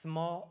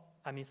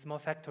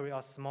factory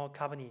or small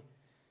company,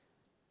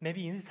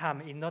 maybe in this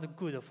time it's not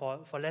good for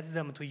let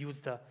them to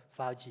use the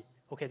 5G.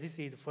 Okay, this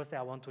is the first thing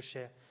I want to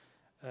share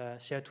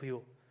to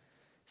you.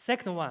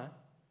 Second one,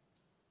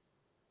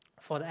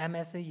 for the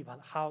MSAE,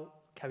 but how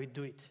can we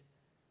do it?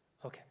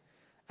 Okay,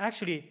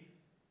 actually,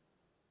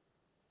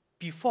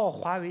 before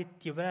Huawei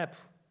developed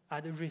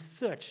and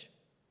research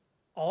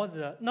all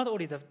the, not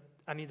only the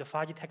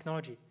 5G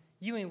technology,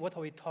 even what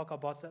we talk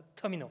about the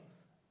terminal,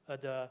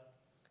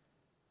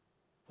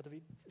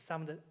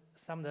 some of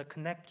the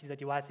connected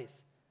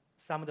devices,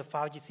 some of the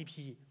 5G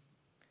CPE,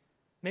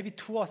 maybe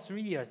 2 or 3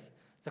 years,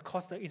 the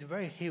cost is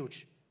very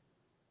huge.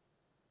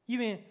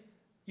 Even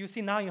you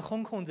see now in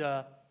Hong Kong,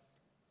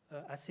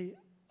 I see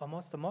a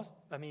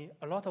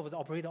lot of the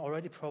operators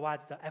already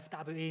provides the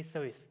FWA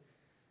service.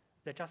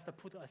 They just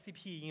put a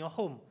CPE in your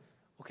home.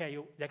 Okay,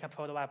 they can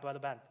provide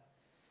broadband.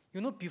 You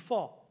know,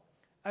 before,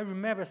 I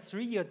remember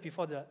 3 years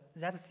before that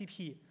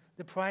CPE,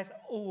 the price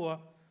over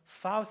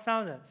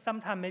 5,000,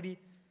 sometimes maybe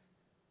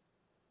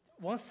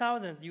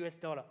 1,000 US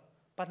dollar.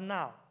 But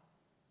now,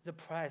 the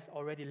price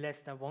already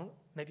less than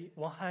maybe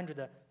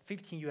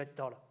 115 US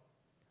dollar.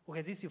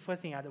 Okay, this is the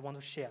first thing I want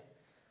to share.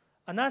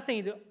 Another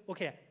thing is,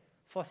 okay,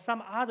 for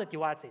some other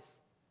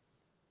devices,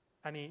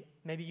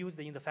 maybe used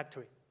in the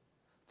factory,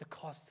 the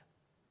cost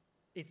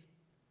is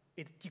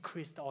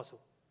decreased also.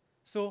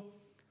 So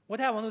what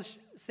I want to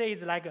say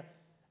is like,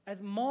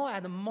 as more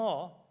and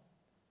more,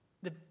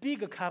 the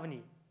bigger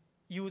company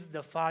use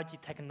the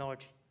 5G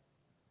technology,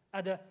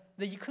 and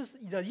the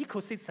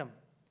ecosystem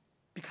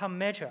become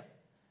mature.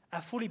 I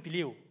fully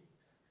believe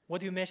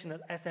what you mentioned,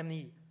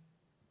 SME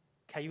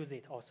can use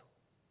it also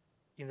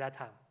in that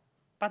time.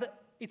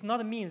 But it's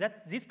not mean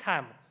that this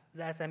time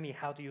the SME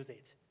how to use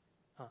it.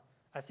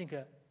 I think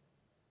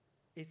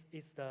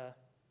it's a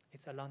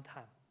long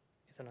time.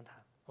 It's a long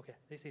time. Okay,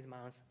 this is my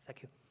answer.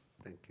 Thank you.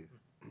 Thank you.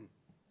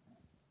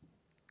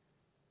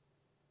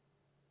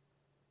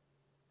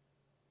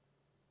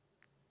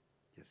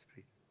 Yes,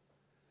 please.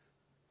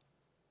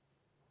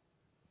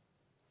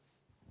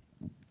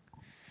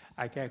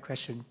 I get a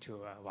question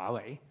to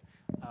Huawei.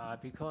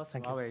 Because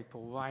Huawei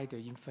provide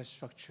the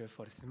infrastructure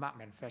for the smart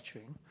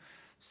manufacturing,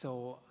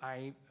 so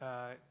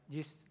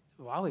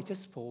Huawei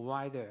just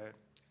provide the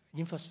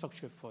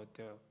infrastructure for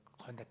the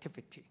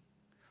connectivity,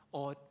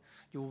 or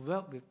you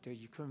work with the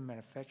equipment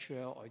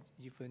manufacturer or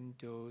even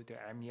though the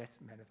MES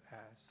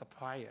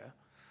supplier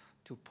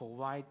to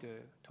provide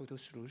the total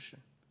solution.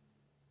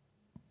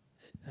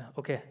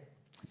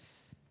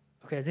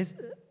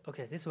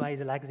 This one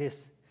is like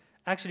this.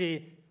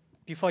 Actually,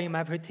 before in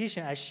my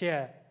presentation, I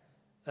share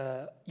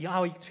in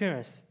our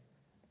experience,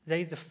 there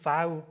is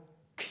 5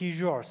 key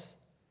roles.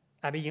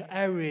 In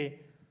every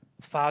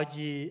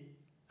 5G,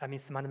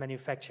 smart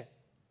manufacturing.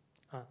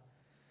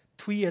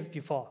 2 years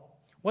before,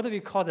 what do we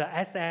call the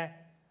SI?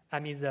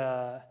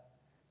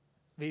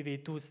 We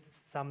do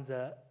some of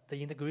the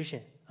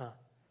integration.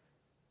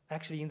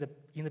 Actually,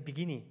 in the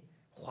beginning,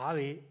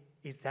 Huawei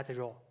is that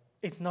role.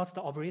 It's not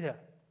the operator,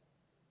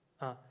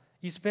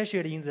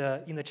 especially in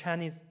the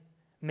Chinese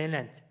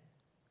mainland.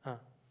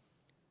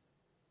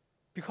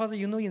 Because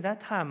in that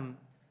time,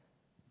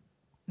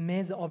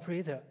 the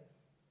operator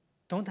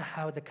don't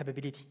have the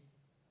capability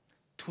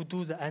to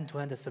do the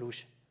end-to-end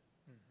solution.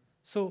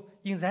 So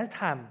in that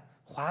time,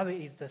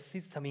 Huawei is the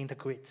system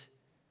integrator.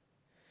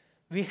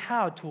 We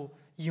have to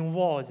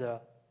involve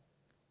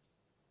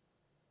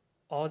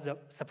all the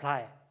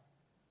supplier,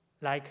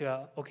 like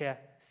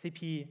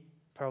CPE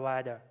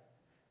provider,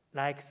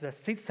 like the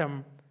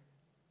system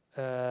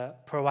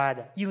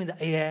provider, even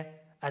the AI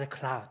and the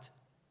cloud.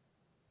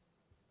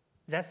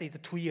 That is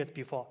 2 years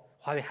before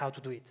Huawei had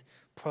to do it,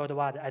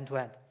 provide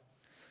end-to-end.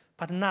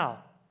 But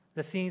now,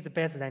 the thing is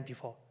better than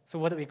before. So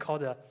what we call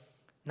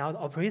now the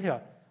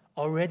operator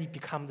already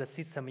become the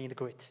system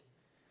integrator.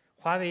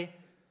 Huawei,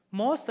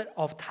 most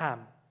of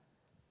time,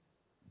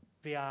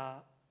 we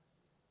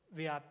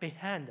we are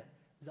behind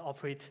the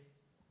operator.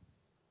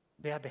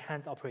 We are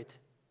behind the operator.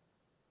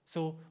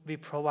 So we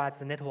provide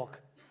the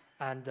network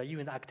and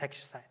even the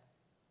architecture side.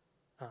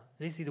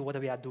 This is what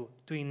we are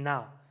doing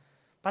now.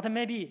 But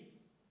maybe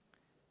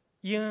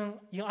in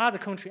other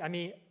countries, I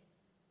mean,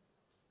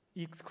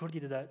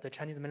 excluded the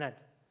Chinese mainland,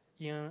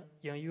 in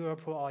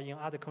Europe or in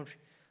other countries,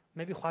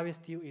 maybe Huawei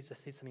still is the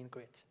system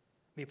integrator.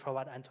 We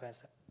provide end-to-end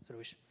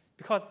solution.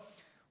 Because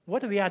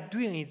what we are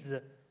doing is,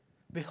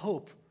 we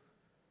hope,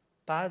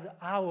 by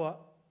our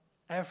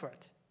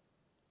effort,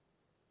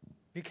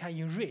 we can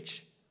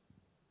enrich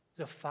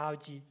the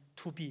 5G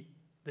to be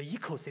the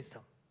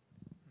ecosystem.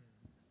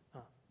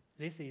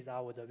 This is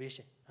our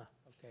vision.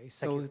 Okay,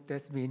 so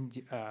that means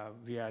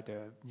we are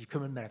the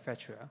equipment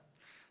manufacturer,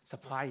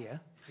 supplier,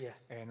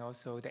 and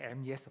also the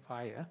MES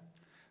supplier.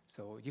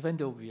 So even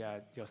though we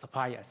are your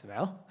supplier as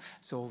well,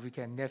 so we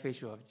can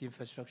leverage your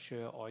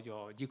infrastructure or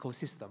your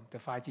ecosystem, the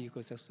 5G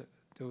ecosystem,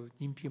 to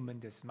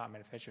implement the smart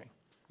manufacturing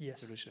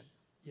solution.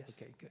 Yes.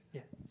 Okay, good.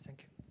 Yeah,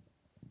 thank you.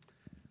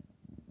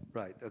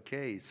 Right,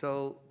 okay,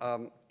 so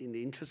in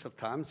the interest of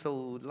time,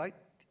 so I'd like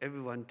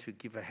everyone to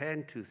give a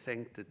hand to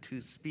thank the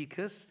two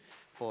speakers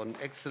for an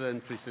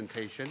excellent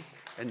presentation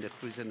and the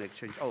present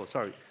exchange. Oh,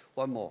 sorry,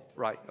 one more,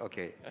 right,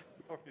 okay.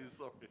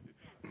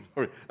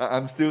 Sorry,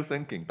 I'm still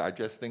thinking,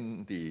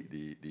 digesting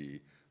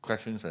the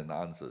questions and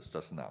answers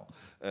just now.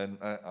 And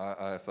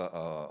I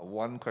have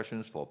one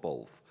question for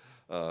both.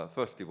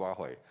 First, the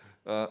Huawei.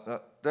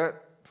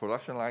 That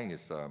production line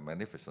is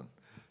magnificent.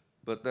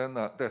 But then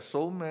there's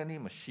so many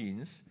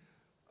machines.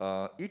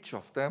 Each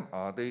of them,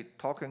 are they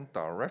talking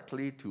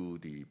directly to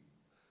the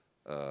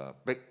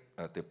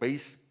the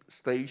base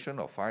station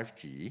of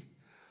 5G?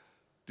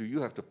 Do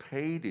you have to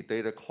pay the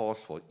data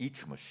cost for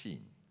each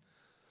machine?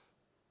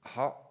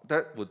 How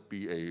that would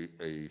be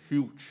a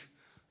huge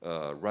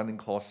running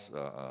cost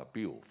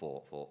bill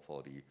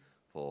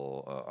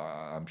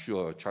I'm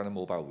sure China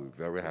Mobile will be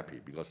very happy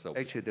because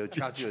actually they'll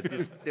charge you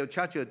they'll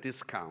charge you a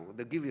discount.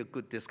 They'll give you a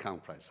good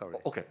discount price. Sorry.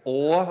 Okay.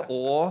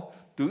 Or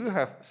do you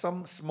have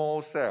some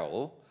small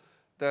cell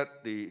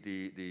that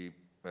the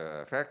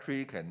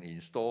factory can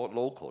install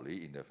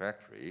locally in the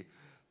factory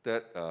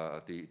that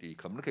the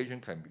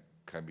communication can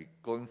be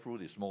going through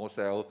the small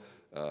cell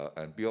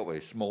and build a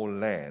small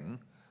LAN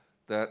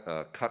that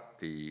cut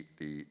the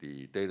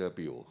data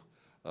bill?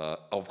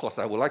 Of course,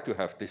 I would like to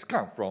have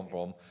discount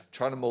from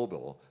China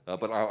Mobile,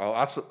 but I'll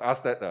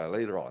ask that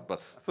later on. But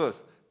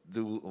first,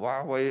 do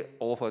Huawei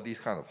offer this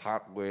kind of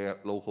hardware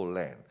local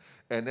LAN?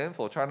 And then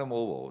for China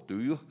Mobile, do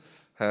you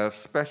have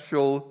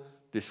special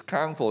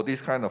discount for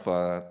this kind of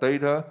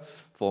data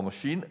for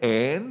machine?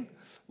 And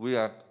we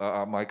are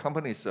my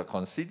company is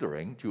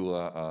considering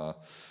to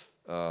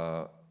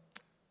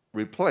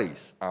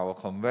replace our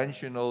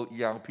conventional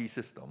ERP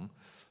system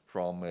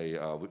from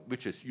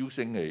which is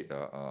using a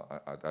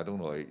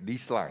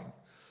lease line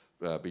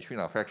between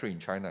our factory in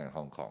China and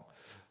Hong Kong.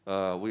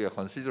 We are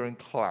considering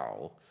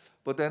cloud,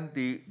 but then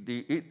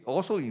it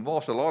also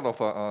involves a lot of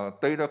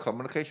data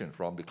communication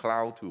from the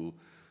cloud to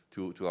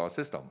our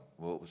system.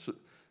 Well, so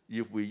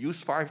if we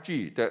use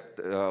 5G, that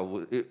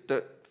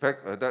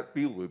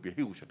bill will be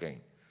huge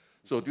again.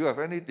 So do you have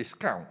any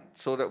discount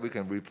so that we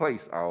can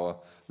replace our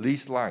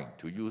lease line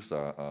to use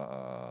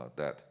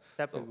that?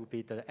 That will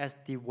be the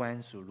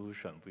SD-WAN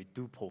solution. We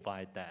do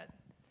provide that.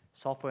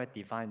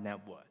 Software-defined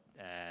network.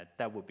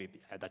 That will be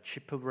at a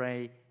cheaper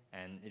rate,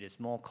 and it is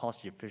more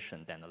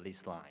cost-efficient than a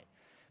lease line.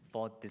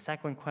 For the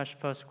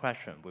first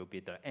question will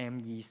be the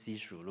MEC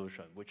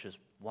solution, which is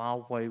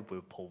Huawei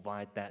will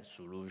provide that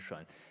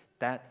solution,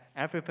 that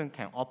everything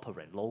can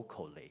operate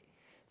locally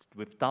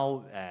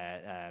without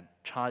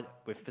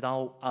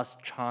us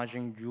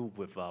charging you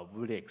with a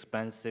really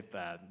expensive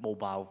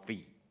mobile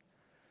fee.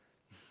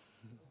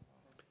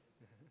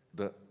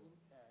 That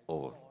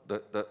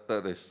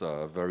is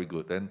very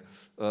good. And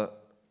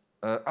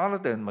other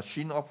than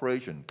machine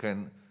operation,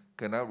 can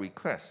I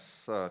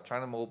request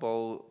China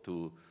Mobile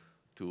to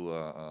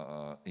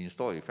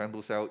install a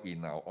femto cell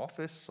in our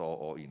office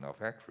or in our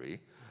factory?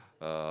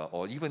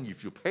 Or even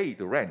if you pay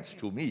the rents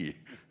to me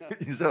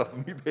instead of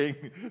me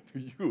paying to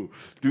you.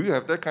 Do you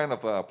have that kind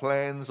of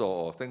plans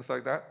or things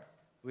like that?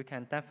 We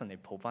can definitely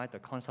provide the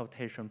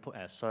consultation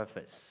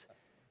service.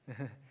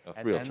 And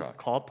free of then charge.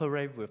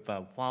 Cooperate with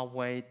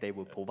Huawei. They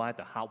will provide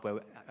the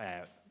hardware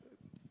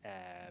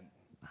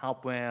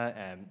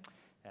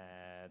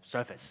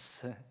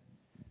service.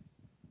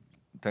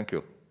 Thank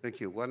you. Thank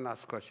you. One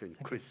last question.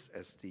 Chris,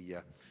 as the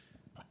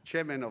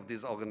chairman of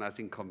this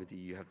organizing committee,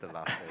 you have the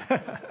last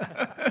say.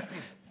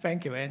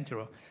 Thank you,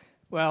 Andrew.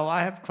 Well,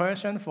 I have a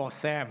question for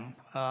Sam.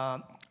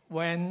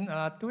 When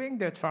doing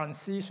the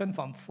transition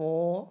from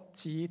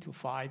 4G to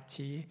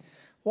 5G,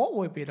 what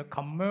will be the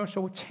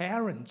commercial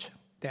challenge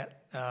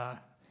that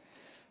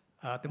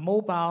the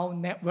mobile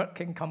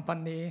networking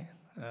company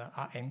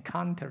are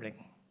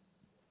encountering?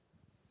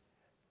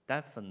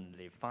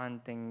 Definitely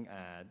finding,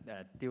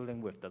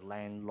 dealing with the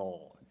land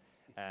law.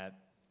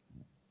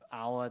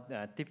 Our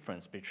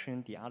difference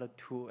between the other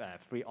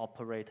three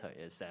operators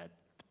is that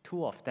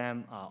Two of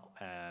them are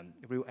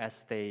real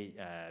estate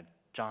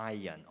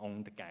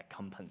giant-owned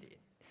company,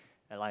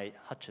 like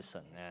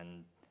Hutchison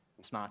and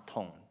Smart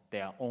Tone.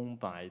 They are owned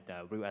by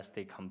the real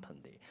estate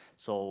company.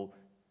 So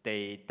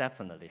they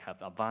definitely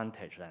have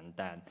advantage than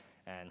that.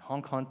 And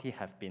Hong Kong Tea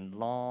have been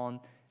long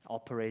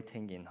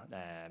operating in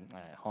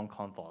Hong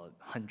Kong for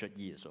 100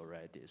 years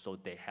already. So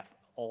they have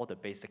all the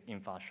basic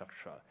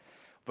infrastructure.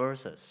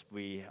 Versus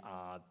we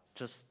are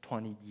just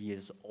 20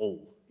 years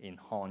old in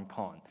Hong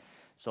Kong.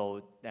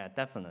 So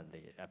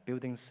definitely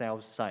building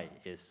sales site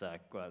is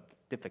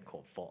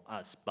difficult for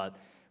us, but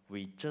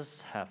we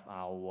just have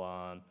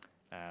our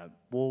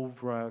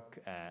Wolfwork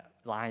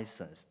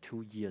license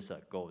 2 years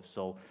ago.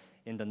 So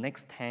in the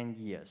next 10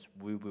 years,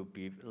 we will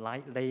be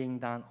laying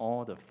down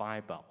all the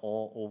fiber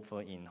all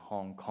over in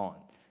Hong Kong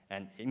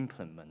and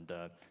implement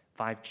the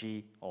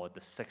 5G or the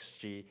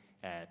 6G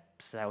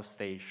sales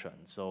station.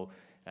 So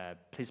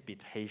please be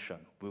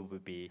patient. We will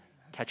be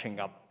catching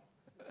up.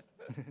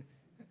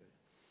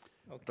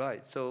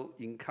 Right, so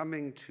in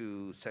coming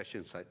to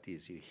sessions like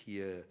this, you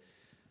hear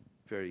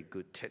very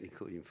good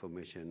technical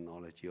information and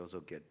knowledge. You also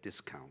get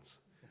discounts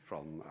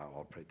from our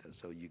operators,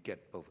 so you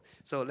get both.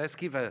 So let's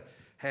give a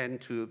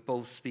hand to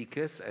both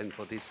speakers and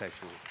for this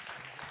session.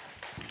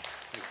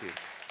 Thank you.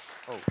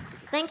 Oh.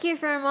 Thank you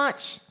very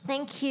much.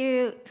 Thank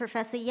you,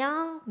 Professor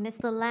Yang,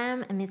 Mr.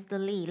 Lam, and Mr.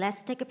 Lee.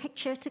 Let's take a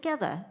picture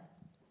together.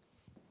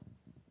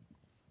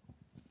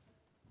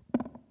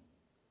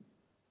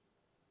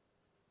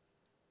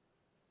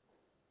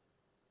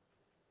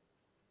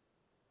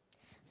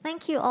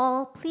 Thank you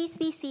all. Please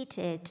be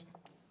seated.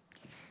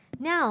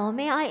 Now,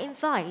 may I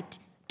invite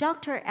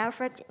Dr.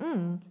 Alfred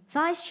Ng,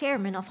 Vice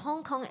Chairman of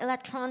Hong Kong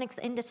Electronics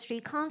Industry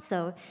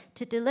Council,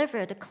 to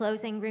deliver the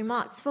closing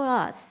remarks for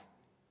us.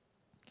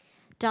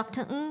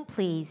 Dr. Ng,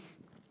 please.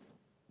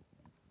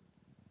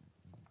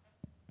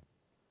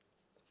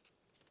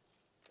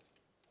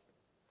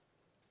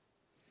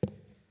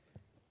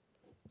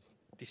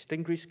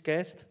 Distinguished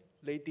guests,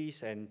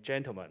 ladies and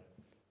gentlemen,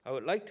 I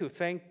would like to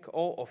thank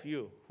all of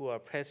you who are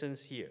present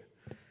here.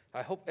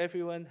 I hope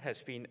everyone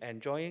has been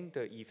enjoying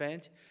the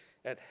event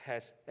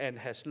and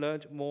has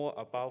learned more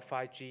about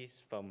 5G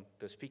from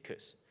the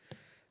speakers.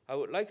 I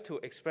would like to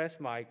express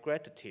my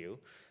gratitude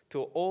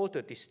to all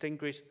the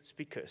distinguished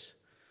speakers.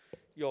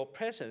 Your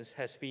presence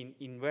has been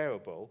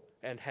invaluable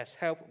and has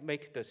helped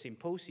make the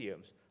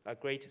symposiums a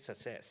great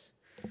success.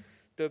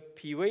 The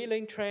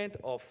prevailing trend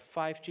of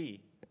 5G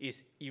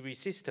is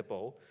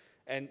irresistible,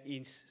 and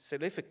its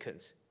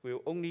significance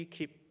will only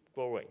keep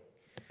growing.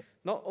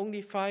 Not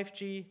only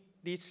 5G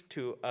leads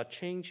to a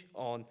change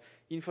on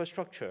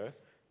infrastructure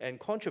and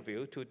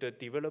contribute to the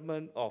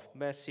development of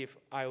massive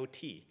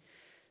IoT,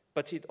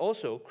 but it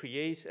also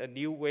creates a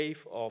new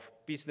wave of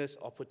business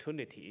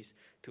opportunities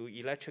to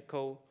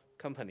electrical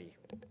company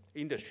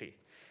industry.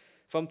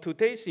 From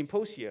today's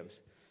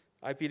symposiums,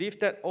 I believe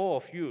that all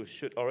of you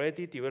should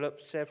already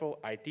develop several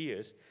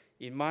ideas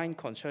in mind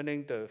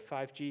concerning the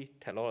 5G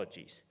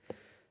technologies.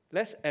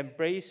 Let's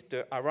embrace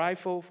the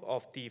arrival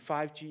of the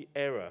 5G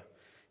era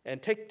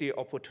and take the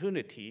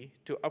opportunity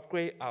to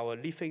upgrade our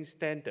living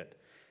standard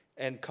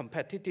and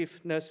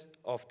competitiveness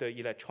of the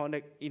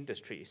electronic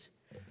industries.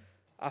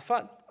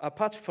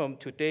 Apart from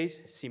today's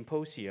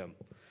symposium,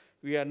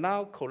 we are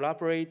now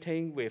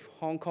collaborating with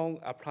Hong Kong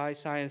Applied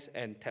Science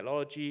and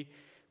Technology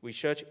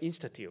Research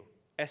Institute,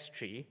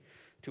 ASTRI,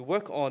 to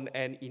work on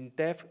an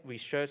in-depth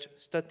research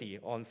study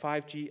on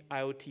 5G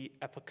IoT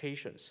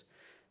applications.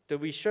 The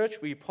research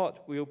report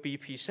will be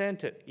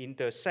presented in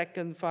the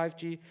second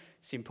 5G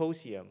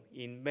Symposium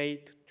in May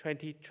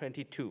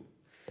 2022.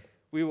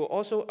 We will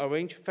also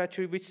arrange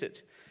factory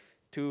visits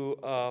to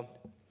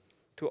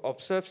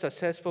observe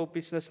successful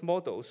business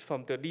models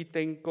from the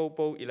leading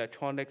global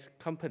electronics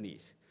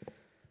companies.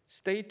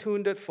 Stay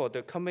tuned for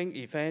the coming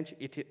event,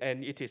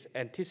 and it is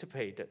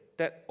anticipated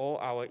that all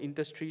our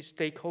industry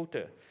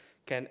stakeholders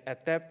can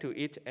adapt to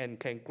it and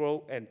can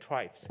grow and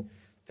thrive.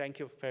 Thank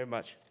you very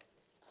much.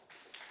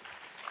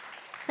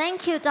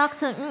 Thank you,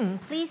 Dr. Ng.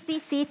 Please be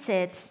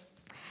seated.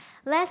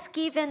 Let's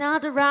give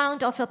another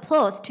round of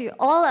applause to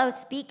all our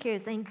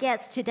speakers and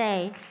guests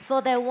today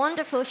for their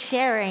wonderful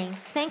sharing.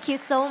 Thank you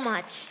so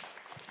much.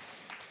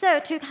 So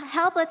to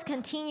help us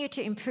continue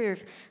to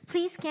improve,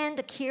 please scan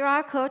the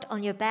QR code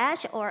on your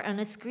badge or on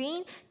the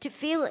screen to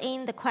fill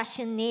in the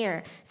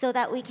questionnaire so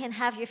that we can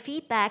have your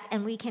feedback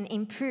and we can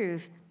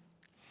improve.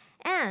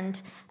 And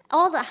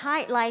all the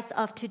highlights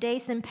of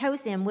today's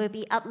symposium will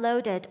be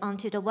uploaded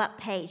onto the web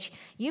page.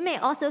 You may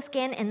also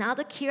scan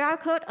another QR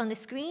code on the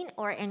screen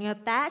or in your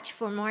badge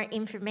for more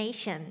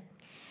information.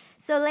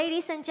 So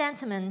ladies and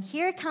gentlemen,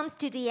 here comes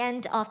to the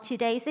end of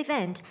today's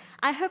event.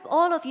 I hope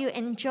all of you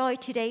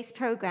enjoyed today's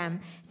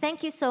program.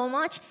 Thank you so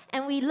much,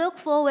 and we look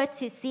forward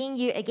to seeing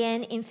you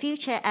again in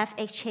future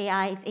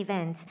FHKI's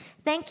events.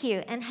 Thank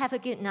you, and have a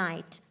good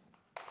night.